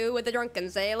do we do with a drunken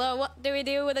sailor? What do we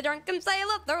do with a drunken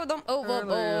sailor? Throw them overboard.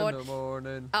 Early in the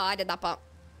morning. Oh, I did that part.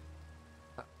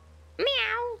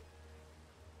 Meow.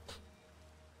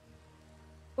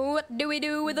 What do we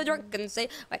do with a drunken sailor?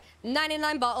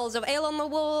 99 bottles of ale on the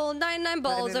wall. 99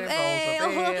 bottles of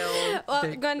ale.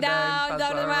 Going down,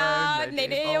 down around.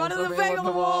 98 bottles of ale on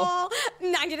the wall.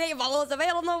 98 bottles of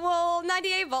ale on the wall.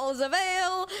 98 bottles of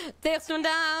ale. This one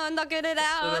down, knock it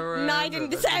out.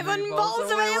 97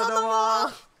 bottles of ale on the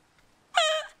wall.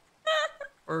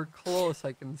 We're close.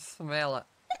 I can smell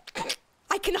it.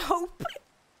 I can hope.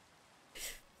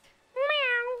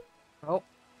 Meow. Oh,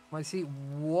 I see.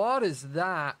 What is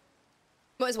that?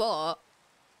 What is what?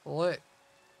 Look.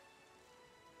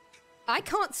 I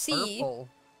can't see. Purple.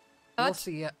 You'll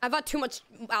see it. I've had too much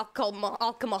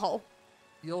alcohol.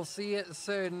 You'll see it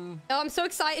soon. Oh, I'm so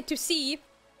excited to see.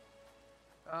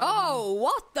 Oh,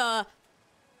 what the?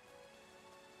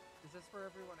 Is this for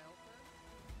everyone else?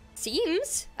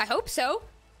 Seems. I hope so.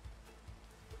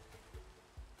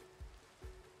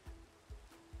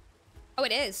 Oh,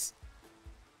 it is.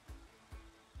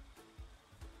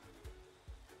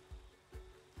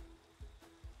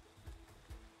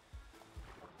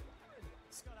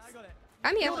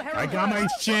 I'm here. I got my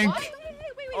chink.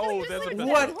 Oh, there's a.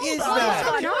 What is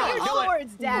that?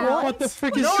 Swords down. What the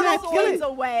frick is No that? swords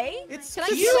away. It's Can I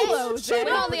cute. solo Shoot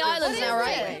them? on the islands now,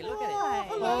 right?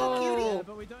 Oh.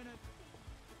 But we don't know.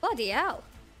 Bloody hell.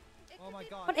 Oh my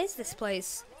god. What is this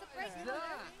place?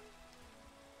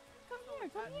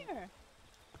 Come here.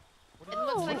 It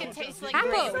looks like it tastes like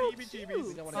Apple.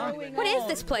 grape. What is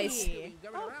this place?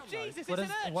 Oh, Jesus, What is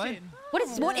what? What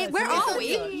is, where are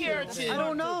we? I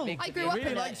don't know. I grew up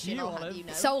really in likes it. you, I'll have Olive. you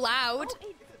know. So loud.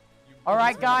 All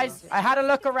right, guys. I had a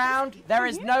look around. There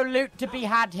is no loot to be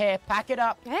had here. Pack it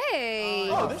up. Hey.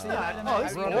 Oh, this is not. Oh,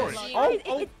 this is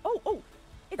boring. Oh.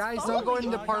 Guys, don't go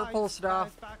into purple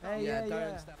stuff. Hey,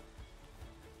 yeah.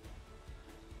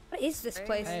 What is this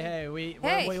place? Hey,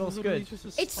 Hey. we all's good.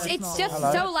 It's just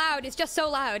so loud. It's just so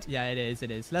loud. Yeah, it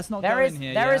is. Let's not There go is in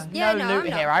here. there is Yeah, no no, loot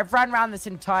I'm here. not. I've run around this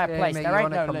entire place. mate, There you ain't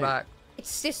wanna no come loot. back?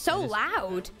 It's just so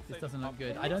loud. This doesn't look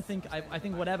good. I don't think. I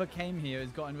think whatever came here has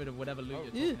gotten rid of whatever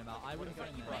loot you're talking about. I wouldn't go in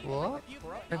there. What?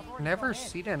 I've never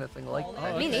seen anything like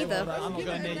that. Me neither. Well, I'm not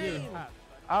going near you.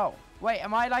 Oh, wait,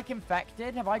 am I like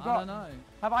infected? Have I got don't know.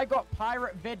 Have I got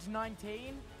Pirate Vid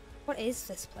 19? What is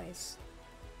this place?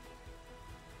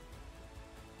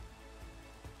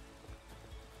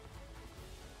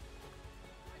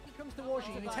 He comes towards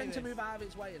you, you tend to move out of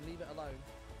its way and leave it alone.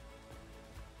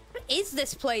 What is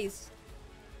this place?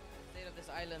 State of this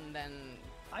island, then.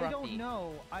 I don't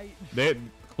know.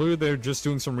 Clearly they're just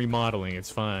doing some remodeling. It's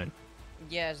fine.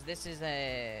 Yes, this is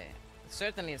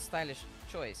certainly a stylish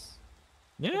choice.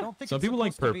 I Yeah. don't think Some it's people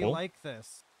like supposed to be purple. like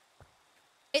this.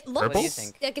 It What do you looks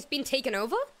think? like it's been taken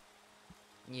over.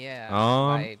 Yeah.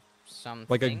 Um, By something.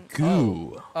 like a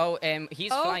goo. Oh,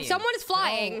 he's Oh, flying. someone is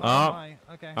flying.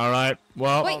 Okay. All right.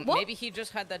 Well. Wait, what? Maybe he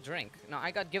just had that drink. No,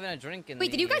 I got given a drink in.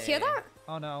 Wait, did you guys hear that?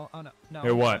 Oh no! Oh no! No.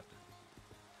 Hear what?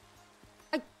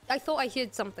 I thought I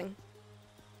heard something.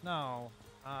 No.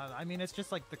 I mean, it's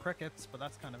just like the crickets, but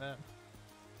that's kind of it.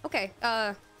 Okay.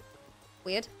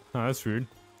 Weird. Oh, that's weird.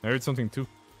 I heard something too.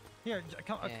 Here,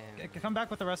 come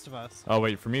back with the rest of us. Oh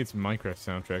wait, for me it's Minecraft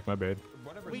soundtrack. My bad.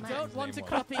 We don't want to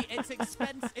copy its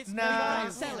expense. It's we Nice.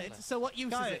 can't sell it. So what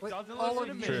use is it? All of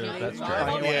you. True, that's true.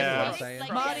 Yeah.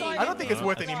 Marty. I don't think it's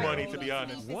worth any money, to be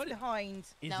honest. What behind?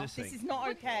 Is this This thing? is not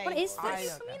okay. What is What do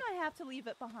this? you mean I have to leave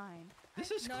it behind? This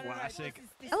is classic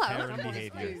Hello. Karen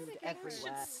behavior.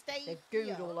 Everywhere. Stay They're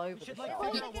gooed all over the should, shop.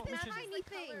 like, figure out what we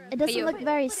should- It doesn't you- look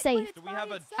very safe. Do we have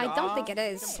a I don't think job it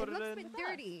is. we can put It looks a in? bit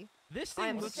dirty. This I thing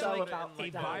am looks so like about my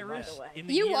a dad, by virus the way. in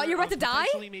the You year are? You're about of to die?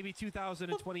 potentially maybe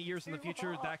 2020 years in the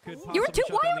future that could possibly You were too-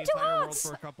 shut why down are the you too entire world hot?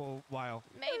 for a couple while.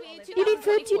 Maybe You need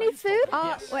food? Do you need food?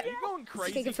 Yes. Wait. You're going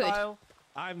crazy, Speaking of food. Kyle.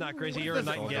 I'm not crazy. You're a Oh,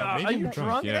 nightingale. Are maybe you I'm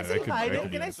drunk? Yeah, Can I say hi? that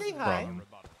could Can I be say a hi? problem.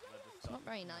 It's not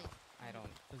very nice. I don't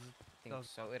think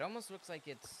so. It almost looks like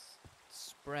it's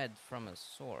spread from a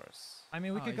source. I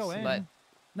mean, we Oh, could I go see. in. But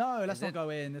No, let's is not it- go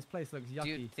in. This place looks do you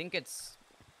yucky. think it's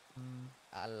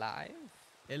alive?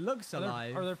 It looks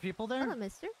alive. Are there people there? Hello,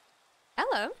 mister.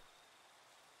 Hello.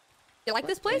 You like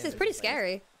this place? It's pretty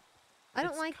scary. I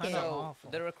don't like it. So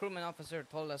the recruitment officer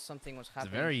told us something was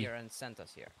happening very- here and sent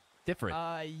us here. Different.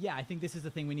 Yeah, I think this is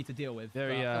the thing we need to deal with.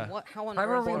 Very, And what? How on How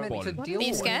are earth? we meant to Are deal you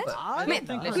with scared? it? I Come don't in.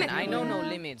 think Listen, we're- I know no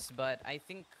limits, but I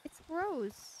think It's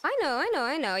gross. I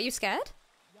know. Are you scared?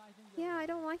 Yeah, I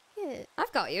don't like it.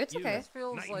 I've got you. It's okay. This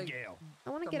feels like Nightingale. I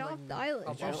want to get off the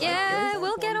island. Yeah,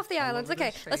 we'll get off the island.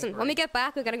 Okay, listen, when we get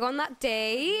back, we're gonna go on that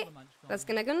date. That's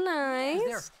gonna go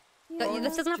nice. But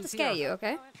this doesn't have to scare you,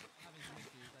 okay?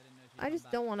 I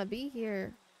just don't want to be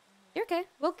here. You're okay.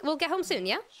 We'll get home soon,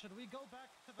 yeah? Should we go back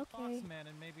to the Okay. Foxman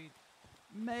and maybe?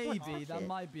 Maybe that it?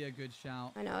 might be a good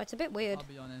shout. I know, it's a bit weird. I'll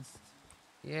be honest.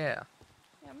 Yeah.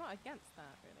 Yeah, I'm not against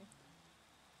that, really.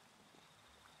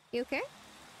 You okay?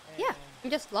 Yeah, I'm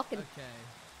just locking.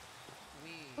 Okay.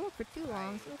 Oh, for too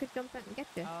long. Someone could jump out and get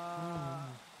you.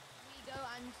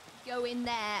 We go in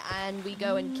there and we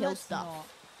go and kill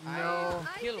stuff. No.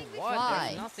 kill think we what? Why?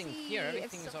 There's nothing here.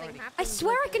 Everything is already. I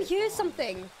swear I can hear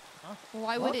something.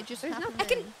 Why would it just happen? I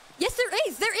can. Yes, there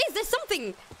is. There's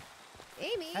something.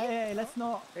 Amy. Hey, let's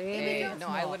not. No,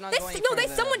 I would not There's go any no. There's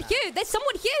further someone than that. here. There's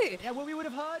someone here. Yeah, well, we would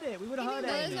have heard it. We would have heard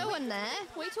There's it. no one there.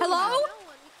 What are you talking Hello? about?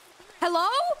 Hello?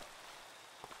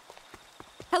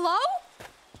 Hello?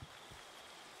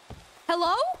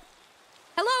 Hello?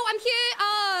 Hello? I'm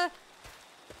here.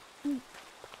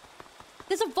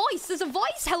 There's a voice. There's a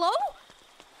voice. Hello?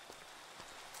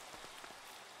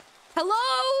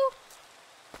 Hello?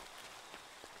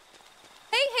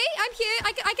 Hey, I'm here.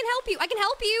 I can help you. I can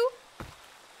help you.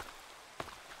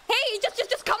 Hey,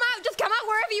 just come out. Just come out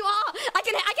wherever you are. I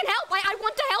can help. I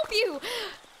want to help you.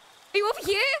 Are you over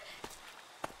here?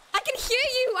 I can hear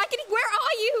you. Where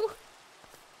are you?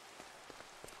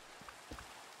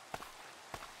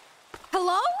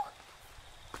 Hello?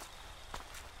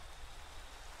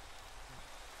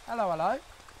 Hello.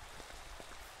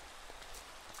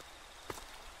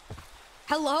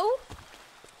 Hello?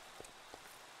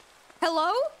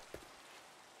 Hello?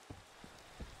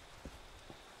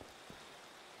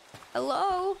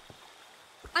 Hello?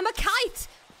 I'm a kite.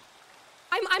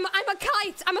 I'm a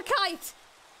kite. I'm a kite.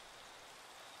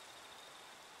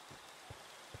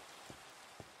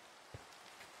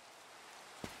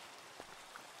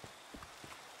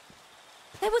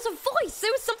 There was a voice.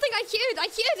 There was something I heard. I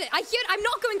heard it. I'm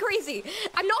not going crazy.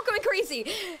 I'm not going crazy.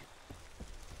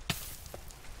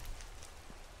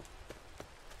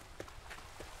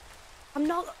 I'm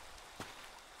not...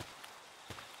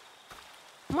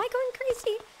 Am I going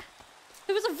crazy?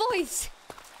 There was a voice.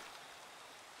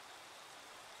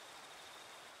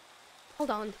 Hold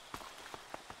on.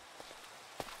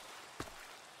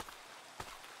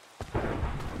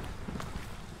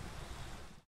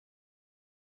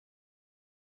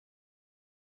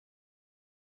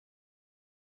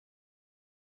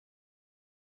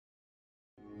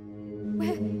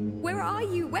 Where are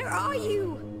you? Where are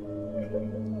you?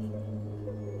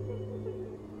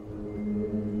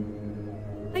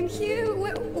 I'm here.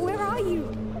 Where are you?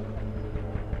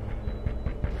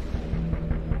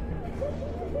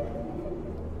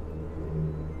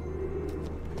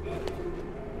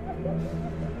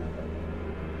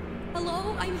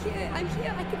 Hello? I'm here. I'm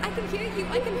here. I can hear you.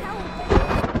 I can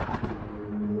help.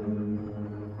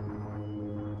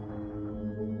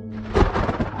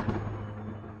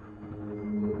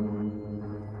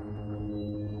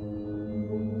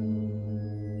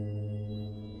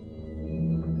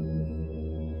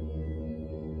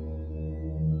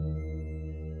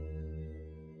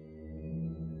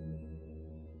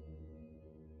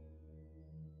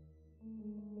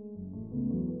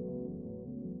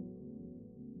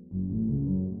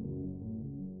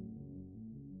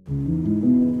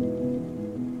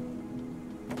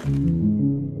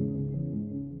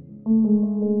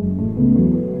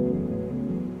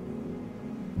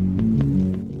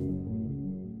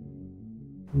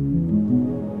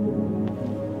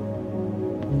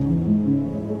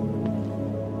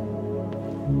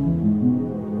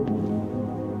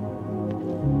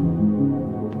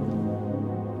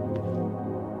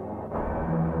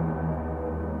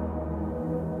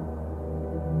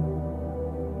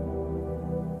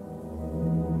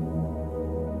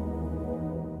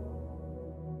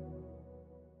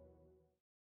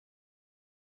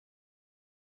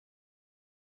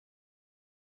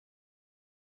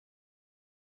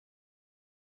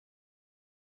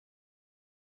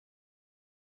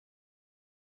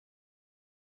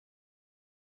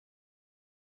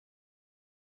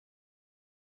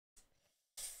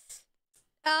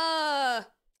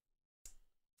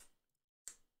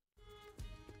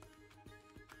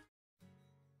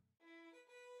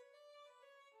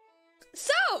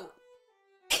 So!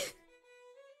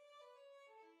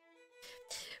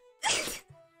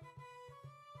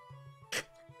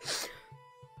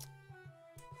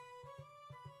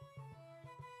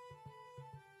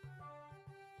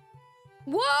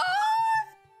 What?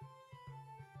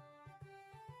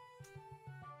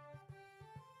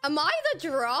 Am I the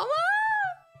drama?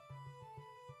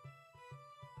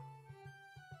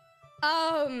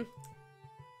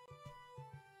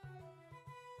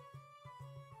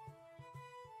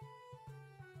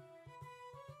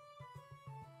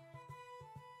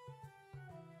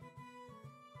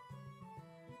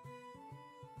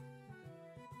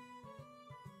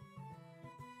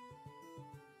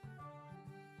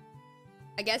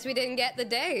 I guess we didn't get the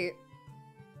date.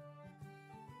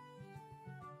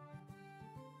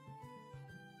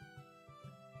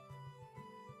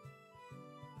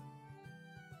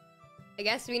 I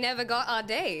guess we never got our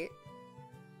date.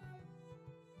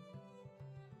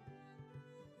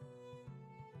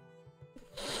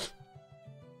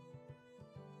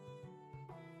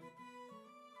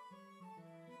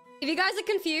 If you guys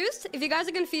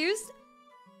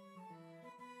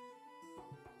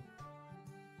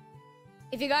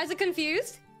are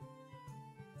confused,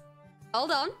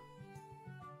 hold on.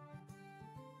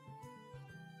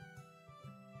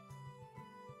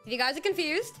 If you guys are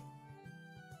confused,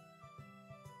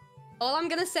 all I'm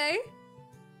gonna say,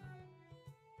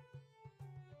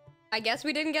 I guess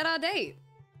we didn't get our date.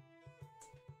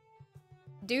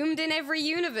 Doomed in every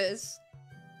universe.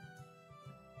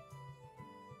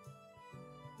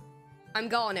 I'm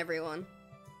gone, everyone.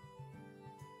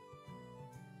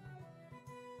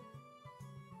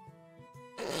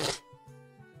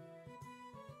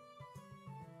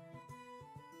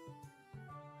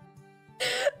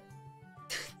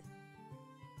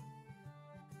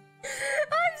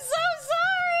 I'm so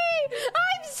sorry!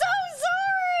 I'm so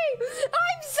sorry!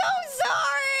 I'm so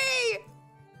sorry!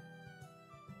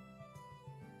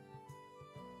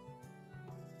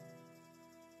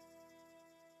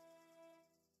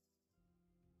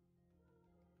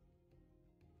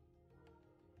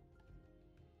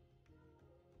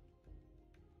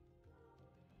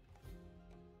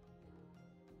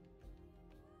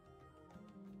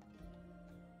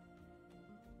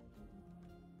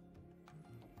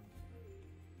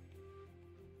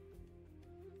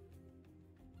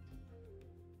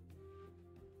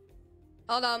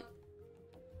 Hold on.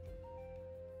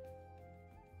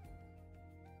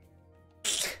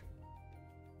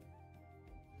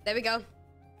 There we go.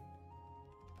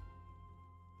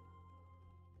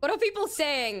 What are people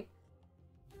saying?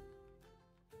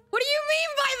 What do you mean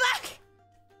by that?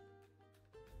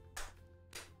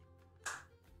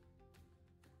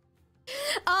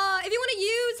 If you want to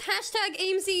use hashtag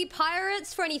Aimsey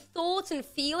Pirates for any thoughts and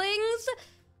feelings,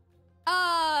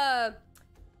 guys,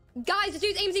 just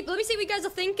use Aimsey. Let me see what you guys are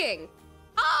thinking.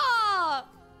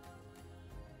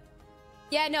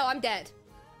 Yeah, no, I'm dead.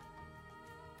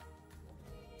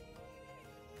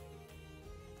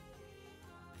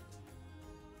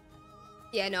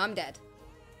 Yeah, no, I'm dead.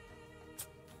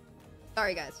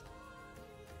 Sorry, guys.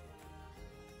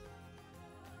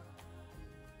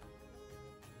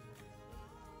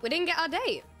 We didn't get our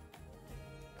date.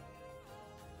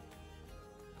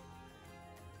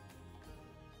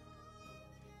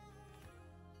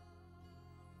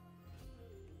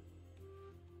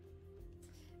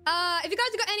 If you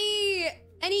guys have got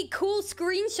any cool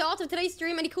screenshots of today's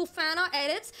stream, any cool fan art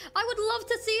edits, I would love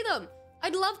to see them.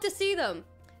 I'd love to see them.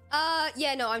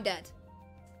 Yeah, no, I'm dead.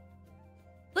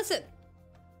 Listen.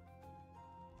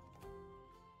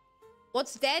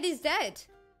 What's dead is dead.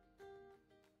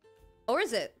 Or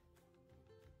is it?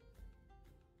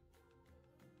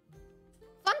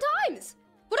 Fun times!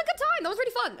 What a good time! That was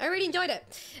really fun. I really enjoyed it.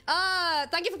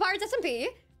 Thank you for Pirates SMP.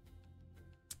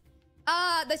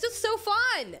 This was so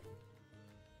fun.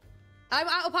 I'm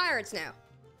out of pirates now.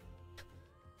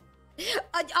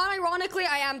 Unironically,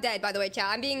 I am dead, by the way, chat.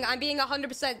 I'm being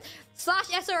 100%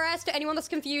 /SRS to anyone that's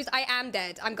confused. I am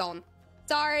dead. I'm gone.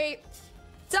 Sorry.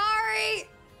 Sorry.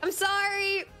 I'm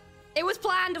sorry. It was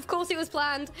planned. Of course it was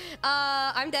planned.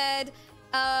 I'm dead.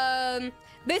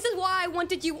 This is why I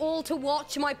wanted you all to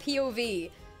watch my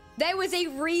POV. There was a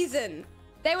reason.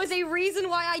 There was a reason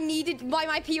why why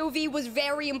my POV was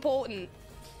very important.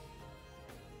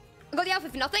 I got the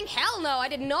outfit for nothing? Hell no, I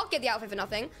did not get the outfit for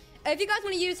nothing. If you guys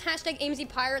want to use hashtag Aimsey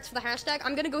Pirates for the hashtag,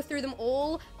 I'm going to go through them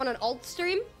all on an alt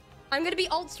stream. I'm going to be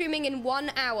alt streaming in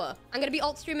 1 hour. I'm going to be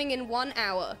alt streaming in 1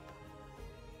 hour.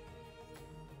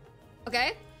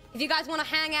 Okay? If you guys want to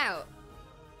hang out,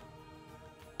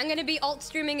 I'm going to be alt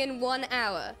streaming in 1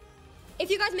 hour. If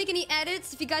you guys make any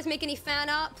edits, if you guys make any fan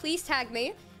art, please tag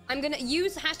me. I'm going to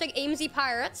use hashtag Aimsey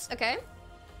Pirates, okay?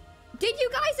 Did you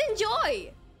guys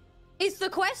enjoy? Is the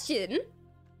question.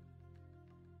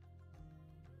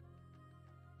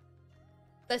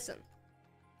 Listen.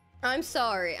 I'm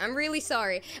sorry. I'm really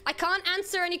sorry. I can't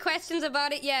answer any questions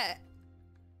about it yet.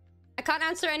 I can't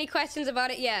answer any questions about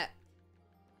it yet.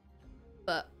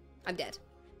 But I'm dead.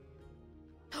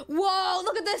 Whoa,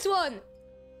 look at this one.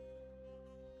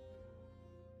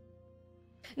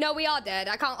 No, we are dead.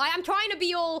 I'm trying to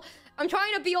be all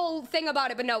thing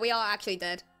about it, but no, we are actually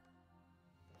dead.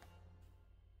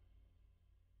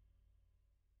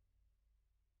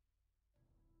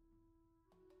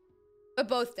 We're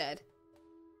both dead.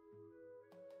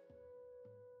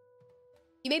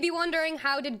 You may be wondering,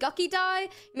 how did Gucky die?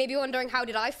 You may be wondering, how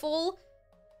did I fall?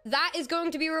 That is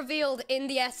going to be revealed in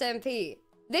the SMP.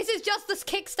 This is just the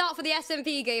kickstart for the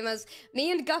SMP, gamers.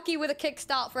 Me and Gucky with a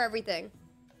kickstart for everything.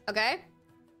 Okay?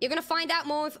 You're gonna find out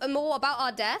more about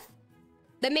our death.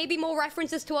 There may be more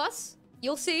references to us.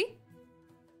 You'll see.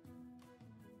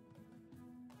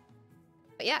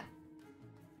 But yeah.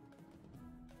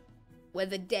 We're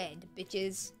the dead,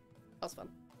 bitches. That was fun.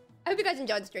 I hope you guys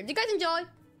enjoyed the stream. Did you guys enjoy?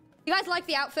 You guys like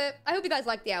the outfit? I hope you guys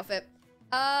liked the outfit.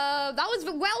 That was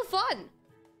well fun.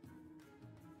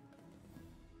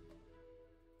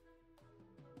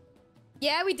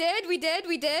 Yeah, we did.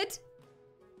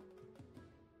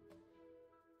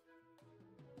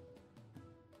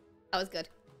 That was good.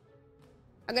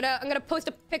 I'm gonna post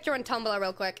a picture on Tumblr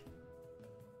real quick.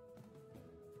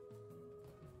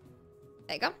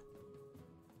 There you go.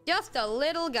 Just a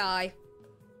little guy.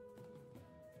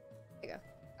 There you go.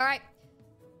 All right.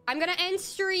 I'm gonna end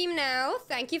stream now.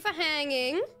 Thank you for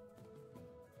hanging.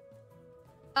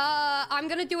 I'm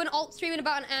gonna do an alt stream in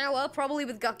about an hour, probably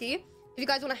with Gucky, if you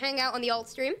guys want to hang out on the alt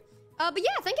stream. But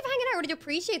yeah, thank you for hanging out. I really do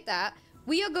appreciate that.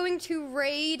 We are going to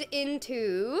raid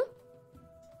into...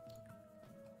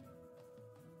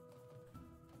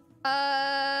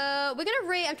 we're gonna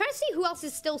raid... I'm trying to see who else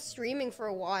is still streaming for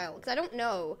a while, because I don't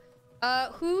know.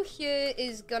 Who here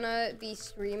is gonna be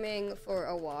streaming for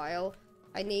a while?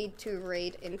 I need to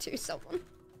raid into someone.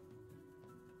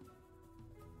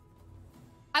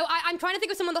 I'm trying to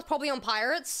think of someone that's probably on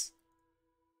Pirates.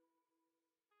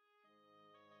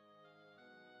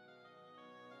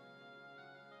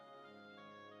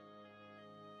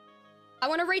 I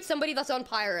want to raid somebody that's on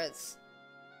Pirates.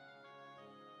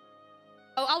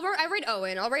 Oh, I'll raid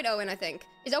Owen. I'll raid Owen, I think.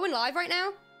 Is Owen live right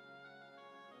now?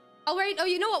 I'll raid... Oh,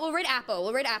 you know what? We'll raid Appo.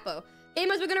 We'll raid Appo.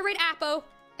 Gamers, we're gonna raid Appo,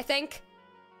 I think.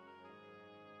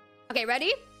 Okay,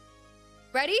 ready?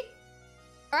 Ready?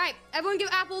 All right, everyone give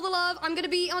Apple the love.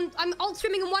 I'm alt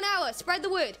streaming in 1 hour. Spread the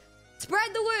word.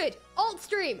 Spread the word. Alt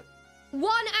stream. 1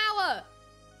 hour.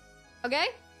 Okay?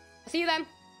 I'll see you then.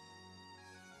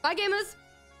 Bye, gamers.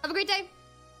 Have a great day.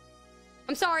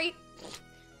 I'm sorry.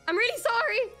 I'm really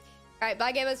sorry. All right,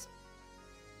 bye, gamers.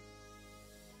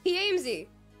 Aimsey.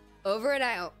 Over and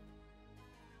out.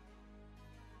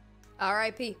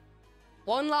 R.I.P.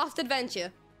 One last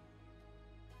adventure.